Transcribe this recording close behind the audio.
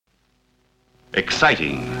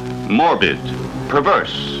Exciting, morbid,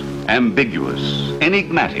 perverse, ambiguous,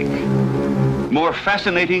 enigmatic, more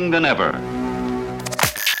fascinating than ever.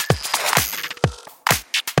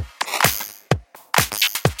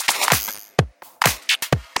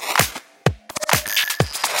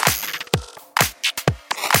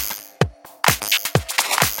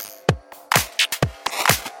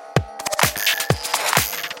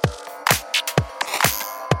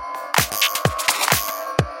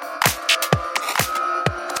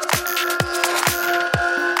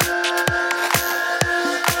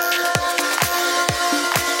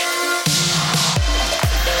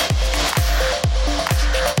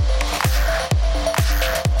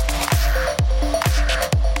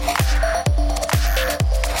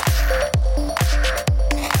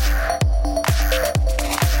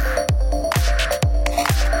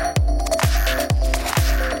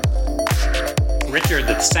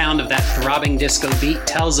 Disco beat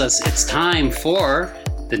tells us it's time for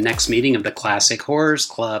the next meeting of the Classic Horrors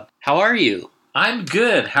Club. How are you? I'm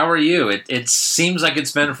good. How are you? It seems like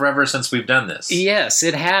it's been forever since we've done this. Yes,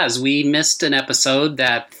 it has. We missed an episode,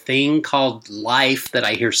 that thing called life that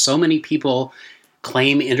I hear so many people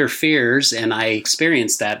claim interferes, and I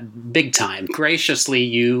experienced that big time. Graciously,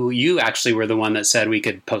 you actually were the one that said we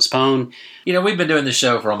could postpone. You know, we've been doing the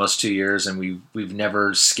show for almost 2 years, and we've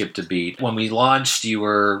never skipped a beat. When we launched, you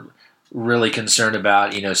were really concerned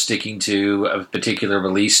about, sticking to a particular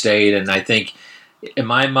release date. And I think in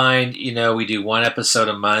my mind, we do one episode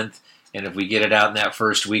a month. And if we get it out in that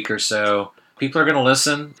first week or so, people are going to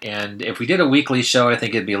listen. And if we did a weekly show, I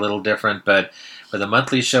think it'd be a little different. But for the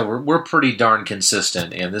monthly show, we're pretty darn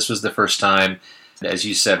consistent. And this was the first time, as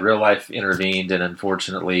you said, real life intervened. And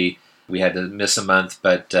unfortunately, we had to miss a month.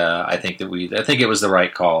 But I think it was the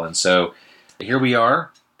right call. And so here we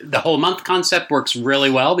are. The whole month concept works really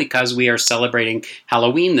well because we are celebrating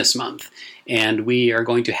Halloween this month. And we are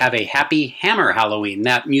going to have a Happy Hammer Halloween.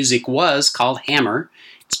 That music was called Hammer.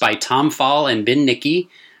 It's by Tom Fall and Ben Nicky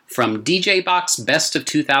from DJ Box Best of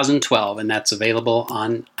 2012. And that's available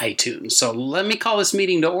on iTunes. So let me call this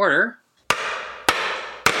meeting to order.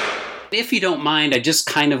 If you don't mind, I just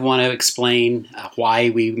kind of want to explain why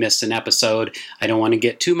we missed an episode. I don't want to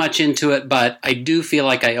get too much into it, but I do feel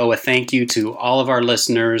like I owe a thank you to all of our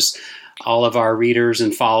listeners, all of our readers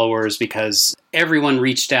and followers, because everyone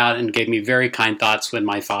reached out and gave me very kind thoughts when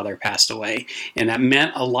my father passed away. And that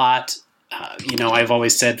meant a lot. I've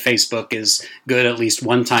always said Facebook is good at least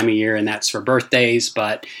one time a year, and that's for birthdays,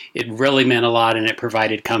 but it really meant a lot, and it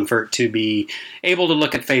provided comfort to be able to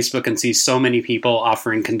look at Facebook and see so many people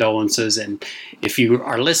offering condolences. And if you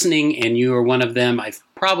are listening and you are one of them, I've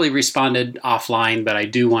probably responded offline, but I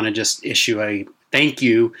do want to just issue a thank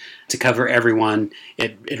you to cover everyone.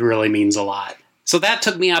 It really means a lot. So that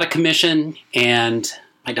took me out of commission, and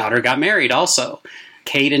my daughter got married also.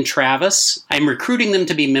 Kate and Travis, I'm recruiting them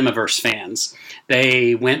to be Mimiverse fans.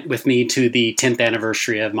 They went with me to the 10th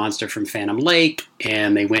anniversary of Monster from Phantom Lake,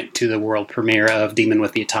 and they went to the world premiere of Demon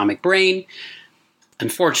with the Atomic Brain.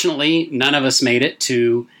 Unfortunately, none of us made it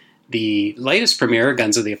to the latest premiere,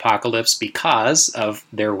 Guns of the Apocalypse, because of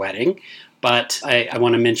their wedding. But I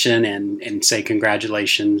want to mention and say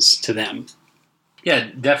congratulations to them. Yeah,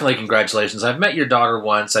 definitely congratulations. I've met your daughter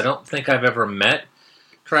once. I don't think I've ever met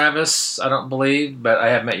Travis, I don't believe, but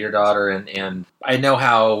I have met your daughter, and I know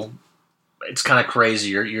how it's kind of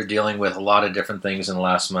crazy. You're dealing with a lot of different things in the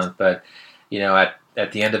last month, but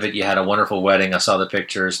at the end of it, you had a wonderful wedding. I saw the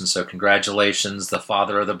pictures, and so congratulations, the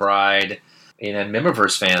father of the bride, and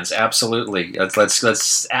Mimiverse fans, absolutely.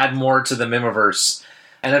 Let's add more to the Mimiverse.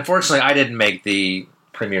 And unfortunately, I didn't make the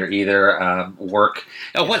premiere either. Work.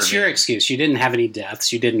 Oh, what's your excuse? You didn't have any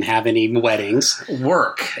deaths. You didn't have any weddings.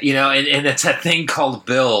 Work, and it's a thing called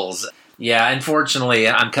bills. Yeah, unfortunately,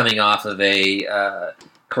 I'm coming off of a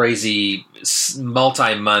crazy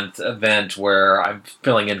multi-month event where I'm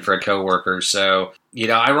filling in for a coworker. So,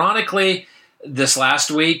 ironically, this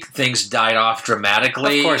last week, things died off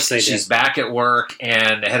dramatically. Of course they did. She's back at work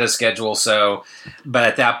and ahead of schedule. So, but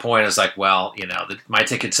at that point, it's like, well, my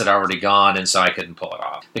tickets had already gone, and so I couldn't pull it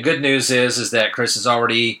off. The good news is that Chris is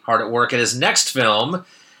already hard at work at his next film,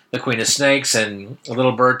 The Queen of Snakes, and a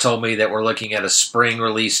little bird told me that we're looking at a spring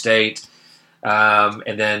release date,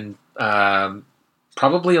 and then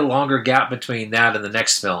probably a longer gap between that and the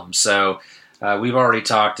next film. So, we've already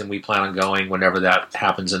talked, and we plan on going whenever that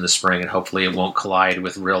happens in the spring, and hopefully it won't collide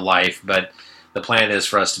with real life. But the plan is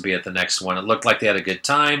for us to be at the next one. It looked like they had a good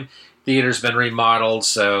time. Theater's been remodeled,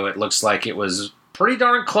 so it looks like it was pretty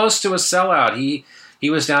darn close to a sellout. He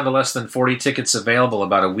was down to less than 40 tickets available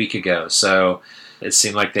about a week ago, so it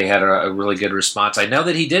seemed like they had a really good response. I know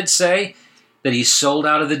that he did say that he sold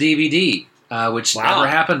out of the DVD. which Wow. never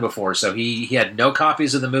happened before. So he had no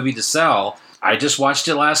copies of the movie to sell. I just watched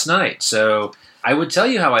it last night. So I would tell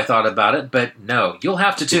you how I thought about it, but no. You'll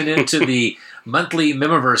have to tune into the monthly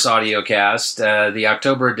Mimiverse audiocast, the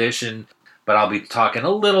October edition, but I'll be talking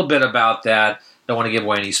a little bit about that. Don't want to give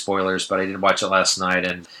away any spoilers, but I did watch it last night,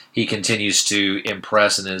 and he continues to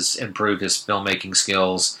impress and has improved his filmmaking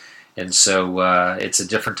skills. And so it's a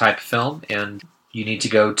different type of film, and you need to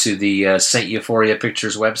go to the St. Euphoria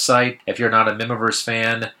Pictures website. If you're not a Mimiverse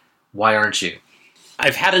fan, why aren't you?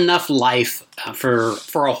 I've had enough life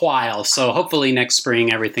for a while, so hopefully next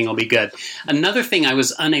spring everything will be good. Another thing I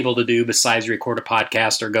was unable to do besides record a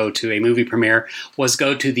podcast or go to a movie premiere was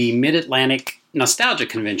go to the Mid-Atlantic Nostalgia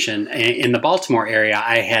Convention in the Baltimore area.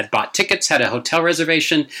 I had bought tickets, had a hotel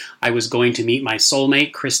reservation. I was going to meet my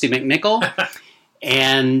soulmate, Kristy McNichol,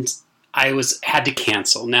 and I had to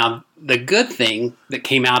cancel. Now, the good thing that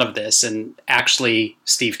came out of this, and actually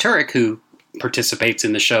Steve Turek, who participates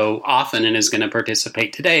in the show often and is going to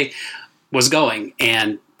participate today, was going,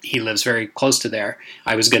 and he lives very close to there.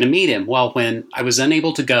 I was going to meet him. Well, when I was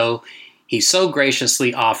unable to go, he so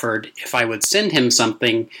graciously offered if I would send him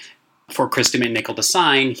something for Kristy McNichol to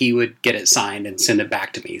sign, he would get it signed and send it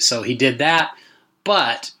back to me. So he did that,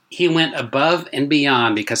 but he went above and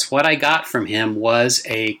beyond, because what I got from him was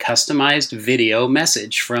a customized video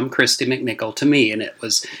message from Kristy McNichol to me, and it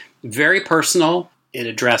was very personal. It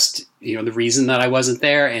addressed, the reason that I wasn't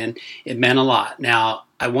there, and it meant a lot. Now,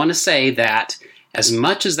 I want to say that as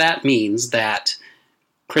much as that means that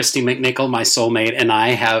Kristy McNichol, my soulmate, and I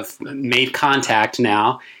have made contact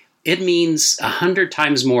now, it means 100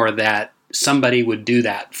 times more that somebody would do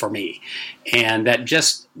that for me. And that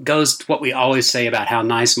just goes to what we always say about how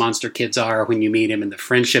nice Monster Kids are when you meet them, and the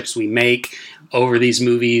friendships we make over these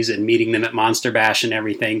movies and meeting them at Monster Bash and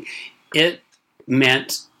everything. It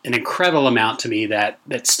meant an incredible amount to me that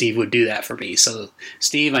Steve would do that for me. So,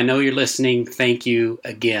 Steve, I know you're listening. Thank you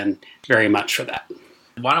again very much for that.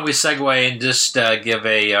 Why don't we segue and just give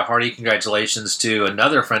a hearty congratulations to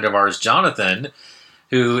another friend of ours, Jonathan,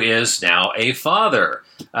 who is now a father.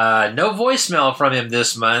 No voicemail from him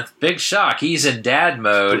this month. Big shock. He's in dad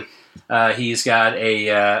mode. He's got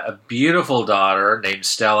a beautiful daughter named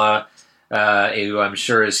Stella, who I'm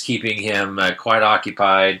sure is keeping him quite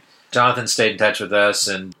occupied. Jonathan stayed in touch with us,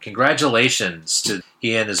 and congratulations to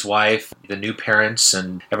he and his wife, the new parents,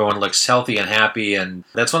 and everyone looks healthy and happy, and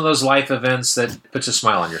that's one of those life events that puts a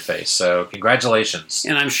smile on your face. So congratulations.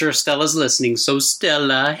 And I'm sure Stella's listening. So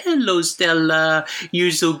Stella, hello Stella, you're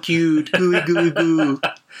so cute. Gooey gooey goo.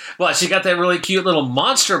 Well, she got that really cute little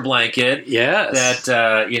monster blanket. Yes. That,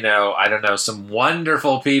 I don't know, some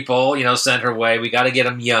wonderful people, sent her way. We got to get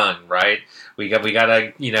them young, right? We got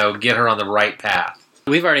to, get her on the right path.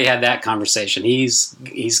 We've already had that conversation.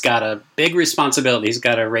 He's got a big responsibility. He's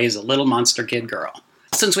got to raise a little monster kid girl.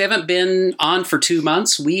 Since we haven't been on for 2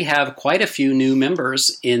 months, we have quite a few new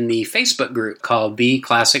members in the Facebook group called The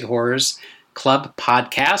Classic Horrors Club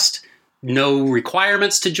Podcast. No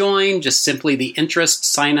requirements to join, just simply the interest.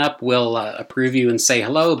 Sign up. We'll approve you and say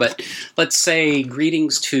hello. But let's say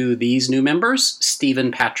greetings to these new members: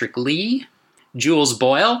 Stephen Patrick Lee, Jules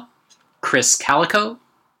Boyle, Chris Calico,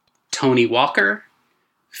 Tony Walker,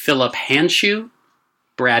 Philip Hanshoe,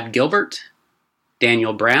 Brad Gilbert,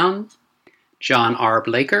 Daniel Brown, John R.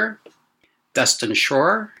 Blaker, Dustin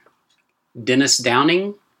Shore, Dennis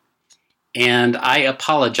Downing, and I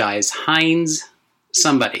apologize, Heinz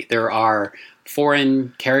somebody. There are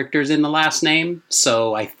foreign characters in the last name,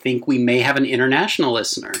 so I think we may have an international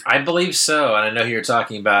listener. I believe so, and I know who you're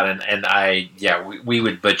talking about, and we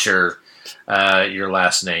would butcher your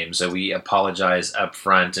last name, so we apologize up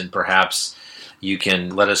front, and perhaps you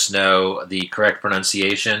can let us know the correct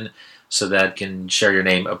pronunciation so that can share your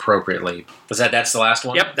name appropriately. That's the last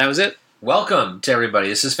one? Yep, that was it. Welcome to everybody.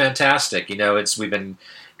 This is fantastic. We've been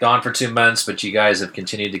gone for 2 months, but you guys have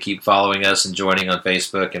continued to keep following us and joining on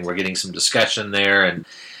Facebook, and we're getting some discussion there, and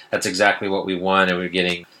that's exactly what we want, and we're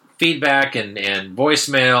getting feedback and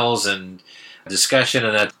voicemails and discussion,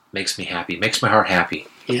 and that makes me happy, makes my heart happy.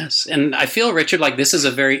 Yes, and I feel, Richard, like this is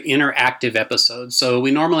a very interactive episode. So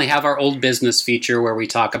we normally have our old business feature where we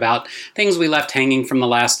talk about things we left hanging from the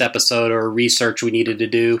last episode or research we needed to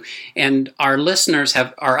do. And our listeners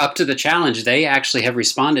are up to the challenge. They actually have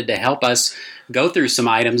responded to help us go through some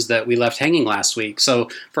items that we left hanging last week. So,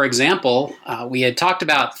 for example, we had talked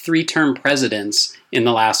about 3-term presidents in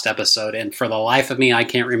the last episode, and for the life of me, I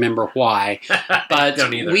can't remember why. But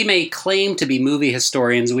we may claim to be movie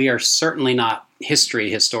historians. We are certainly not history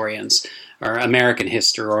historians or American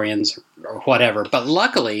historians, whatever. But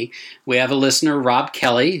luckily, we have a listener, Rob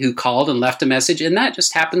Kelly, who called and left a message, and that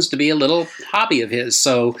just happens to be a little hobby of his.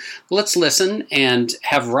 So let's listen and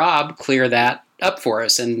have Rob clear that up for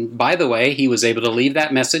us. And by the way, he was able to leave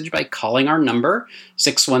that message by calling our number,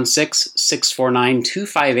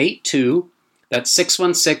 616-649-2582. That's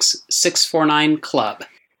 616-649-CLUB.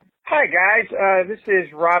 Hi, guys. This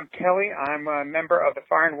is Rob Kelly. I'm a member of the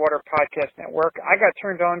Fire and Water Podcast Network. I got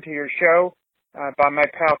turned on to your show by my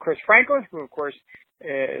pal Chris Franklin, who, of course,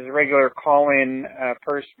 is a regular call-in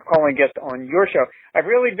guest on your show. I've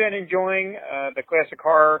really been enjoying the classic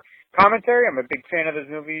horror commentary. I'm a big fan of those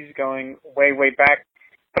movies going way, way back.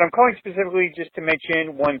 But I'm calling specifically just to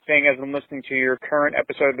mention one thing as I'm listening to your current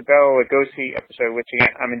episode of the Bela Lugosi episode, which,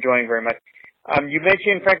 again, I'm enjoying very much. You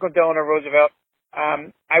mentioned Franklin Delano Roosevelt.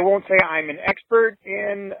 I won't say I'm an expert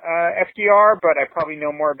in FDR, but I probably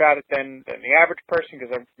know more about it than the average person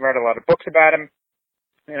because I've read a lot of books about him,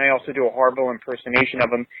 and I also do a horrible impersonation of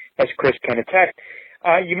him, as Chris can attest.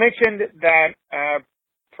 You mentioned that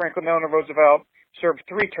Franklin Delano Roosevelt served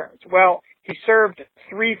 3 terms. Well, he served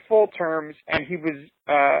 3 full terms, and he was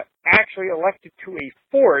actually elected to a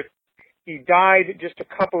 4th. He died just a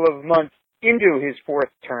couple of months into his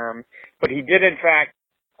 4th term, but he did, in fact,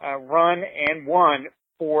 run and won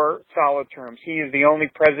 4 solid terms. He is the only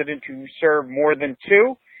president to serve more than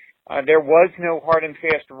 2. There was no hard and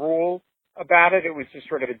fast rule about it. It was just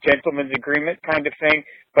sort of a gentleman's agreement kind of thing.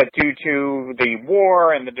 But due to the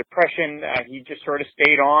war and the Depression, he just sort of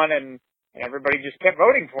stayed on, and everybody just kept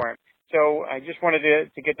voting for him. So I just wanted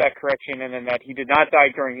to get that correction, and then that he did not die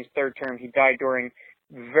during his 3rd term. He died during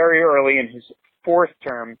very early in his 4th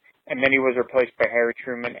term, and then he was replaced by Harry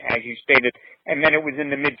Truman, as you stated. And then it was in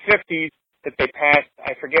the mid-50s that they passed,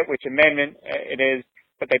 I forget which amendment it is,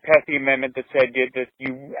 but they passed the amendment that said that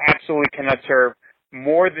you absolutely cannot serve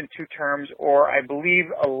more than 2 terms, or I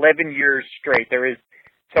believe 11 years straight. There is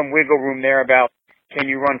some wiggle room there about can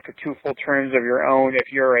you run for 2 full terms of your own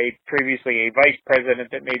if you're previously a vice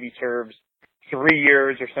president that maybe serves 3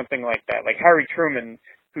 years or something like that. Like Harry Truman,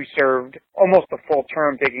 who served almost a full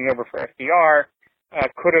term taking over for FDR,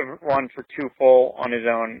 could have run for 2 full on his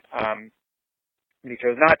own, but he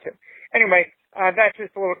chose not to. Anyway, that's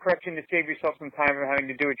just a little correction to save yourself some time of having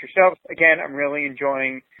to do it yourself. Again, I'm really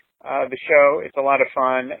enjoying the show. It's a lot of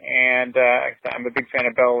fun, and I'm a big fan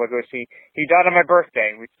of Bela Lugosi. He died on my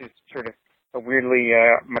birthday, which is sort of a weirdly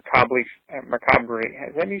macabre,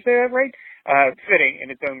 did you say that right? Fitting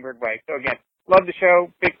in its own weird way. So again, love the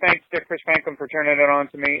show. Big thanks to Chris Franklin for turning it on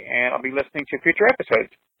to me, and I'll be listening to future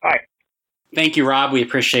episodes. Bye. Thank you, Rob. We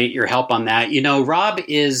appreciate your help on that. You know, Rob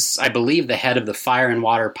is, I believe, the head of the Fire and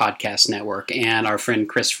Water Podcast Network, and our friend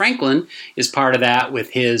Chris Franklin is part of that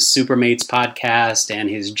with his Supermates podcast and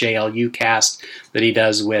his JLU cast that he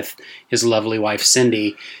does with his lovely wife,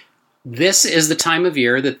 Cindy. This is the time of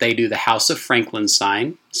year that they do the House of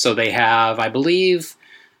Frankenstein. So they have, I believe,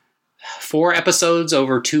 4 episodes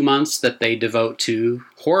over 2 months that they devote to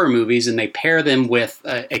horror movies, and they pair them with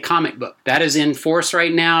a comic book. That is in force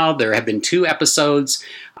right now. There have been 2 episodes.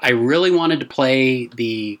 I really wanted to play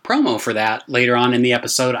the promo for that later on in the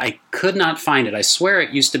episode. I could not find it. I swear it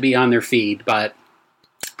used to be on their feed, but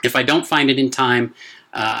if I don't find it in time,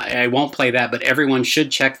 I won't play that, but everyone should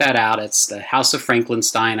check that out. It's the House of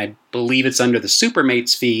Frankenstein. I believe it's under the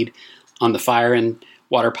Supermates feed on the Fire and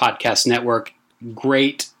Water Podcast Network.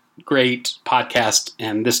 Great podcast,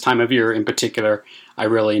 and this time of year in particular, I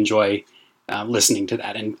really enjoy listening to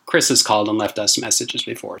that. And Chris has called and left us messages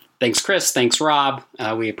before. Thanks, Chris. Thanks, Rob.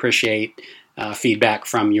 We appreciate feedback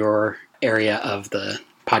from your area of the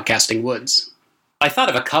podcasting woods. I thought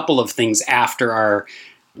of a couple of things after our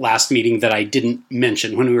last meeting that I didn't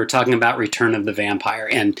mention when we were talking about Return of the Vampire.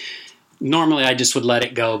 And normally I just would let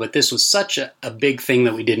it go, but this was such a big thing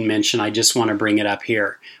that we didn't mention. I just want to bring it up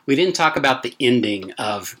here. We didn't talk about the ending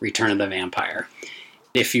of Return of the Vampire.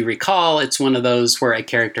 If you recall, it's one of those where a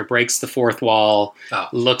character breaks the 4th wall,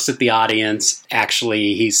 looks at the audience.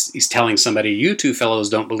 Actually, he's telling somebody, "You two fellows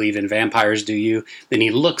don't believe in vampires, do you?" Then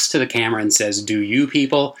he looks to the camera and says, "Do you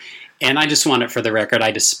people?" And I just want it for the record. I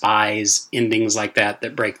despise endings like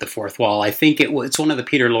that break the 4th wall. I think it's one of the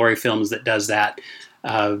Peter Lorre films that does that.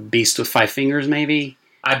 Beast with 5 Fingers, maybe?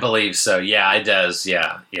 I believe so. Yeah, it does.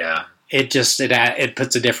 Yeah. It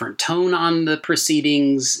puts a different tone on the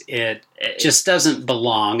proceedings. It just doesn't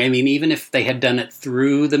belong. I mean, even if they had done it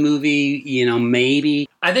through the movie, maybe.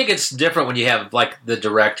 I think it's different when you have like the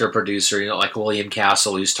director, producer, like William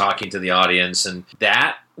Castle, who's talking to the audience, and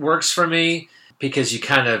that works for me because you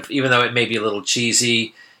kind of, even though it may be a little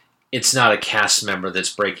cheesy, it's not a cast member that's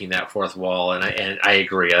breaking that 4th wall. And I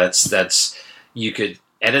agree. That's you could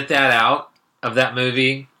edit that out of that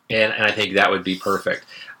movie And I think that would be perfect.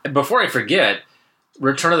 And before I forget,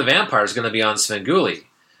 Return of the Vampire is going to be on Svengoolie.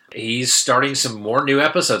 He's starting some more new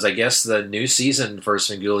episodes. I guess the new season for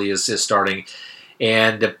Svengoolie is starting.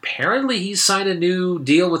 And apparently he's signed a new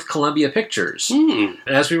deal with Columbia Pictures. And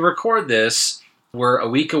as we record this, we're a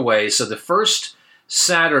week away. So the first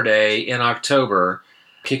Saturday in October,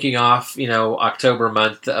 kicking off, October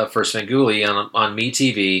month for Svengoolie on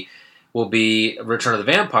MeTV, will be Return of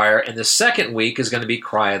the Vampire. And the second week is going to be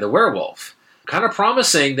Cry of the Werewolf. Kind of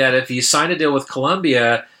promising that if he signed a deal with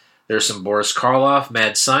Columbia, there's some Boris Karloff,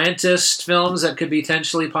 Mad Scientist films that could be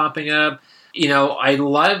potentially popping up. I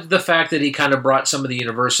love the fact that he kind of brought some of the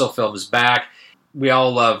Universal films back. We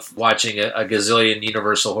all love watching a gazillion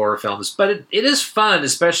Universal horror films, but it is fun,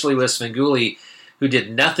 especially with Svengoolie, who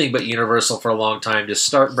did nothing but Universal for a long time, to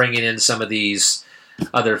start bringing in some of these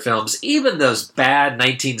other films. Even those bad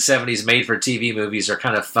 1970s made-for-TV movies are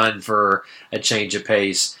kind of fun for a change of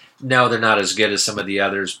pace. No, they're not as good as some of the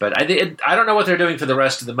others, but I don't know what they're doing for the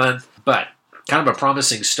rest of the month, but kind of a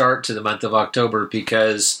promising start to the month of October,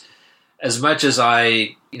 because as much as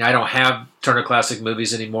I don't have Turner Classic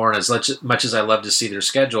Movies anymore, and as much as I love to see their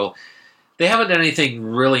schedule, they haven't done anything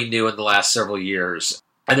really new in the last several years.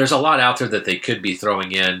 And there's a lot out there that they could be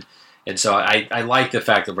throwing in. And so I like the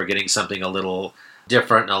fact that we're getting something a little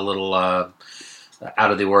different and a little out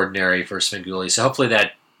of the ordinary for Svengoolie. So hopefully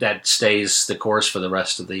that stays the course for the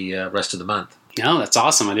rest of the month. No, that's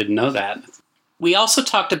awesome. I didn't know that. We also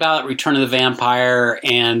talked about Return of the Vampire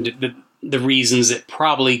and the reasons it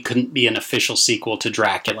probably couldn't be an official sequel to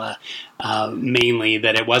Dracula, mainly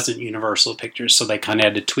that it wasn't Universal Pictures, so they kind of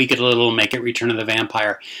had to tweak it a little and make it Return of the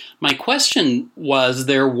Vampire. My question was,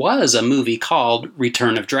 there was a movie called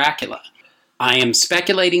Return of Dracula. I am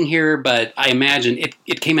speculating here, but I imagine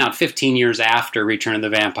it came out 15 years after Return of the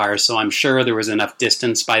Vampire, so I'm sure there was enough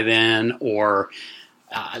distance by then, or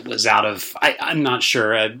it was out of... I'm not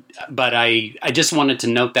sure, but I just wanted to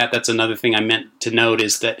note that. That's another thing I meant to note,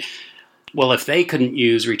 is that, well, if they couldn't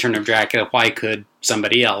use Return of Dracula, why could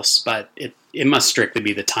somebody else? But it must strictly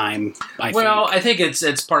be the time, I think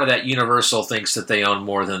it's part of that Universal thinks that they own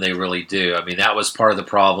more than they really do. I mean, that was part of the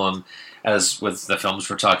problem, as with the films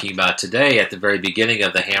we're talking about today. At the very beginning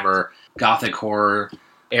of the Hammer Gothic horror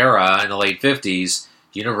era in the late 50s,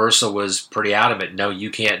 Universal was pretty adamant. No,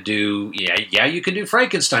 you can't do... Yeah, you can do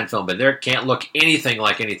Frankenstein film, but there can't look anything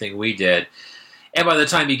like anything we did. And by the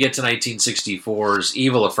time you get to 1964's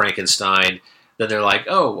Evil of Frankenstein, then they're like,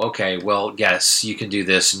 oh, okay, well, yes, you can do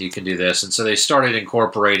this and you can do this. And so they started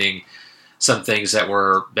incorporating some things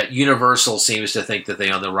that Universal seems to think that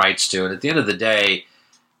they own the rights to. And at the end of the day,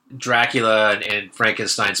 Dracula and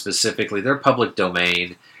Frankenstein specifically, they're public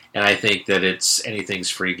domain. And I think that anything's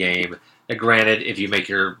free game. Now, granted, if you make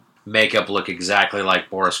your makeup look exactly like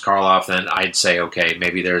Boris Karloff, then I'd say, okay,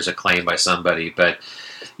 maybe there's a claim by somebody. But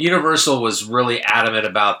Universal was really adamant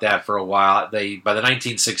about that for a while. By the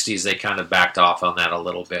 1960s, they kind of backed off on that a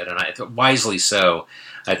little bit, and wisely so,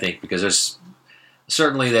 I think, because there's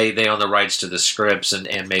certainly they own the rights to the scripts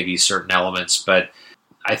and maybe certain elements, but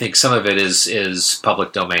I think some of it is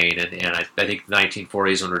public domain, and I think the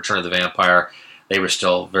 1940s, when Return of the Vampire, they were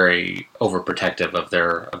still very overprotective of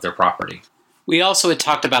their property. We also had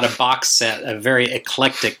talked about a box set, a very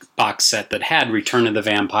eclectic box set that had Return of the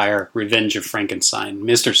Vampire, Revenge of Frankenstein,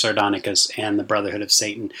 Mr. Sardonicus, and The Brotherhood of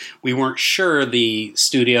Satan. We weren't sure the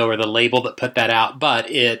studio or the label that put that out, but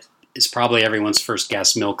it is probably everyone's first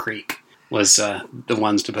guess. Mill Creek was the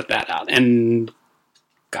ones to put that out. And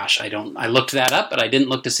gosh, I looked that up, but I didn't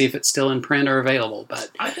look to see if it's still in print or available.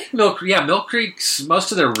 But I think Mill Creek's,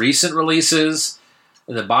 most of their recent releases,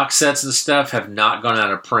 the box sets and stuff, have not gone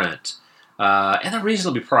out of print. And they're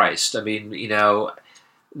reasonably priced. I mean,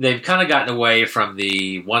 they've kind of gotten away from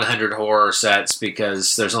the 100 horror sets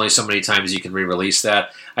because there's only so many times you can re-release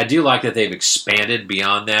that. I do like that they've expanded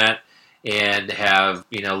beyond that and have,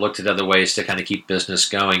 looked at other ways to kind of keep business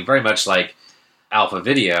going. Very much like Alpha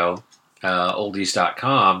Video,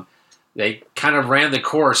 oldies.com. They kind of ran the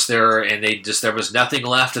course there, and there was nothing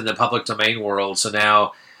left in the public domain world. So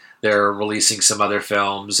now they're releasing some other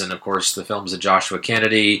films, and of course the films of Joshua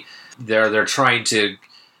Kennedy. They're trying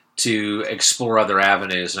to explore other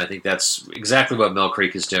avenues, and I think that's exactly what Mill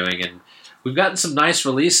Creek is doing. And we've gotten some nice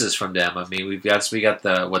releases from them. I mean, we got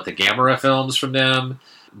the Gamera films from them,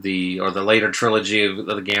 the later trilogy of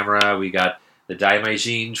the Gamera. We got the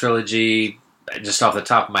Daimajin trilogy, just off the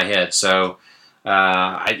top of my head. So,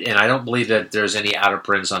 I don't believe that there's any out of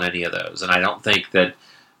prints on any of those, and I don't think that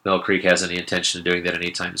Mill Creek has any intention of doing that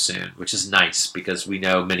anytime soon, which is nice because we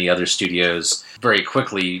know many other studios very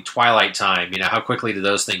quickly, Twilight Time, how quickly do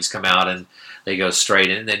those things come out and they go straight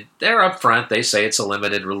in. And they're upfront, they say it's a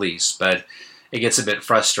limited release, but it gets a bit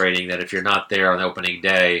frustrating that if you're not there on opening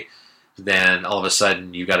day, then all of a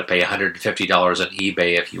sudden you've got to pay $150 on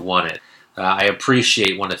eBay if you want it. I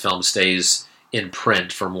appreciate when a film stays in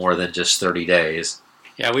print for more than just 30 days.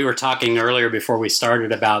 Yeah, we were talking earlier before we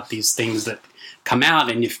started about these things that come out,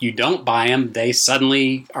 and if you don't buy them, they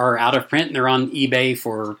suddenly are out of print and they're on eBay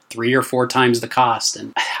for 3 or 4 times the cost.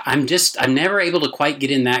 And I'm never able to quite get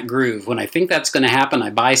in that groove. When I think that's going to happen, I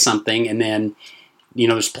buy something and then,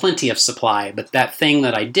 there's plenty of supply. But that thing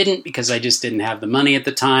that I didn't because I just didn't have the money at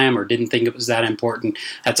the time or didn't think it was that important,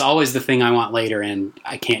 that's always the thing I want later, and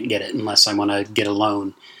I can't get it unless I want to get a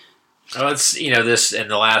loan. Oh, it's, this, in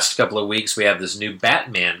the last couple of weeks, we have this new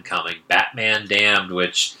Batman coming, Batman Damned,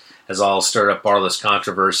 which has all stirred up all this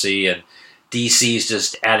controversy, and DC's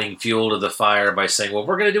just adding fuel to the fire by saying, well,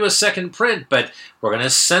 we're going to do a second print, but we're going to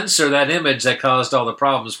censor that image that caused all the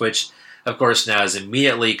problems, which, of course, now is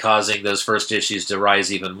immediately causing those first issues to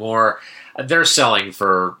rise even more. They're selling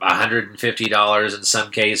for $150 in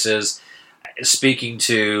some cases. Speaking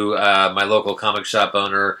to my local comic shop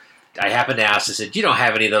owner, I happened to ask, I said, you don't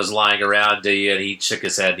have any of those lying around, do you? And he shook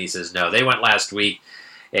his head and he says, no, they went last week.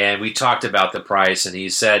 And we talked about the price, and he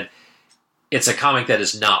said, it's a comic that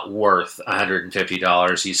is not worth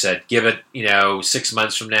 $150. He said, give it, 6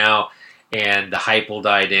 months from now, and the hype will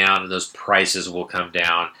die down, and those prices will come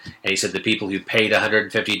down. And he said the people who paid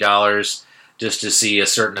 $150 just to see a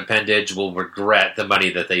certain appendage will regret the money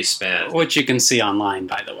that they spent. Which you can see online,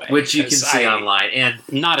 by the way. Which you can see online. And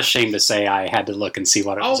not ashamed to say I had to look and see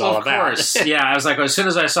what it was all about. Oh, of course. Yeah, I was like, as soon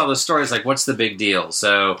as I saw the story, it's like, what's the big deal?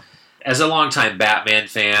 So, as a longtime Batman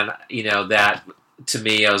fan, that, to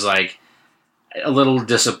me, I was like, a little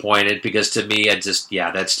disappointed because to me,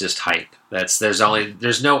 that's just hype.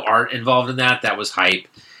 There's no art involved in that. That was hype.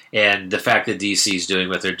 And the fact that DC's doing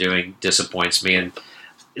what they're doing disappoints me. And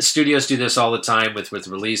studios do this all the time with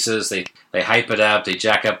releases. They hype it up. They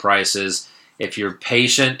jack up prices. If you're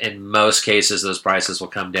patient, in most cases, those prices will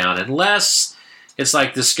come down. Unless it's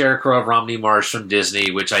like the Scarecrow of Romney Marsh from Disney,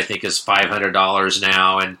 which I think is $500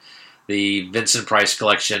 now. And the Vincent Price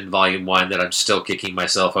Collection Volume 1 that I'm still kicking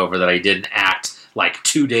myself over that I didn't act like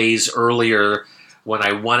 2 days earlier when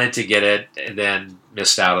I wanted to get it and then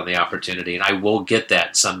missed out on the opportunity. And I will get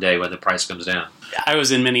that someday when the price comes down. I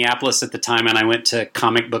was in Minneapolis at the time, and I went to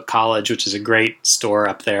Comic Book College, which is a great store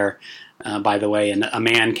up there, by the way, and a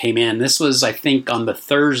man came in. This was, I think, on the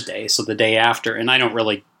Thursday, so the day after, and I don't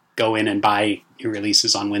really go in and buy new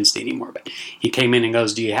releases on Wednesday anymore, but he came in and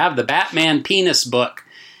goes, do you have the Batman Penis book?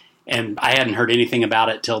 And I hadn't heard anything about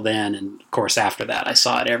it till then, and of course after that I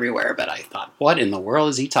saw it everywhere, but I thought, what in the world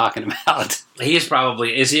is he talking about?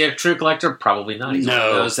 Is he a true collector? Probably not. He's one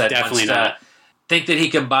of those that definitely not. Think that he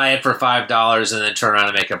can buy it for $5 and then turn around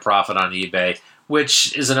and make a profit on eBay,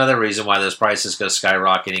 which is another reason why those prices go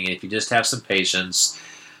skyrocketing. And if you just have some patience,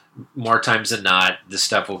 more times than not, this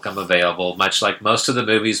stuff will come available, much like most of the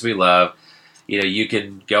movies we love. You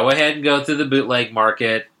can go ahead and go through the bootleg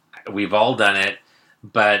market. We've all done it.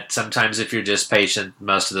 But sometimes if you're just patient,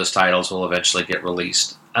 most of those titles will eventually get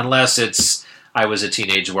released. Unless it's I Was a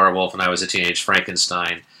Teenage Werewolf and I Was a Teenage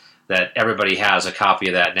Frankenstein, that everybody has a copy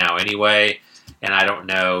of that now anyway. And I don't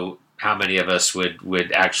know how many of us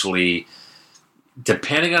would actually,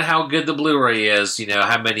 depending on how good the Blu-ray is,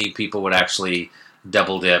 how many people would actually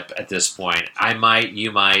double dip at this point. I might,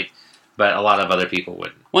 you might, but a lot of other people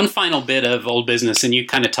wouldn't. One final bit of old business, and you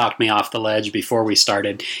kind of talked me off the ledge before we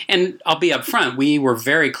started. And I'll be up front, we were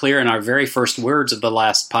very clear in our very first words of the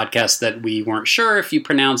last podcast that we weren't sure if you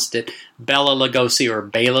pronounced it Bela Lugosi or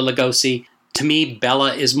Bela Lugosi. To me,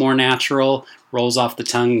 Bela is more natural, rolls off the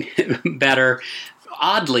tongue better.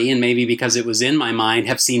 Oddly, and maybe because it was in my mind,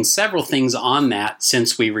 have seen several things on that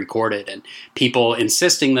since we recorded, and people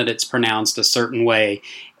insisting that it's pronounced a certain way.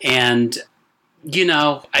 And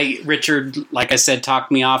Richard, like I said,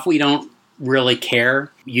 talked me off. We don't really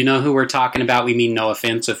care. You know who we're talking about. We mean no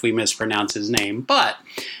offense if we mispronounce his name. But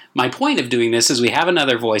my point of doing this is we have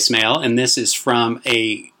another voicemail, and this is from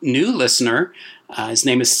a new listener. His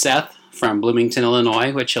name is Seth from Bloomington,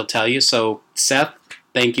 Illinois, which he'll tell you. So, Seth,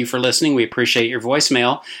 thank you for listening. We appreciate your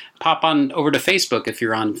voicemail. Pop on over to Facebook if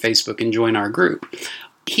you're on Facebook and join our group.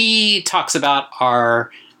 He talks about our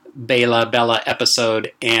Bela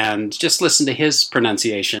episode, and just listen to his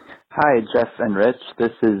pronunciation. Hi, Jeff and Rich.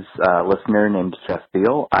 This is a listener named Jeff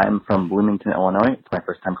Thiel. I'm from Bloomington, Illinois. It's my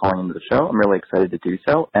first time calling into the show. I'm really excited to do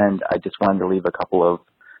so, and I just wanted to leave a couple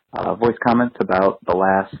of voice comments about the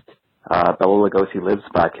last Bela Lugosi Lives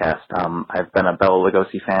podcast. I've been a Bela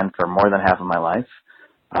Lugosi fan for more than half of my life.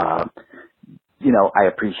 I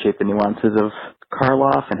appreciate the nuances of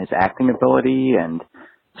Karloff and his acting ability, and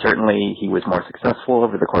certainly he was more successful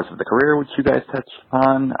over the course of the career, which you guys touched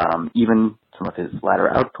upon. Even some of his latter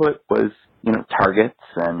output was, Targets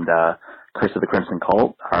and Curse of the Crimson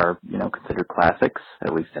Cult are, considered classics,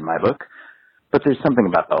 at least in my book. But there's something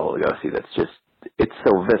about Bela Lugosi that's just, it's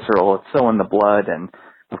so visceral, it's so in the blood, and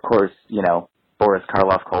of course, Boris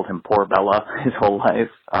Karloff called him Poor Bela his whole life.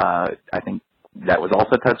 I think that was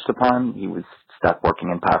also touched upon. He was stuck working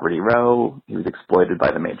in Poverty Row. He was exploited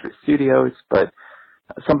by the major studios, but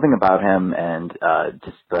something about him and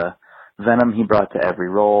just the venom he brought to every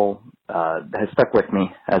role has stuck with me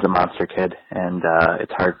as a monster kid, and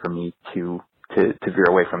it's hard for me to veer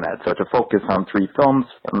away from that. So to focus on 3 films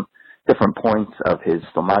from different points of his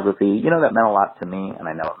filmography, that meant a lot to me, and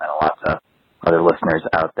I know it meant a lot to other listeners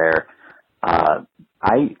out there. I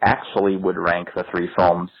actually would rank the 3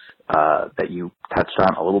 films that you touched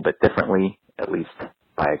on a little bit differently, at least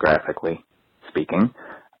biographically speaking.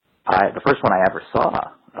 The first one I ever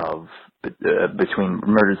saw of between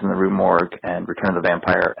Murders in the Rue Morgue and Return of the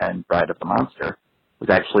Vampire and Bride of the Monster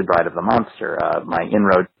was actually Bride of the Monster. My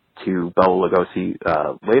inroad to Bela Lugosi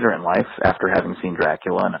later in life, after having seen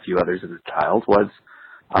Dracula and a few others as a child, was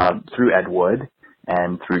through Ed Wood,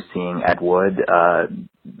 and through seeing Ed Wood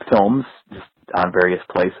films just on various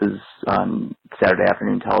places on Saturday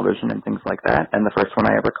afternoon television and things like that. And the first one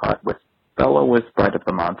I ever caught with Bela was Bride of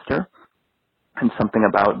the Monster. And something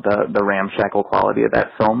about the ramshackle quality of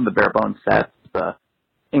that film, the bare bones sets, the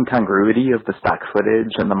incongruity of the stock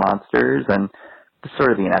footage and the monsters, and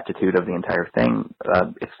sort of the ineptitude of the entire thing,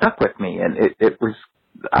 it stuck with me. And it was,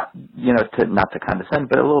 not to condescend,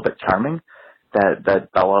 but a little bit charming that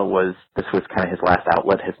Bela this was kind of his last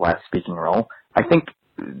outlet, his last speaking role. I think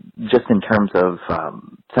just in terms of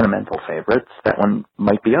sentimental favorites, that one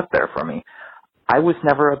might be up there for me. I was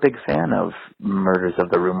never a big fan of Murders of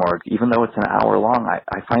the Rue Morgue, even though it's an hour long.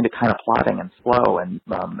 I find it kind of plodding and slow, and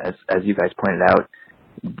as you guys pointed out,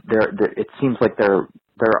 it seems like they're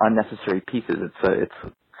unnecessary pieces. It's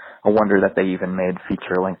a wonder that they even made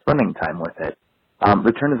feature-length running time with it.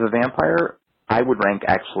 Return of the Vampire, I would rank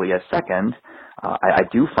actually as second. I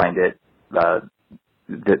do find it the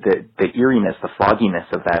eeriness, the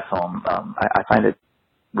fogginess of that film. I find it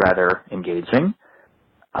rather engaging.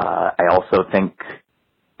 I also think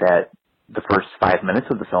that the first 5 minutes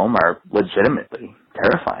of the film are legitimately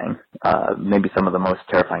terrifying. Maybe some of the most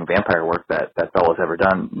terrifying vampire work that Bela's ever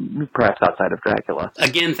done, perhaps outside of Dracula.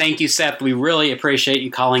 Again, thank you, Seth. We really appreciate you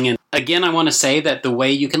calling in. Again, I want to say that the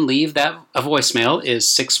way you can leave a voicemail is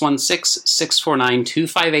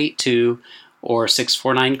 616-649-2582 or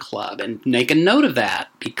 649-CLUB. And make a note of that,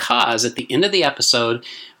 because at the end of the episode,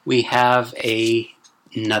 we have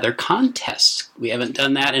another contest. We haven't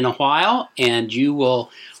done that in a while, and you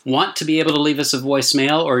will want to be able to leave us a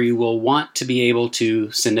voicemail, or you will want to be able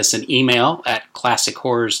to send us an email at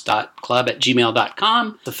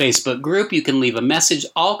classichorrors.club@gmail.com. The Facebook group, you can leave a message,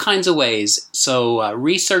 all kinds of ways. So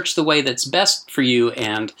research the way that's best for you,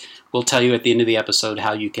 and we'll tell you at the end of the episode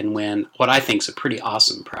how you can win what I think is a pretty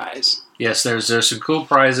awesome prize. Yes, there's some cool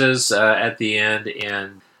prizes at the end,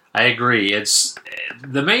 and I agree. It's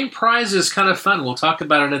the main prize is kind of fun. We'll talk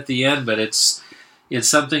about it at the end, but it's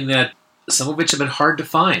something that some of which have been hard to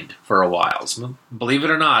find for a while. Believe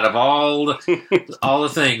it or not, of all the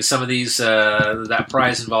things, some of these that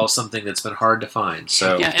prize involves something that's been hard to find.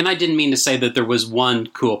 So yeah, and I didn't mean to say that there was one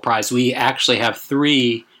cool prize. We actually have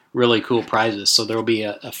 3 really cool prizes. So there will be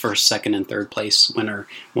a first, second, and third place winner.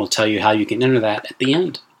 We'll tell you how you can enter that at the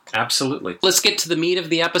end. Absolutely. Let's get to the meat of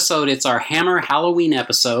the episode. It's our Hammer Halloween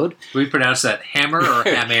episode. Do we pronounce that Hammer or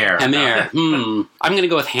Hammer? Hammer. I'm going to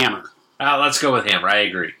go with Hammer. Let's go with Hammer. I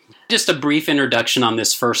agree. Just a brief introduction on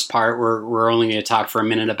this first part. We're only going to talk for a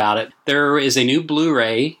minute about it. There is a new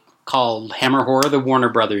Blu-ray called Hammer Horror: The Warner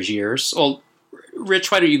Brothers Years. Well,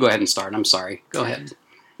 Rich, why don't you go ahead and start? I'm sorry. Go ahead.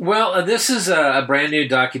 Well, this is a brand new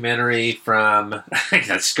documentary from...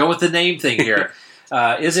 Let's go with the name thing here.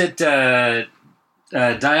 Is it...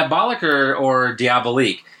 Diabolic or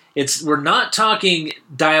Diabolique? We're not talking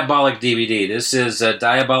Diabolic DVD. This is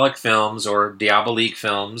Diabolic Films or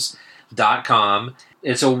DiaboliqueFilms.com.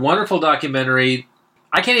 It's a wonderful documentary.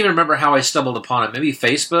 I can't even remember how I stumbled upon it. Maybe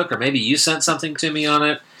Facebook, or maybe you sent something to me on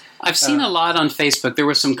it. I've seen a lot on Facebook. There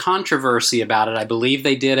was some controversy about it. I believe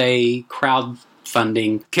they did a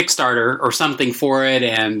crowdfunding Kickstarter or something for it,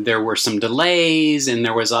 and there were some delays, and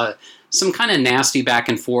there was some kind of nasty back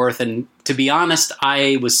and forth. And to be honest,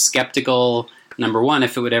 I was skeptical, number one,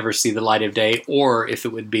 if it would ever see the light of day or if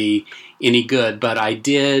it would be any good. But I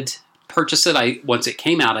did purchase it. Once it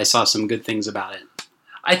came out, I saw some good things about it.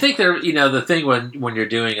 I think the thing when you're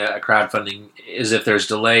doing a crowdfunding is if there's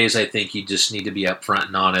delays, I think you just need to be upfront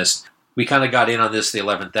and honest. We kind of got in on this the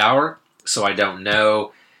 11th hour, so I don't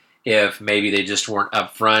know if maybe they just weren't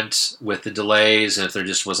upfront with the delays and if there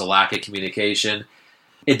just was a lack of communication.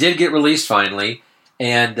 It did get released finally,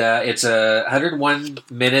 and it's a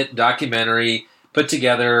 101-minute documentary put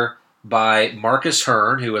together by Marcus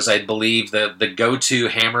Hearn, who is, I believe, the go-to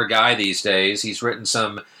Hammer guy these days. He's written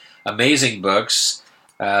some amazing books.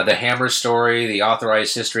 The Hammer Story, The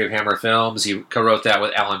Authorized History of Hammer Films. He co-wrote that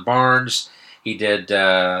with Alan Barnes. He did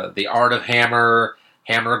The Art of Hammer,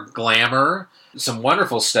 Hammer Glamour, some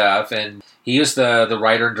wonderful stuff. And he is the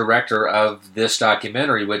writer and director of this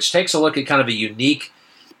documentary, which takes a look at kind of a unique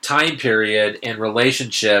time period and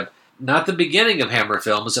relationship, not the beginning of Hammer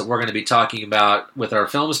films that we're going to be talking about with our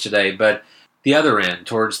films today, but the other end,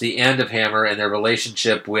 towards the end of Hammer and their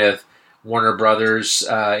relationship with Warner Brothers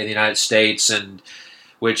in the United States, and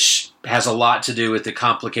which has a lot to do with the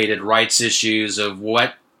complicated rights issues of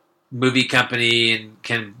what movie company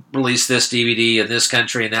can release this DVD in this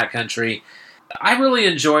country and that country. I really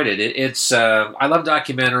enjoyed it. It's I love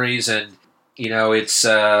documentaries, and it's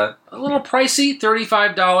a little pricey,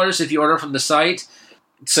 $35 if you order from the site.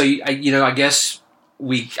 So I guess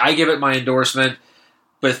I give it my endorsement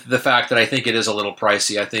with the fact that I think it is a little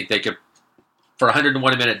pricey. I think they could, for a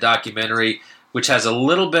 101-minute documentary, which has a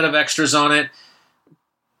little bit of extras on it,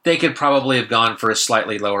 they could probably have gone for a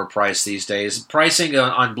slightly lower price these days. Pricing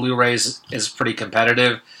on Blu-rays is pretty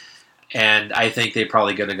competitive, and I think they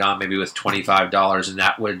probably could have gone maybe with $25, and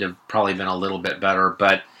that would have probably been a little bit better.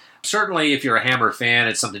 But certainly, if you're a Hammer fan,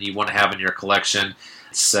 it's something you want to have in your collection.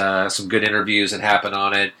 It's some good interviews that happen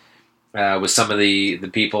on it with some of the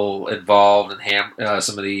people involved and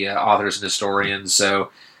some of the authors and historians. So,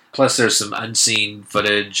 plus there's some unseen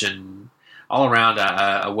footage and all around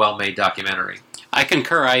a well-made documentary. I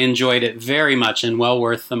concur. I enjoyed it very much and well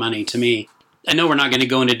worth the money to me. I know we're not going to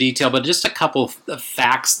go into detail, but just a couple of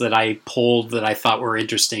facts that I pulled that I thought were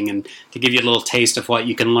interesting, and to give you a little taste of what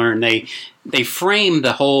you can learn. They frame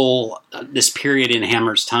the whole this period in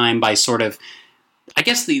Hammer's time by sort of, I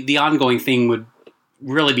guess the ongoing thing would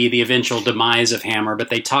really be the eventual demise of Hammer, but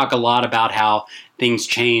they talk a lot about how things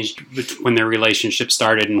changed when their relationship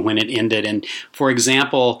started and when it ended. And for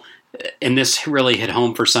example, and this really hit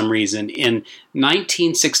home for some reason, in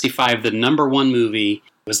 1965, the number one movie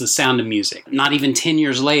was The Sound of Music. Not even 10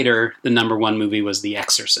 years later, the number one movie was The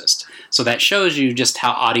Exorcist. So that shows you just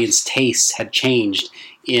how audience tastes had changed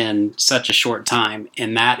in such a short time.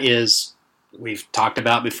 And that is, we've talked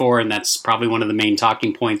about before, and that's probably one of the main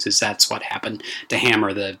talking points, is that's what happened to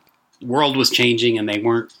Hammer. The world was changing, and they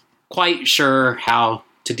weren't quite sure how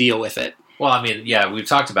to deal with it. Well, I mean, yeah, we've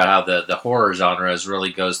talked about how the horror genre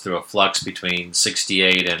really goes through a flux between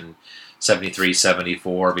 68 and 73,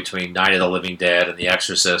 74, between Night of the Living Dead and The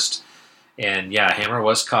Exorcist. And yeah, Hammer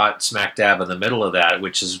was caught smack dab in the middle of that,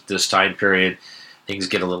 which is this time period. Things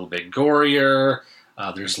get a little bit gorier.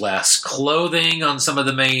 There's less clothing on some of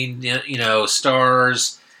the main,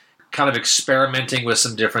 stars, kind of experimenting with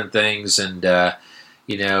some different things. And,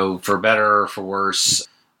 for better or for worse,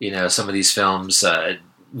 some of these films,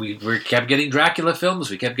 we kept getting Dracula films.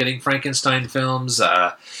 We kept getting Frankenstein films.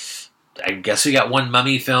 I guess we got one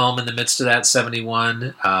Mummy film in the midst of that,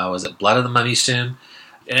 71. Was it Blood of the Mummy's Tomb?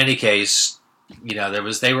 In any case,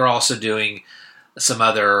 they were also doing some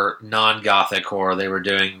other non-Gothic horror. They were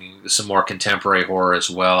doing some more contemporary horror as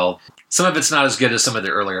well. Some of it's not as good as some of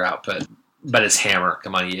the earlier output, but it's Hammer.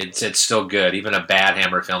 Come on, it's still good. Even a bad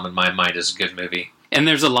Hammer film, in my mind, is a good movie. And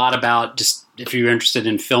there's a lot about, just if you're interested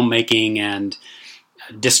in filmmaking and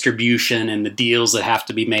distribution and the deals that have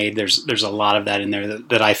to be made, there's a lot of that in there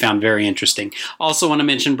that I found very interesting. Also want to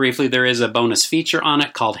mention briefly, there is a bonus feature on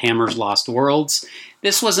it called Hammer's Lost Worlds.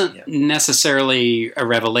 This wasn't necessarily a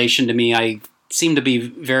revelation to me. I seem to be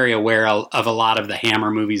very aware of a lot of the Hammer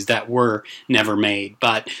movies that were never made,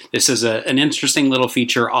 but this is an interesting little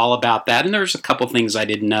feature all about that, and there's a couple things I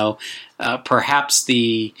didn't know. Perhaps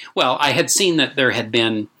I had seen that there had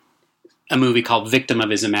been a movie called Victim of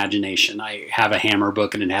His Imagination. I have a Hammer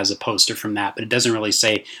book, and it has a poster from that, but it doesn't really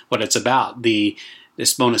say what it's about.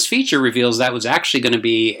 This bonus feature reveals that was actually going to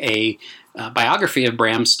be a biography of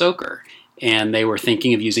Bram Stoker, and they were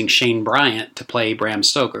thinking of using Shane Bryant to play Bram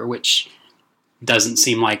Stoker, which doesn't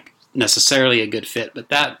seem like necessarily a good fit, but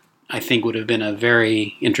that, I think, would have been a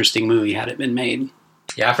very interesting movie had it been made.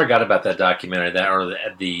 Yeah, I forgot about that documentary, or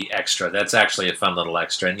the extra. That's actually a fun little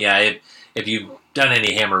extra. And yeah, if you've done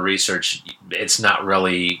any Hammer research, it's not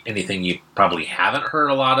really anything you probably haven't heard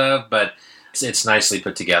a lot of, but it's nicely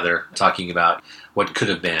put together, talking about what could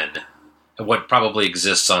have been. what probably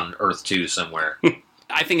exists on Earth 2 somewhere.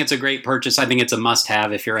 I think it's a great purchase. I think it's a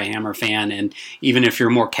must-have if you're a Hammer fan, and even if you're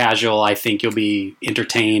more casual, I think you'll be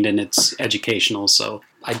entertained and it's educational, so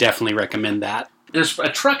I definitely recommend that. There's a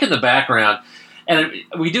truck in the background, and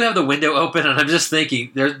we do have the window open, and I'm just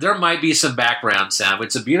thinking there might be some background sound.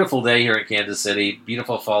 It's a beautiful day here in Kansas City,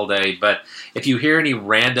 beautiful fall day, but if you hear any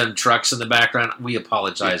random trucks in the background, we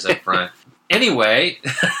apologize up front. Anyway.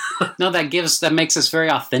 No, that makes us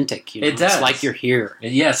very authentic. You know? It does. It's like you're here.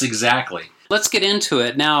 Yes, exactly. Let's get into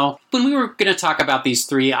it. Now, when we were going to talk about these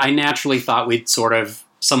three, I naturally thought we'd sort of,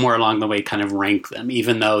 somewhere along the way, kind of rank them,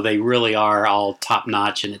 even though they really are all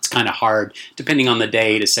top-notch, and it's kind of hard, depending on the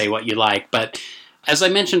day, to say what you like. But as I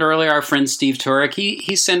mentioned earlier, our friend Steve Turek,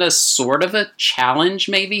 he sent us sort of a challenge,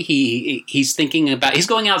 maybe. He's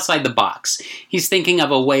going outside the box. He's thinking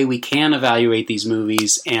of a way we can evaluate these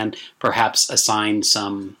movies and perhaps assign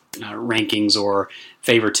some rankings or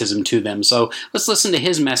favoritism to them. So let's listen to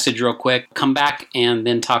his message real quick, come back, and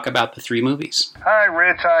then talk about the three movies. Hi,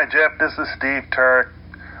 Rich. Hi, Jeff. This is Steve Turek.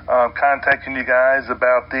 Contacting you guys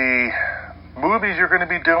about the movies you're going to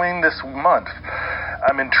be doing this month.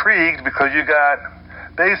 I'm intrigued because you got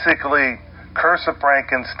basically Curse of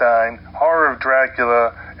Frankenstein, Horror of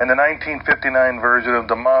Dracula, and the 1959 version of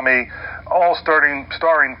The Mummy, all starring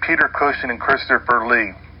Peter Cushing and Christopher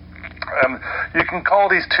Lee. You can call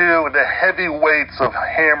these two the heavyweights of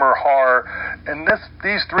Hammer horror, and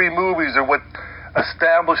these three movies are what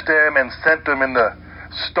established them and sent them into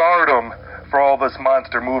stardom for all of us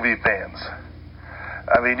monster movie fans.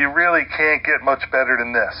 I mean, you really can't get much better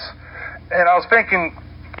than this. And I was thinking,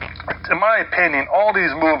 in my opinion, all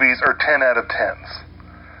these movies are 10 out of 10s.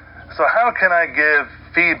 So how can I give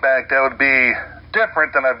feedback that would be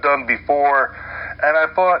different than I've done before? And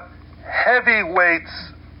I thought,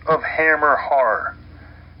 heavyweights of Hammer horror.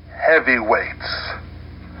 Heavyweights.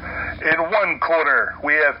 In one corner,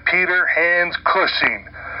 we have Peter Hands Cushing.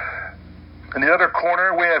 In the other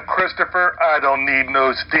corner, we have Christopher, I don't need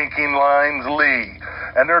no stinking lines, Lee.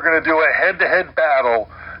 And they're going to do a head-to-head battle,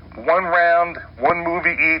 one round, one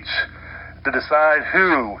movie each, to decide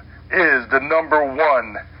who is the number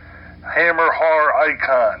one Hammer horror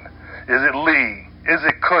icon. Is it Lee? Is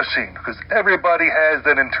it Cushing? Because everybody has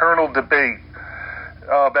that internal debate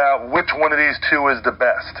about which one of these two is the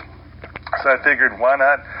best. So I figured, why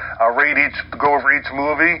not? I'll go over each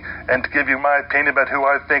movie and to give you my opinion about who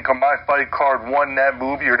I think on my fight card won that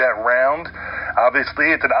movie or that round.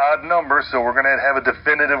 Obviously, it's an odd number, so we're going to have a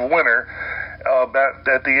definitive winner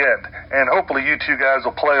at the end. And hopefully you two guys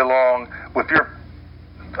will play along with your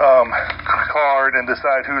card and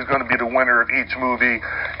decide who's going to be the winner of each movie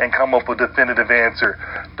and come up with a definitive answer.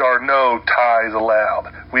 There are no ties allowed.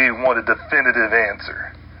 We want a definitive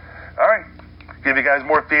answer. All right. Give you guys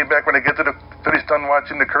more feedback when I get to finish done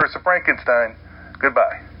watching The Curse of Frankenstein.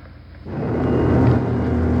 Goodbye.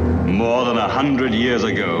 More than 100 years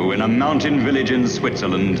ago, in a mountain village in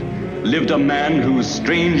Switzerland, lived a man whose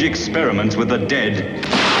strange experiments with the dead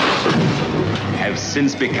have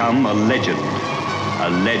since become a legend. A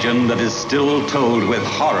legend that is still told with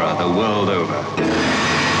horror the world over.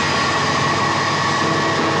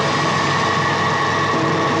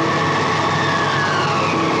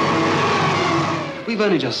 We've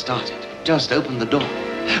only just started, just opened the door.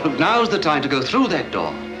 Look, now's the time to go through that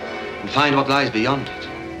door and find what lies beyond it.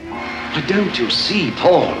 But don't you see,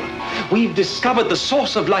 Paul? We've discovered the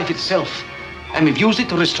source of life itself, and we've used it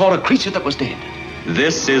to restore a creature that was dead.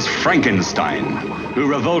 This is Frankenstein, who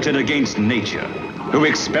revolted against nature, who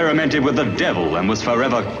experimented with the devil and was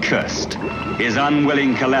forever cursed. His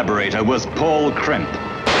unwilling collaborator was Paul Kremp.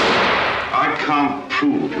 I can't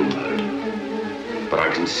prove you murdered, but I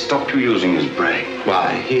can stop you using his brain.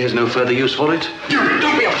 Why, he has no further use for it?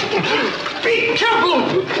 Don't be a fool! Be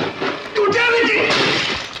careful! You damn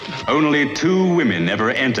it! Only two women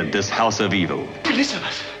ever entered this house of evil.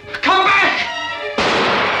 Elizabeth, come back!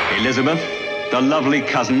 Elizabeth, the lovely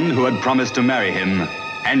cousin who had promised to marry him,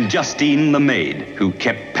 and Justine the maid, who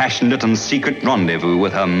kept passionate and secret rendezvous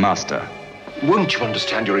with her master. Won't you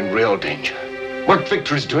understand you're in real danger? What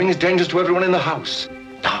Victor is doing is dangerous to everyone in the house.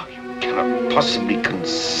 Now, you cannot possibly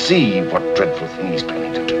conceive what dreadful thing he's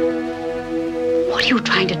planning to do. What are you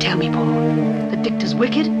trying to tell me, Paul? That Victor's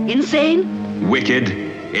wicked? Insane? Wicked,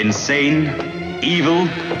 insane, evil.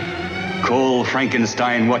 Call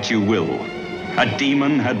Frankenstein what you will. A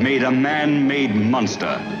demon had made a man-made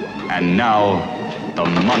monster, and now the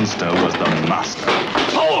monster was the master.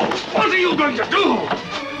 Paul, what are you going to do?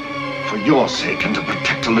 For your sake and to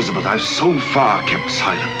protect Elizabeth, I've so far kept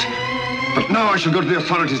silent. But now I shall go to the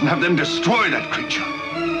authorities and have them destroy that creature.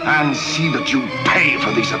 And see that you pay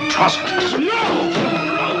for these atrocities. No!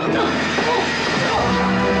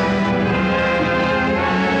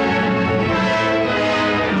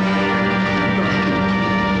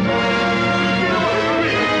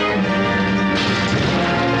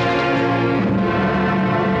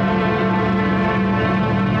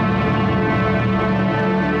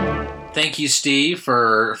 thank you, Steve,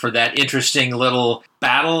 for that interesting little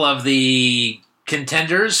battle of the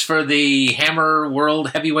contenders for the Hammer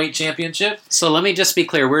World Heavyweight Championship. So let me just be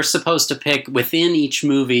clear. We're supposed to pick within each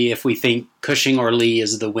movie if we think Cushing or Lee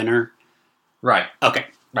is the winner. Right. Okay.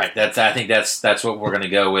 Right. I think that's what we're going to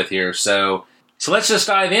go with here. So let's just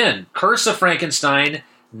dive in. Curse of Frankenstein,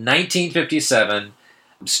 1957.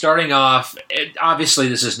 Starting off, obviously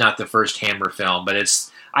this is not the first Hammer film, but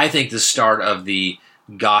it's, I think, the start of the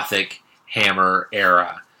Gothic Hammer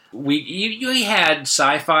era. We had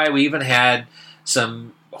sci-fi. We even had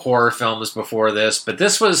some horror films before this, but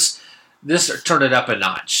this turned it up a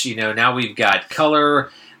notch. Now we've got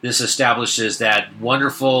color. This establishes that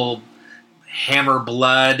wonderful Hammer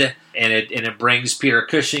blood, and it brings Peter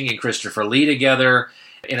Cushing and Christopher Lee together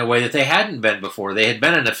in a way that they hadn't been before. They had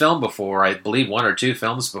been in a film before, I believe 1 or 2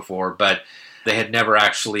 films before, but they had never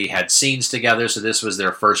actually had scenes together, so this was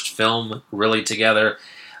their first film really together.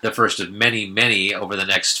 The first of many, many over the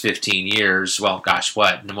next 15 years. Well, gosh,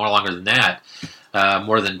 more longer than that.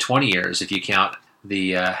 More than 20 years if you count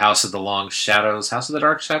the House of the Long Shadows. House of the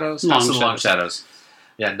Dark Shadows? House of the Long Shadows.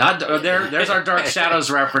 Yeah, there's our Dark Shadows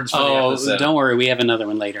reference for the episode. Don't worry, we have another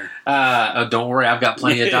one later. Don't worry, I've got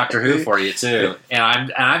plenty of Doctor Who for you, too.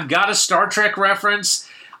 And I've got a Star Trek reference.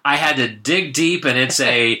 I had to dig deep, and it's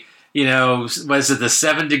a... was it the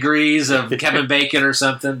 7 Degrees of Kevin Bacon or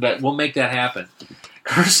something? But we'll make that happen.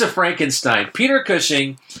 Curse of Frankenstein. Peter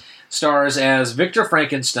Cushing stars as Victor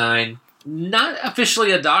Frankenstein, not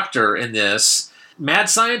officially a doctor in this. Mad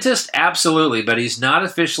scientist? Absolutely, but he's not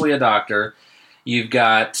officially a doctor. You've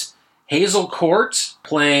got Hazel Court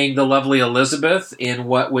playing the lovely Elizabeth in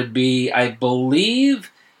what would be, I believe,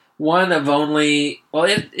 one of only... Well,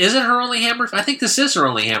 is it her only Hammer? I think this is her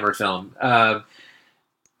only Hammer film.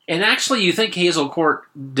 And actually, you think Hazel Court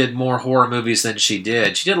did more horror movies than she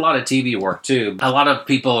did. She did a lot of TV work, too. A lot of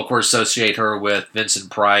people, of course, associate her with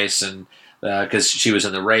Vincent Price, and because she was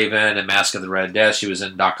in The Raven and Mask of the Red Death. She was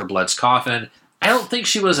in Dr. Blood's Coffin. I don't think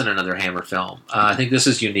she was in another Hammer film. I think this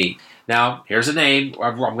is unique. Now, here's a name.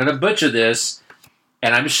 I'm going to butcher this,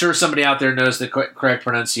 and I'm sure somebody out there knows the correct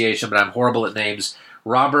pronunciation, but I'm horrible at names.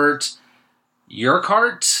 Robert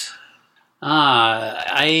Urquhart?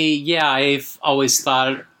 I've always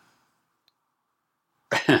thought...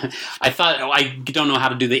 I don't know how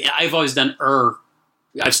to do I've always done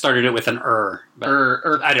I've started it with an but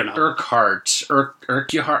I don't know. Urquhart.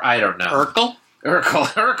 Urquhart. I don't know.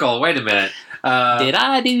 Urkel. Wait a minute. Did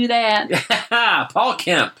I do that? Paul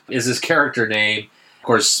Kemp is his character name. Of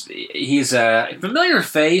course, he's a familiar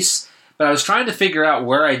face, but I was trying to figure out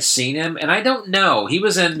where I'd seen him, and I don't know. He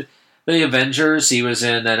was in The Avengers. He was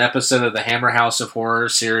in an episode of the Hammer House of Horror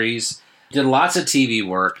series. Did lots of TV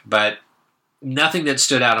work, but nothing that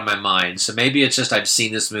stood out in my mind. So maybe it's just I've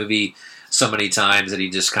seen this movie so many times that he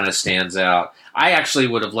just kind of stands out. I actually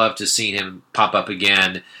would have loved to seen him pop up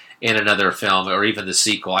again in another film or even the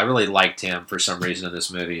sequel. I really liked him for some reason in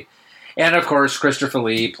this movie. And of course, Christopher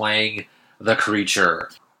Lee playing the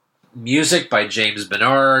creature. Music by James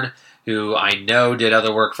Bernard, who I know did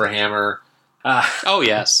other work for Hammer. Oh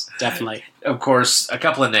yes, definitely. Of course, a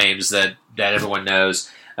couple of names that everyone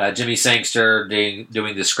knows. Jimmy Sangster doing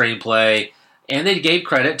the screenplay. And they gave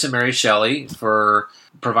credit to Mary Shelley for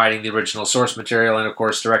providing the original source material, and of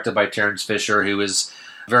course directed by Terence Fisher, who is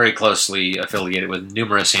very closely affiliated with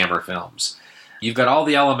numerous Hammer films. You've got all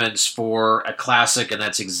the elements for a classic, and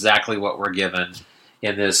that's exactly what we're given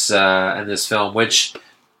in this film, which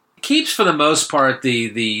keeps, for the most part,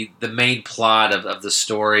 the main plot of the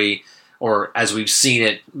story, or as we've seen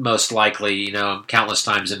it most likely, countless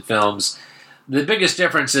times in films. The biggest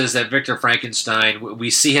difference is that Victor Frankenstein, we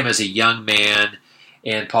see him as a young man,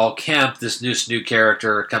 and Paul Kemp, this new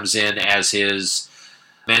character, comes in as his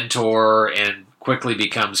mentor and quickly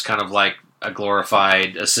becomes kind of like a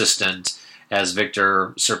glorified assistant as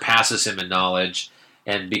Victor surpasses him in knowledge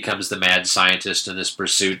and becomes the mad scientist in this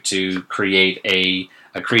pursuit to create a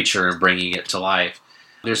creature and bringing it to life.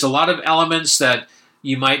 There's a lot of elements that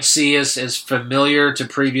you might see as familiar to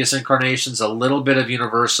previous incarnations, a little bit of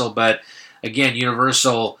Universal, but again,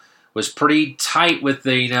 Universal was pretty tight with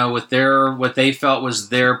with what they felt was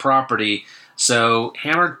their property. So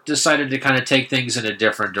Hammer decided to kind of take things in a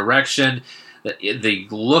different direction. The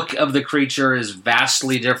look of the creature is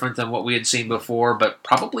vastly different than what we had seen before, but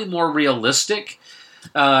probably more realistic,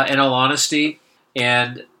 in all honesty.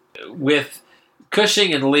 And with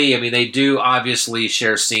Cushing and Lee, they do obviously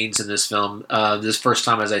share scenes in this film. This first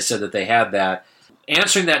time, as I said, that they had that.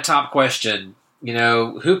 Answering that top question,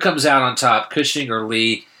 who comes out on top, Cushing or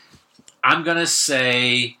Lee? I'm going to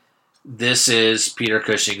say this is Peter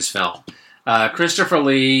Cushing's film. Christopher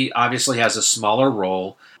Lee obviously has a smaller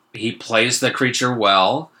role. He plays the creature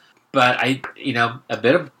well, but I'm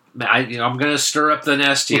going to stir up the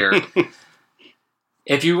nest here.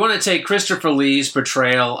 If you want to take Christopher Lee's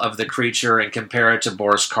portrayal of the creature and compare it to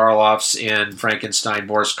Boris Karloff's in Frankenstein,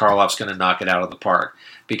 Boris Karloff's going to knock it out of the park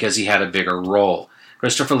because he had a bigger role.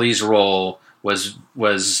 Christopher Lee's role was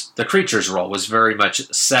the creature's role, was very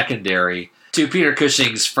much secondary to Peter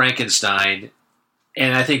Cushing's Frankenstein.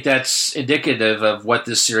 And I think that's indicative of what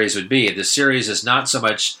this series would be. The series is not so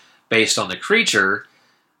much based on the creature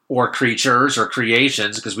or creatures or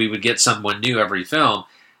creations, because we would get someone new every film.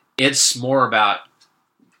 It's more about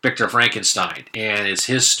Victor Frankenstein, and it's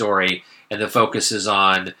his story, and the focus is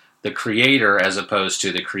on the creator as opposed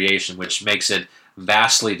to the creation, which makes it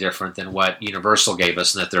vastly different than what Universal gave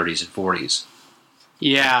us in the 30s and 40s.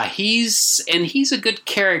 Yeah, he's a good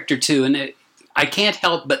character too, and I can't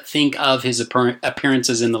help but think of his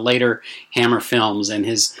appearances in the later Hammer films and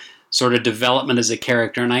his sort of development as a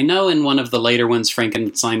character. And I know in one of the later ones,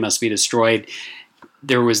 Frankenstein Must Be Destroyed,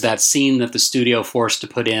 there was that scene that the studio forced to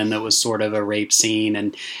put in that was sort of a rape scene.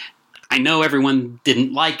 And I know everyone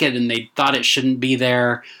didn't like it and they thought it shouldn't be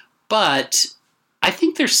there. But I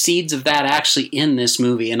think there's seeds of that actually in this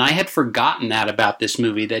movie. And I had forgotten that about this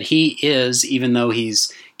movie, that he is, even though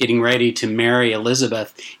he's getting ready to marry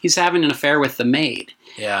Elizabeth, he's having an affair with the maid.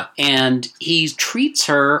 Yeah. And he treats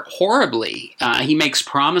her horribly. He makes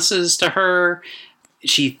promises to her.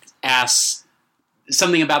 She asks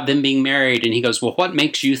something about them being married, and he goes, well, what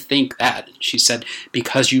makes you think that? She said,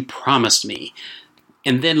 because you promised me.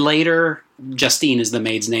 And then later, Justine is the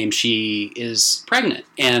maid's name, she is pregnant.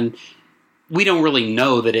 And we don't really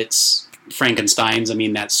know that it's Frankenstein's. I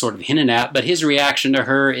mean, that's sort of hinted at, but his reaction to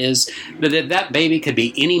her is that that baby could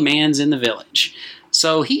be any man's in the village.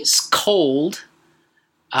 So he's cold.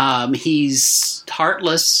 He's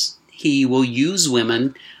heartless. He will use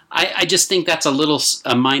women. I just think that's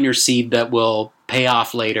a minor seed that will pay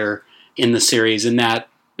off later in the series, and that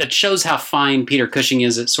shows how fine Peter Cushing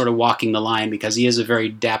is at sort of walking the line, because he is a very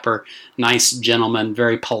dapper, nice gentleman,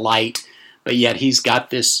 very polite, but yet he's got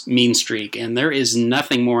this mean streak, and there is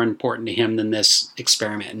nothing more important to him than this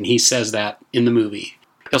experiment, and he says that in the movie.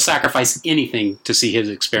 He'll sacrifice anything to see his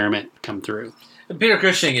experiment come through. Peter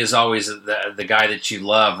Cushing is always the guy that you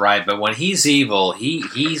love, right? But when he's evil, he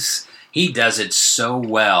does it so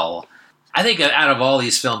well. I think out of all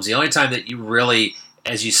these films, the only time that you really,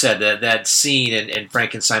 as you said, that scene in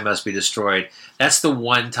Frankenstein Must Be Destroyed, that's the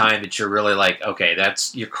one time that you're really like, okay,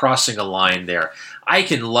 you're crossing a line there. I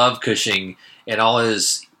can love Cushing and all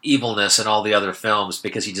his evilness in all the other films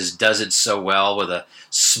because he just does it so well with a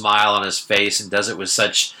smile on his face and does it with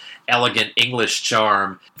such elegant English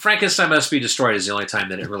charm. Frankenstein Must Be Destroyed is the only time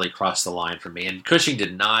that it really crossed the line for me. And Cushing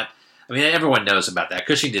did not, I mean, everyone knows about that.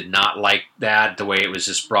 Cushing did not like that, the way it was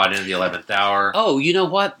just brought into the 11th hour. Oh, you know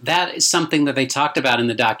what? That is something that they talked about in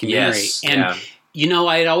the documentary. Yes, and, yeah. You know,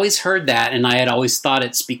 I had always heard that, and I had always thought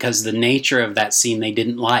it's because the nature of that scene they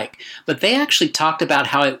didn't like. But they actually talked about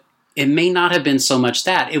how it may not have been so much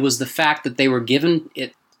that. It was the fact that they were given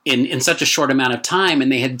it in such a short amount of time,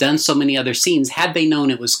 and they had done so many other scenes. Had they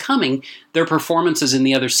known it was coming, their performances in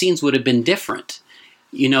the other scenes would have been different.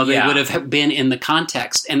 You know, they would have been in the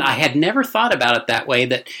context. And I had never thought about it that way,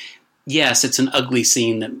 that, yes, it's an ugly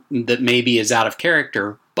scene that maybe is out of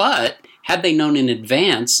character, but had they known in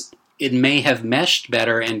advance, it may have meshed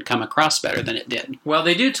better and come across better than it did. Well,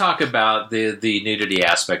 they do talk about the nudity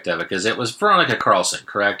aspect of it, because it was Veronica Carlson,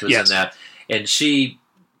 correct? Was yes. In that. And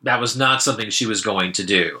that was not something she was going to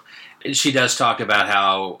do. She does talk about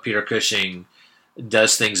how Peter Cushing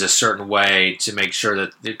does things a certain way to make sure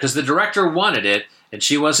that, because the director wanted it, and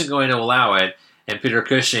she wasn't going to allow it, and Peter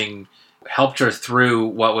Cushing helped her through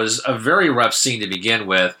what was a very rough scene to begin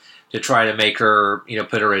with to try to make her,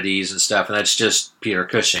 put her at ease and stuff, and that's just Peter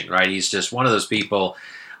Cushing, right? He's just one of those people,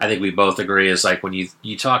 I think we both agree, is like when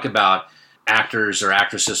you talk about actors or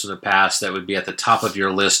actresses from the past that would be at the top of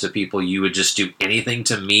your list of people you would just do anything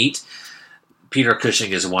to meet, Peter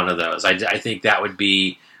Cushing is one of those. I think that would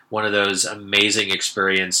be one of those amazing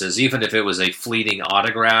experiences, even if it was a fleeting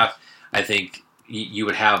autograph. I think you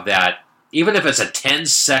would have that, even if it's a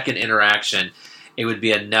 10-second interaction, it would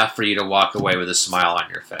be enough for you to walk away with a smile on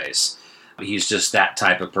your face. He's just that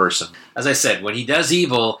type of person. As I said, when he does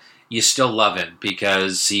evil, you still love him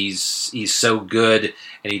because he's so good,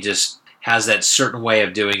 and he just has that certain way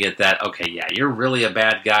of doing it that, okay, yeah, you're really a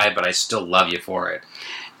bad guy, but I still love you for it.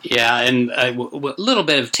 Yeah, and a little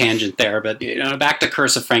bit of tangent there, but back to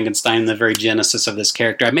Curse of Frankenstein, the very genesis of this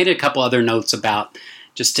character. I made a couple other notes about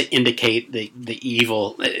just to indicate the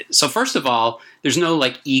evil. So first of all, there's no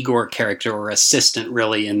like Igor character or assistant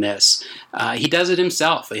really in this. He does it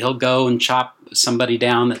himself. He'll go and chop somebody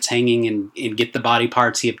down that's hanging and get the body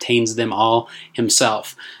parts. He obtains them all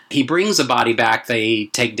himself. He brings a body back. They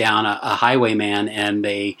take down a highwayman and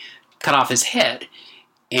they cut off his head.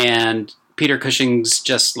 And Peter Cushing's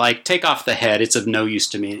just like, take off the head. It's of no use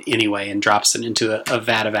to me anyway, and drops it into a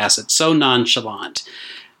vat of acid. So nonchalant.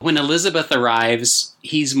 When Elizabeth arrives,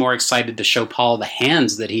 he's more excited to show Paul the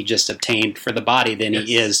hands that he just obtained for the body than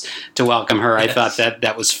he is to welcome her. I thought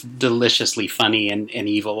that was deliciously funny and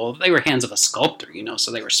evil. Well, they were hands of a sculptor,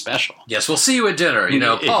 so they were special. Yes, we'll see you at dinner.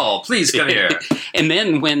 Paul, please come here. And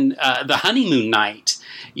then when the honeymoon night,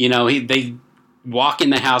 they walk in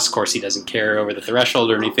the house. Of course, he doesn't care over the threshold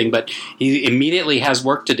or anything, but he immediately has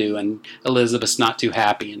work to do, and Elizabeth's not too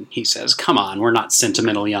happy, and he says, come on, we're not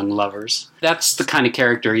sentimental young lovers. That's the kind of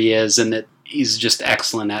character he is, and that he's just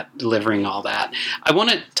excellent at delivering all that. I want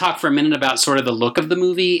to talk for a minute about sort of the look of the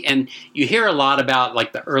movie, and you hear a lot about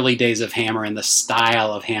like the early days of Hammer and the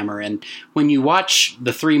style of Hammer, and when you watch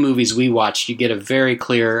the 3 movies we watched, you get a very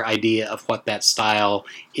clear idea of what that style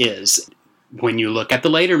is. When you look at the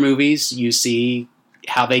later movies, you see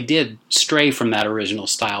how they did stray from that original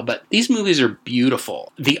style. But these movies are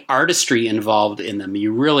beautiful. The artistry involved in them,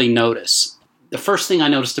 you really notice. The first thing I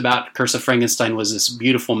noticed about Curse of Frankenstein was this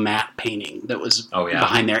beautiful matte painting that was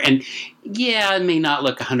behind there. And yeah, it may not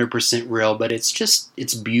look 100% real, but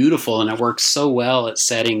it's beautiful, and it works so well at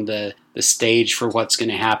setting the stage for what's going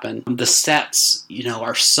to happen. The sets,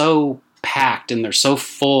 are so packed and they're so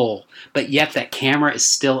full, but yet that camera is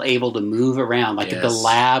still able to move around. Like the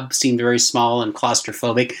lab seemed very small and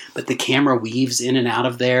claustrophobic, but the camera weaves in and out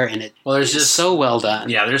of there, and it's just so well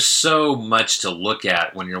done. Yeah, there's so much to look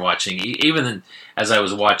at when you're watching. Even as I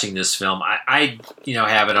was watching this film, I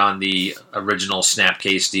have it on the original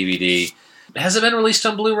Snapcase DVD. Has it been released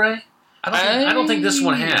on Blu-ray? I don't think this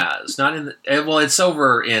one has. Not in it's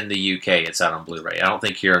over in the UK. It's out on Blu-ray. I don't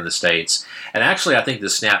think here in the States. And actually, I think the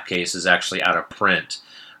Snapcase is actually out of print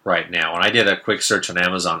right now. And I did a quick search on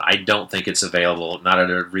Amazon. I don't think it's available, not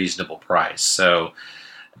at a reasonable price. So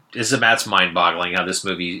that's mind-boggling how this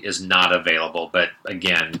movie is not available. But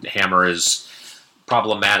again, Hammer is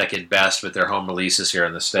problematic at best with their home releases here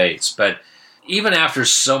in the States. But even after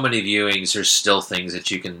so many viewings, there's still things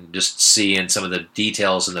that you can just see in some of the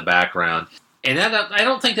details in the background. And I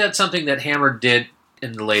don't think that's something that Hammer did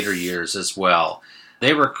in the later years as well.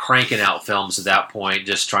 They were cranking out films at that point,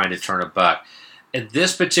 just trying to turn a buck. In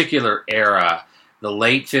this particular era, the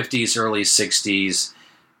late 50s, early 60s,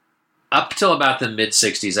 up till about the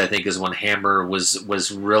mid-60s, I think, is when Hammer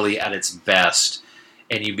was really at its best.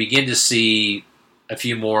 And you begin to see a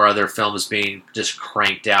few more other films being just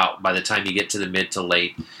cranked out by the time you get to the mid to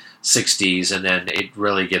late 60s, and then it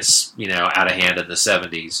really gets out of hand in the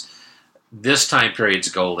 70s. This time period's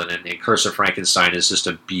golden, and Curse of Frankenstein is just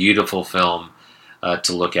a beautiful film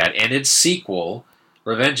to look at. And its sequel,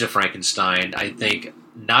 Revenge of Frankenstein, I think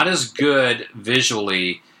not as good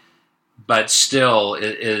visually, but still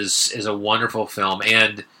is a wonderful film,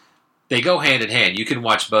 and they go hand in hand. You can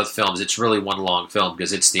watch both films. It's really one long film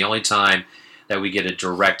because it's the only time that we get a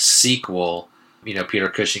direct sequel, Peter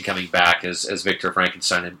Cushing coming back as Victor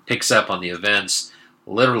Frankenstein, and picks up on the events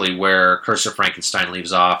literally where Curse of Frankenstein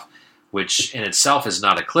leaves off, which in itself is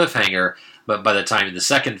not a cliffhanger, but by the time in the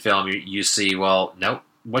second film you see, well, no,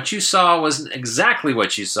 what you saw wasn't exactly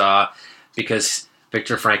what you saw, because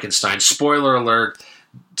Victor Frankenstein, spoiler alert,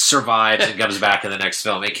 survives and comes back in the next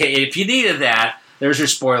film. If you needed that, there's your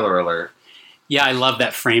spoiler alert. Yeah, I love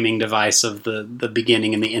that framing device of the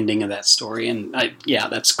beginning and the ending of that story, and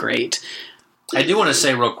that's great. I do want to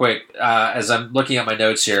say real quick, as I'm looking at my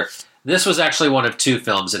notes here, this was actually one of 2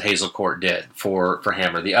 films that Hazel Court did for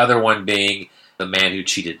Hammer, the other one being The Man Who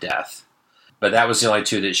Cheated Death. But that was the only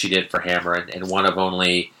 2 that she did for Hammer, and one of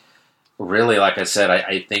only, really, like I said,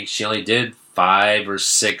 I think she only did 5 or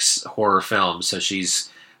 6 horror films, so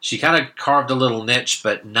she kind of carved a little niche,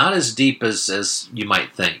 but not as deep as you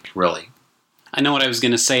might think, really. I know what I was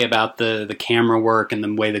going to say about the camera work and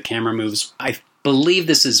the way the camera moves. I believe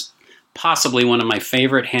this is possibly one of my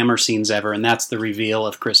favorite Hammer scenes ever, and that's the reveal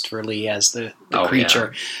of Christopher Lee as the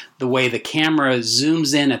creature. Yeah. The way the camera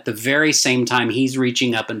zooms in at the very same time he's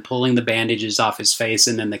reaching up and pulling the bandages off his face,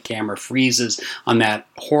 and then the camera freezes on that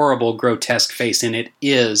horrible, grotesque face, and it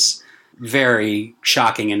is very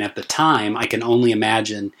shocking. And at the time, I can only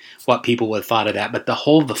imagine what people would have thought of that. But the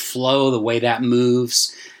flow, the way that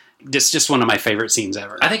moves, just one of my favorite scenes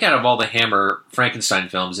ever. I think out of all the Hammer Frankenstein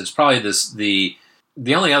films, it's probably the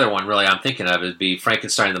The only other one really I'm thinking of would be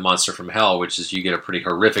Frankenstein the Monster from Hell, which is you get a pretty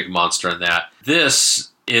horrific monster in that.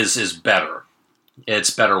 This is better. It's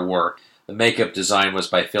better work. The makeup design was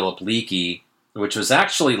by Philip Leakey, which was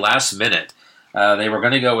actually last minute. They were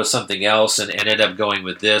going to go with something else and ended up going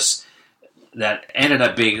with this. That ended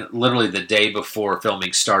up being literally the day before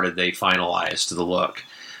filming started, they finalized the look.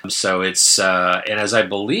 So it's, and as I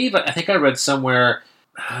believe, I think I read somewhere,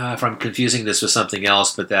 if I'm confusing this with something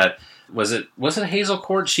else, but that, was it Hazel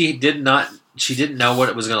Court? She didn't know what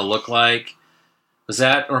it was going to look like. Was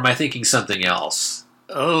that, or am I thinking something else?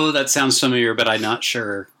 Oh, that sounds familiar, but I'm not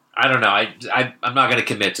sure. I don't know. I'm not going to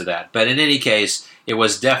commit to that. But in any case, it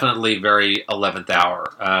was definitely very 11th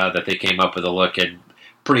hour that they came up with a look, and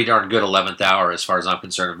pretty darn good 11th hour as far as I'm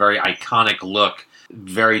concerned. A very iconic look,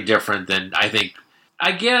 very different than,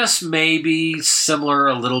 I guess maybe similar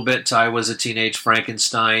a little bit to I Was a Teenage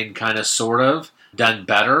Frankenstein, kind of, sort of. Done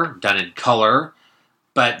better, done in color,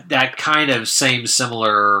 but that kind of same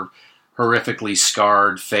similar horrifically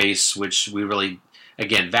scarred face, which we really,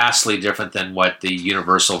 again, vastly different than what the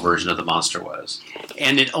Universal version of the monster was.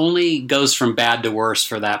 And it only goes from bad to worse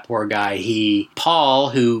for that poor guy. Paul,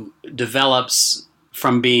 who develops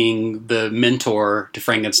from being the mentor to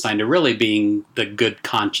Frankenstein to really being the good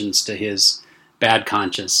conscience to his bad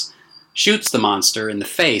conscience, shoots the monster in the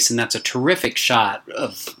face, and that's a terrific shot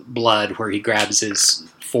of blood where he grabs his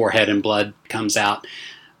forehead and blood comes out.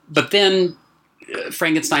 But then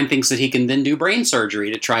Frankenstein thinks that he can then do brain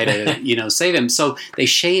surgery to try to, save him. So they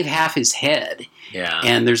shave half his head. Yeah.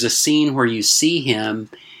 And there's a scene where you see him,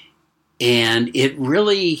 and it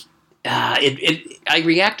really, I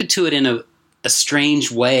reacted to it in a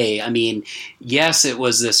strange way. I mean, yes, it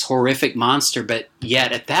was this horrific monster, but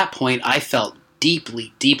yet at that point I felt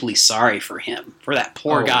deeply, deeply sorry for him, for that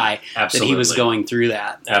poor guy, absolutely. that he was going through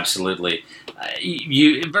that. Absolutely.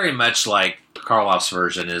 You very much like Karloff's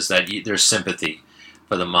version is that there's sympathy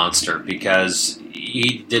for the monster because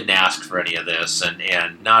he didn't ask for any of this,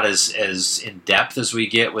 and not as in depth as we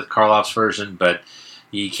get with Karloff's version, but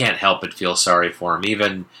you can't help but feel sorry for him.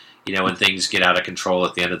 Even when things get out of control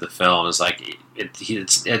at the end of the film, it's like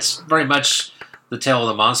it's very much the tale of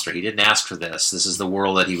the monster. He didn't ask for this. This is the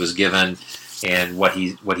world that he was given. And what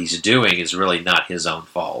he's doing is really not his own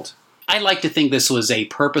fault. I like to think this was a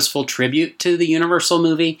purposeful tribute to the Universal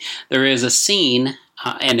movie. There is a scene,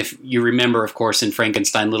 and if you remember, of course, in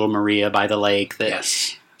Frankenstein, Little Maria by the lake, that,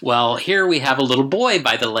 yes. Well, here we have a little boy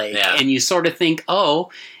by the lake, and you sort of think,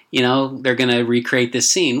 they're going to recreate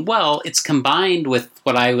this scene. Well, it's combined with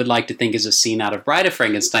what I would like to think is a scene out of Bride of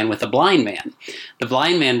Frankenstein with a blind man. The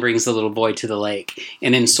blind man brings the little boy to the lake,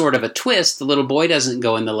 and in sort of a twist, the little boy doesn't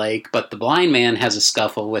go in the lake, but the blind man has a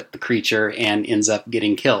scuffle with the creature and ends up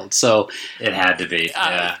getting killed. So it had to be.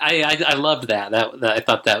 Yeah. I loved that. I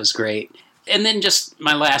thought that was great. And then just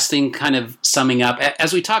my last thing, kind of summing up,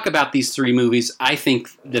 as we talk about these three movies, I think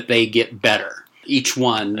that they get better. Each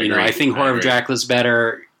one. I think Horror of Dracula's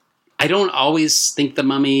better. I don't always think The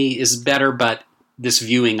Mummy is better, but this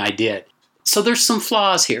viewing I did. So there's some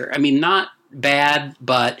flaws here. I mean, not bad,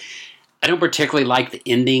 but I don't particularly like the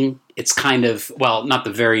ending. It's kind of, well, not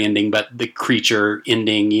the very ending, but the creature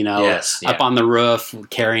ending, up on the roof,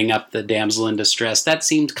 carrying up the damsel in distress. That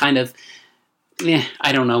seemed kind of,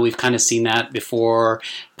 I don't know. We've kind of seen that before.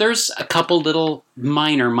 There's a couple little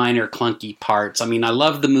minor clunky parts. I mean, I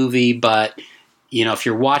love the movie, but, if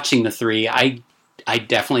you're watching the three, I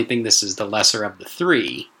definitely think this is the lesser of the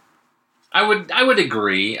three. I would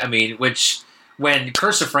agree. I mean, when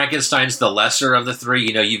Curse of Frankenstein's the lesser of the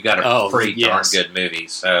three, you've got a pretty darn good movie.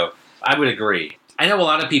 So I would agree. I know a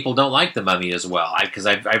lot of people don't like The Mummy as well, because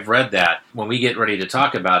I've read that. When we get ready to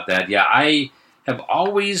talk about that, I have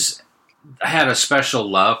always had a special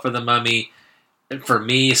love for The Mummy. For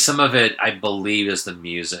me, some of it, I believe, is the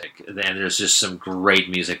music. And there's just some great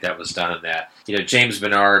music that was done in that. James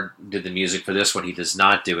Bernard did the music for this one. He does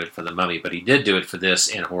not do it for The Mummy, but he did do it for this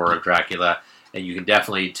in Horror of Dracula. And you can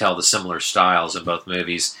definitely tell the similar styles in both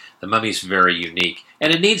movies. The Mummy's very unique.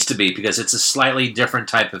 And it needs to be, because it's a slightly different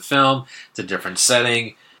type of film. It's a different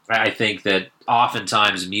setting. I think that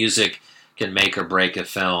oftentimes music can make or break a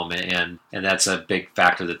film, and that's a big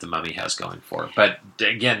factor that The Mummy has going for it. But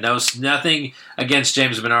again, nothing against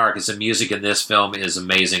James Bernard, because the music in this film is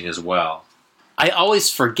amazing as well. I always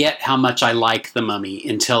forget how much I like The Mummy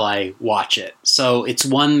until I watch it. So it's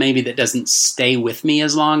one maybe that doesn't stay with me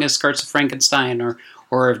as long as Curse of Frankenstein or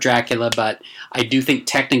Horror of Dracula, but I do think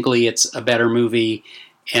technically it's a better movie.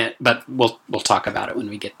 But we'll talk about it when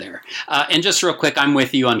we get there. And just real quick, I'm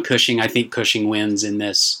with you on Cushing. I think Cushing wins in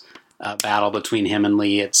this battle between him and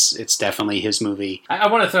Lee. It's definitely his movie. I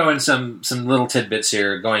want to throw in some little tidbits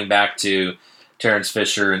here, going back to Terence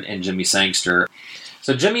Fisher and Jimmy Sangster.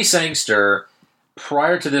 So Jimmy Sangster,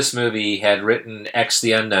 prior to this movie, had written X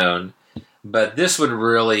the Unknown, but this would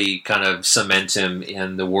really kind of cement him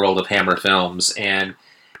in the world of Hammer films, and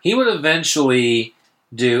he would eventually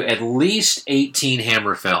do at least 18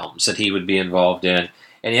 Hammer films that he would be involved in,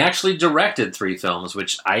 and he actually directed 3 films,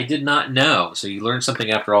 which I did not know, so you learn something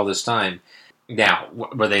after all this time. Now,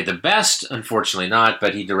 were they the best? Unfortunately not,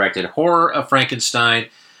 but he directed Horror of Frankenstein,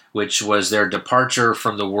 which was their departure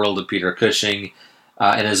from the world of Peter Cushing,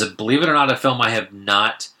 and is, believe it or not, a film I have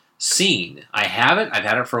not seen. I have it. I've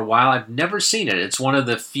had it for a while. I've never seen it. It's one of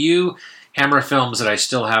the few Hammer films that I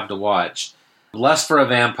still have to watch. Lust for a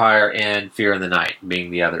Vampire and Fear in the Night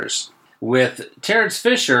being the others. With Terence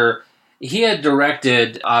Fisher, he had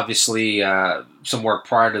directed, obviously, some work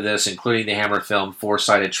prior to this, including the Hammer film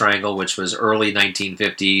Four-Sided Triangle, which was early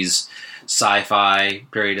 1950s sci-fi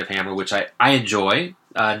period of Hammer, which I enjoy.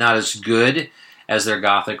 Not as good as their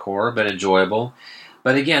gothic horror, but enjoyable.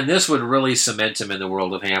 But again, this would really cement him in the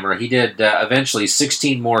world of Hammer. He did eventually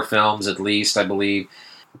 16 more films, at least, I believe,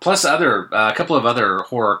 plus a couple of other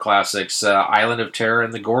horror classics, Island of Terror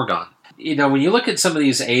and The Gorgon. You know, when you look at some of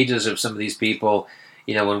these ages of some of these people,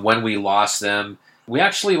 you know, when we lost them, we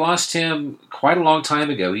actually lost him quite a long time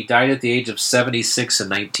ago. He died at the age of 76 in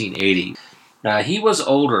 1980. He was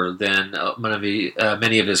older than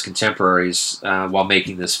many of his contemporaries while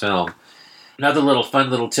making this film. Another fun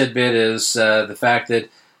little tidbit is the fact that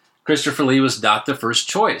Christopher Lee was not the first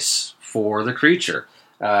choice for the creature.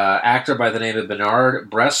 Actor by the name of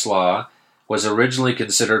Bernard Bresslaw was originally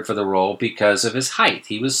considered for the role because of his height.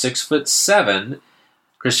 He was 6'7".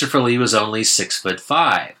 Christopher Lee was only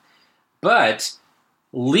 6'5". But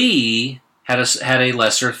Lee had a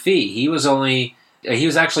lesser fee. He was actually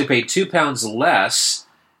paid £2 less,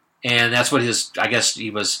 and that's what I guess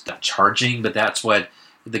he was charging, but that's what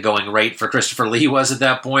the going rate for Christopher Lee was at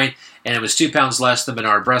that point, and it was £2 less than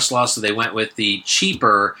Bernard Bresslaw, so they went with the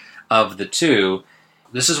cheaper of the two.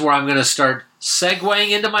 This is where I'm going to start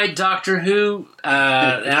segueing into my Doctor Who,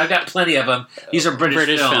 and I've got plenty of them. These are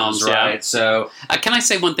British films, right? Yeah. So, can I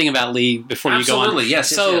say one thing about Lee before you go on? Absolutely, yes.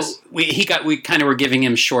 So yes. we kind of were giving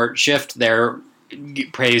him short shift there,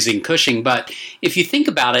 praising Cushing, but if you think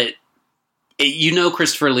about it, you know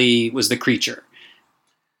Christopher Lee was the creature.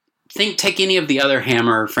 Take any of the other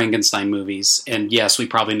Hammer Frankenstein movies, and yes, we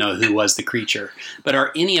probably know who was the creature, but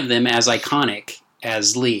are any of them as iconic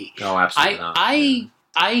as Lee? No, absolutely not.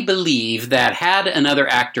 I believe that had another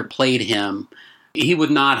actor played him, he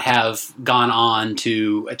would not have gone on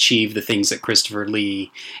to achieve the things that Christopher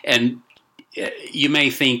Lee. And you may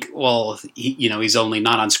think, well, he's only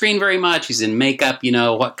not on screen very much. He's in makeup.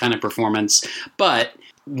 What kind of performance? But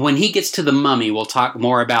when he gets to The Mummy, we'll talk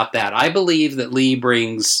more about that. I believe that Lee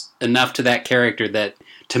brings enough to that character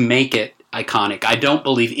to make it iconic. I don't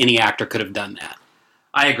believe any actor could have done that.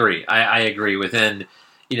 I agree. I agree. Within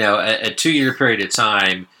a 2-year period of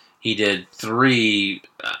time, he did 3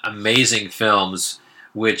 amazing films.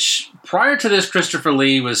 Which prior to this, Christopher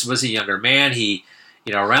Lee was a younger man. He,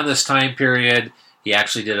 around this time period, he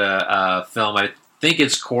actually did a film. I think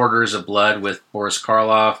it's Quarters of Blood with Boris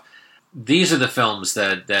Karloff. These are the films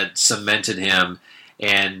that cemented him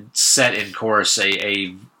and set in course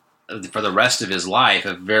for the rest of his life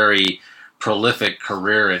a very prolific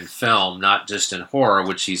career in film, not just in horror,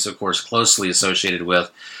 which he's of course closely associated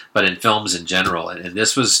with, but in films in general. And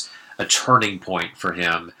this was a turning point for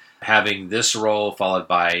him. Having this role followed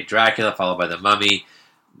by Dracula, followed by The Mummy,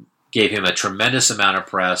 gave him a tremendous amount of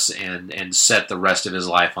press and set the rest of his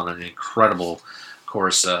life on an incredible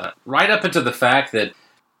course. Right up into the fact that,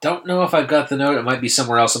 don't know if I've got the note, it might be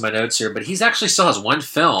somewhere else in my notes here, but he's actually still has one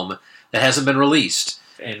film that hasn't been released.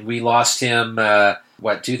 And we lost him,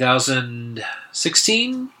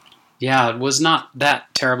 2016? Yeah, it was not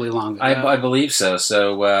that terribly long ago. I believe so.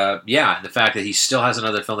 So, the fact that he still has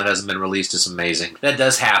another film that hasn't been released is amazing. That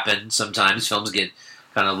does happen sometimes. Films get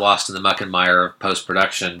kind of lost in the muck and mire of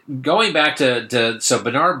post-production. Going back so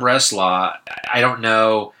Bernard Bresslaw, I don't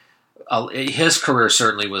know, his career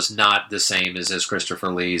certainly was not the same as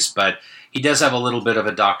Christopher Lee's, but he does have a little bit of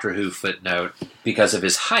a Doctor Who footnote because of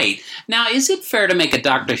his height. Now, is it fair to make a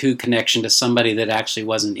Doctor Who connection to somebody that actually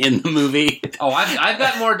wasn't in the movie? Oh, I've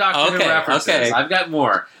got more Doctor Who references. Okay. I've got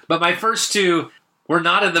more. But my first 2 were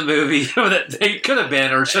not in the movie that they could have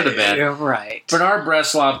been or should have been. You're right. Bernard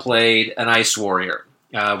Bresslaw played an Ice Warrior,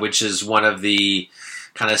 which is one of the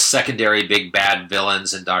kind of secondary big bad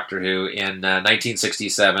villains in Doctor Who in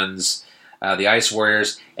 1967's The Ice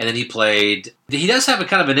Warriors. And then he does have a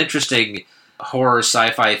kind of an interesting horror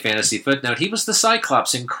sci-fi fantasy footnote. He was the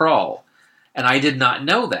Cyclops in Krull. And I did not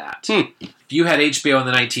know that. If you had HBO in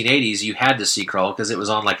the 1980s, you had to see Krull because it was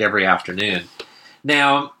on like every afternoon.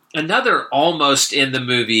 Now, another almost in the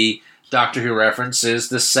movie Doctor Who reference is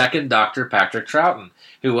the second Doctor, Patrick Troughton,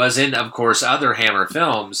 who was in, of course, other Hammer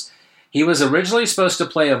films. He was originally supposed to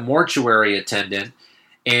play a mortuary attendant,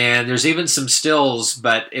 and there's even some stills,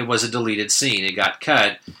 but it was a deleted scene. It got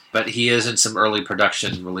cut, but he is in some early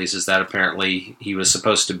production releases that apparently he was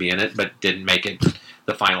supposed to be in it, but didn't make it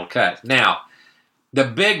the final cut. Now, the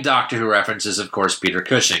big Doctor Who reference is, of course, Peter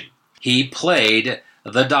Cushing. He played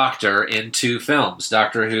the Doctor in 2 films,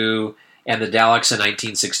 Doctor Who and the Daleks in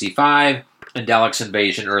 1965, and Daleks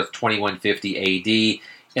Invasion Earth 2150 AD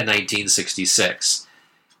in 1966.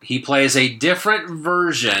 He plays a different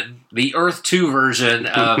version, the Earth 2 version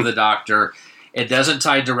of the Doctor. It doesn't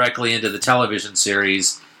tie directly into the television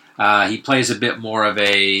series. He plays a bit more of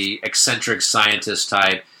a eccentric scientist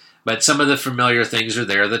type, but some of the familiar things are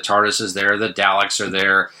there. The TARDIS is there. The Daleks are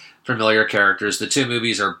there. Familiar characters. The 2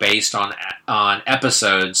 movies are based on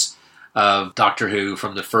episodes of Doctor Who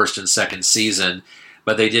from the first and second season,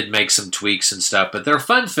 but they did make some tweaks and stuff. But they're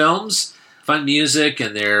fun films, fun music,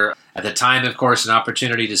 and they're, at the time, of course, an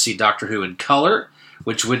opportunity to see Doctor Who in color,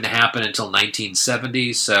 which wouldn't happen until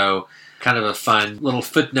 1970, so kind of a fun little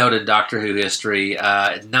footnote in Doctor Who history.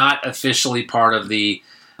 Not officially part of the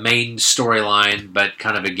main storyline, but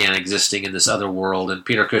kind of, again, existing in this other world. And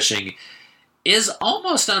Peter Cushing is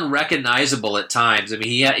almost unrecognizable at times. I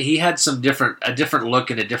mean, he had a different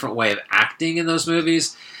look and a different way of acting in those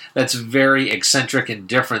movies that's very eccentric and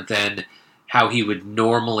different than how he would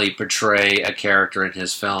normally portray a character in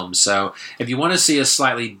his films. So if you want to see a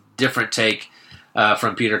slightly different take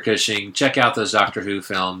from Peter Cushing, check out those Doctor Who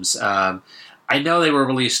films. I know they were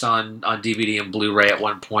released on DVD and Blu-ray at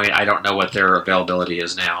one point. I don't know what their availability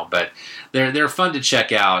is now, but they're fun to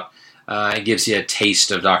check out. It gives you a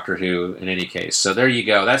taste of Doctor Who in any case. So there you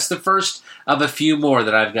go. That's the first of a few more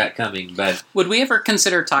that I've got coming. But would we ever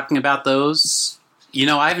consider talking about those? You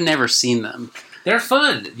know, I've never seen them. They're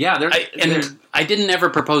fun. Yeah, I didn't ever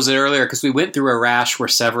propose it earlier because we went through a rash where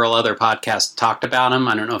several other podcasts talked about them.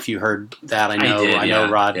 I don't know if you heard that. I know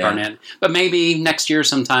Rod Barnett. But maybe next year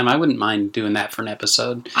sometime, I wouldn't mind doing that for an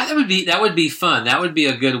episode. That would be fun. That would be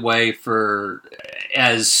a good way for,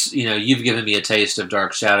 as you know, you've given me a taste of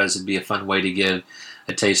Dark Shadows. It'd be a fun way to give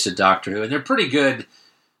a taste of Doctor Who, and they're pretty good.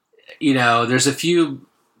 You know, there's a few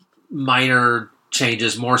minor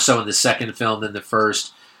changes, more so in the second film than the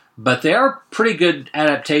first. But they are pretty good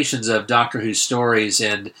adaptations of Doctor Who stories,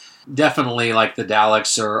 and definitely, like the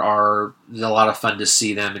Daleks, are a lot of fun to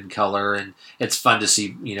see them in color, and it's fun to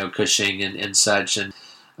see, you know, Cushing and such, and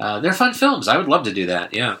they're fun films. I would love to do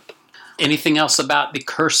that, yeah. Anything else about The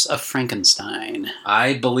Curse of Frankenstein?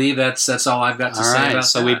 I believe that's all I've got to say about that.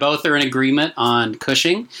 So we both are in agreement on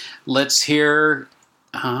Cushing. Let's hear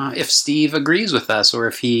if Steve agrees with us or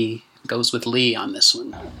if he goes with Lee on this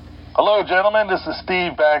one. Hello, gentlemen. This is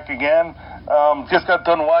Steve back again. Just got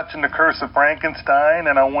done watching The Curse of Frankenstein,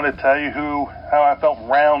 and I want to tell you how I felt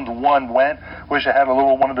round 1 went. Wish I had a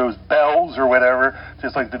little one of those bells or whatever,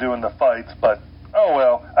 just like they do in the fights, but oh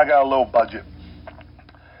well, I got a low budget.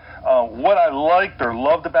 What I liked or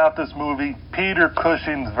loved about this movie, Peter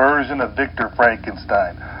Cushing's version of Victor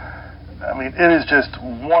Frankenstein. I mean, it is just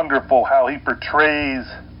wonderful how he portrays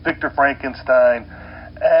Victor Frankenstein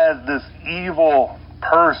as this evil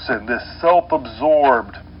person, this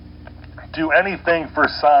self-absorbed, do anything for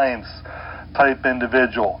science type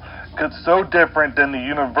individual. It's so different than the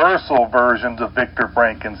universal versions of Victor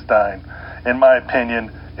Frankenstein. In my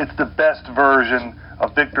opinion, it's the best version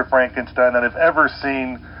of Victor Frankenstein that I've ever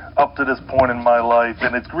seen up to this point in my life,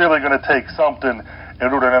 and it's really going to take something in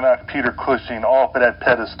order to knock Peter Cushing off of that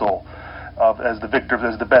pedestal as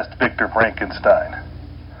the best Victor Frankenstein.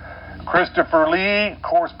 Christopher Lee, of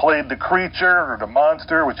course, played the creature or the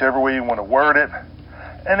monster, whichever way you want to word it.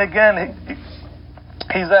 And again,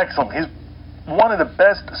 he's excellent. He's one of the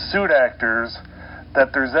best suit actors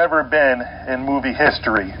that there's ever been in movie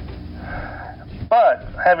history. But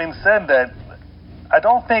having said that, I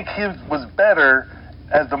don't think he was better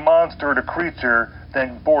as the monster or the creature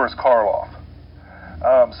than Boris Karloff.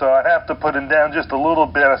 So I'd have to put him down just a little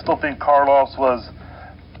bit. I still think Karloff's was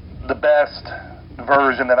the best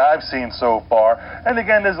version that I've seen so far. And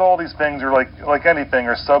again, there's all these things are like anything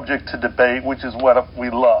are subject to debate, which is what we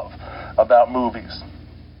love about movies.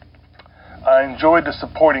 I enjoyed the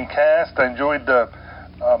supporting cast. I enjoyed the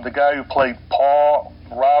guy who played Paul,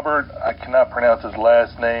 Robert. I cannot pronounce his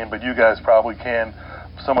last name, but you guys probably can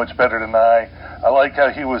so much better than I. I like how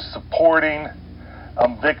he was supporting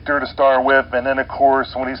Victor to start with, and then of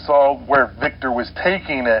course when he saw where Victor was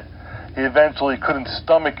taking it, he eventually couldn't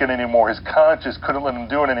stomach it anymore. His conscience couldn't let him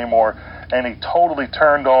do it anymore, and he totally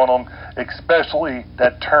turned on him, especially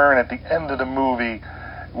that turn at the end of the movie,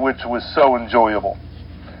 which was so enjoyable.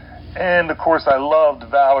 And, of course, I loved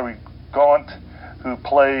Valerie Gaunt, who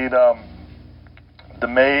played the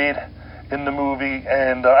maid in the movie,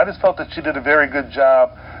 and I just felt that she did a very good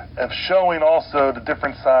job of showing also the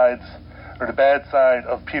different sides, or the bad side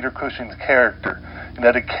of Peter Cushing's character,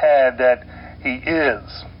 the cad that he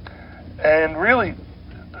is. And really,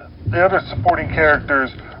 the other supporting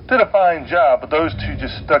characters did a fine job, but those two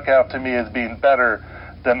just stuck out to me as being better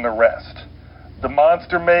than the rest. The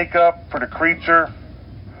monster makeup for the creature,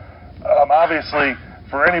 obviously,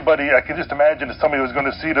 for anybody, I can just imagine if somebody was going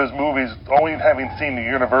to see those movies, only having seen the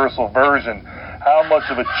Universal version, how much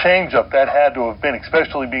of a change-up that had to have been,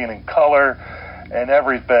 especially being in color and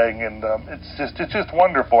everything. And it's just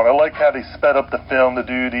wonderful. And I like how they sped up the film to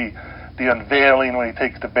do the unveiling when he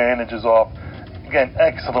takes the bandages off. Again,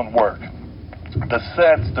 excellent work. The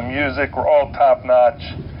sets, the music were all top-notch.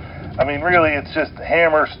 I mean, really, it's just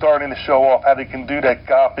Hammer starting to show off how they can do that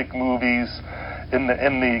Gothic movies in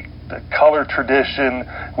the color tradition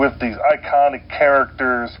with these iconic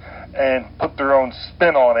characters and put their own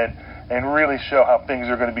spin on it and really show how things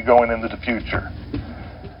are going to be going into the future.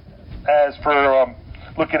 As for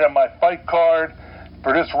looking at my fight card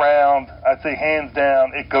for this round, I'd say hands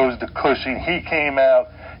down it goes to Cushing. He came out,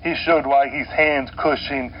 he showed why he's hands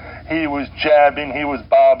Cushing. He was jabbing, he was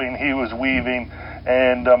bobbing, he was weaving,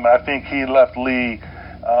 and I think he left Lee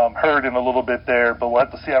hurting a little bit there, but we'll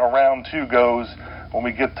have to see how round 2 goes when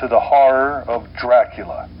we get to the horror of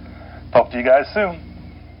Dracula. Talk to you guys soon.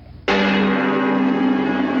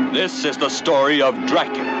 This is the story of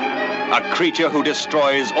Dracula, a creature who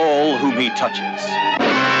destroys all whom he touches.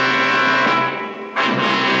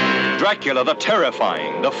 Dracula the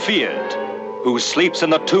terrifying, the feared, who sleeps in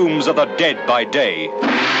the tombs of the dead by day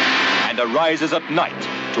and arises at night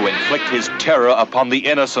to inflict his terror upon the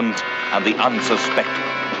innocent and the unsuspecting.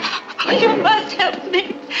 Oh, you must help me.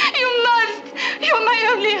 You must. You're my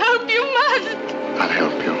only hope. You must. I'll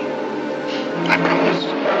help you. I promise.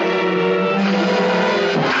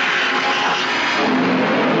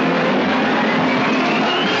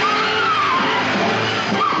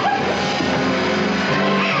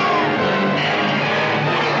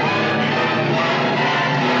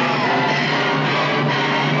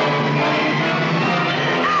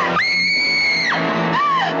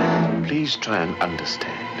 Please try and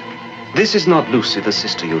understand. This is not Lucy, the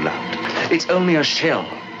sister you loved. It's only a shell,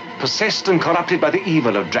 possessed and corrupted by the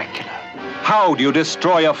evil of Dracula. How do you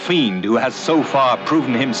destroy a fiend who has so far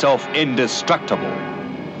proven himself indestructible?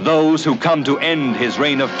 Those who come to end his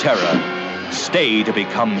reign of terror stay to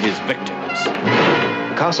become his victims.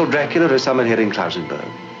 Castle Dracula is somewhere here in Klausenberg.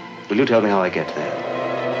 Will you tell me how I get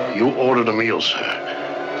there? You ordered a meal,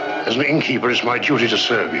 sir. As an innkeeper, it's my duty to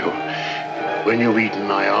serve you. When you've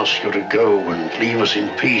eaten, I ask you to go and leave us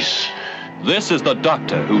in peace. This is the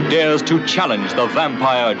doctor who dares to challenge the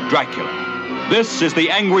vampire Dracula. This is the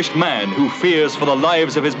anguished man who fears for the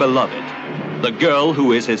lives of his beloved, the girl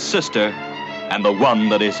who is his sister, and the one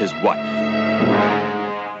that is his wife.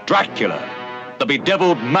 Dracula, the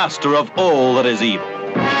bedeviled master of all that is evil.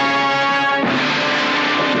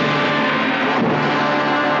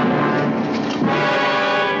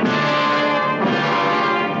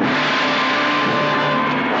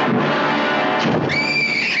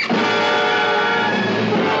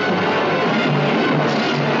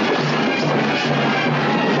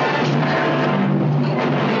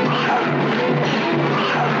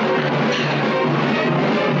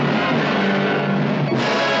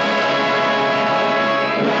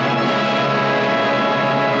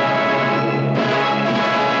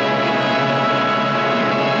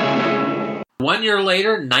 One year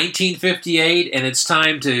later, 1958, and it's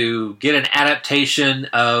time to get an adaptation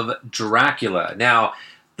of Dracula. Now,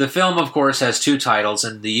 the film, of course, has 2 titles.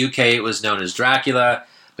 In the UK, it was known as Dracula,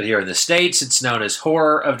 but here in the States, it's known as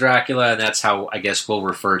Horror of Dracula, and that's how I guess we'll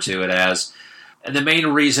refer to it as. And the main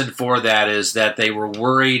reason for that is that they were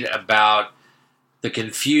worried about the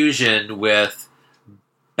confusion with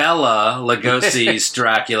Bela Lugosi's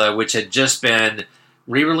Dracula, which had just been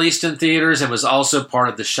re-released in theaters and was also part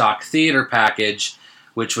of the Shock Theater package,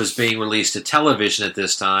 which was being released to television at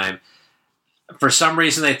this time. For some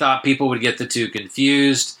reason, they thought people would get the 2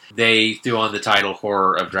 confused. They threw on the title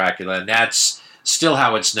Horror of Dracula, and that's still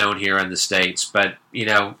how it's known here in the States. But, you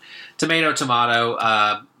know,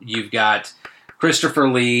 tomato, you've got Christopher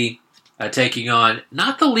Lee taking on,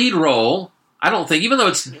 not the lead role, I don't think, even though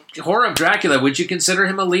it's Horror of Dracula, would you consider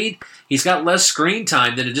him a lead? He's got less screen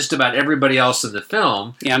time than just about everybody else in the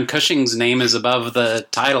film. Yeah, and Cushing's name is above the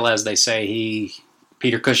title, as they say.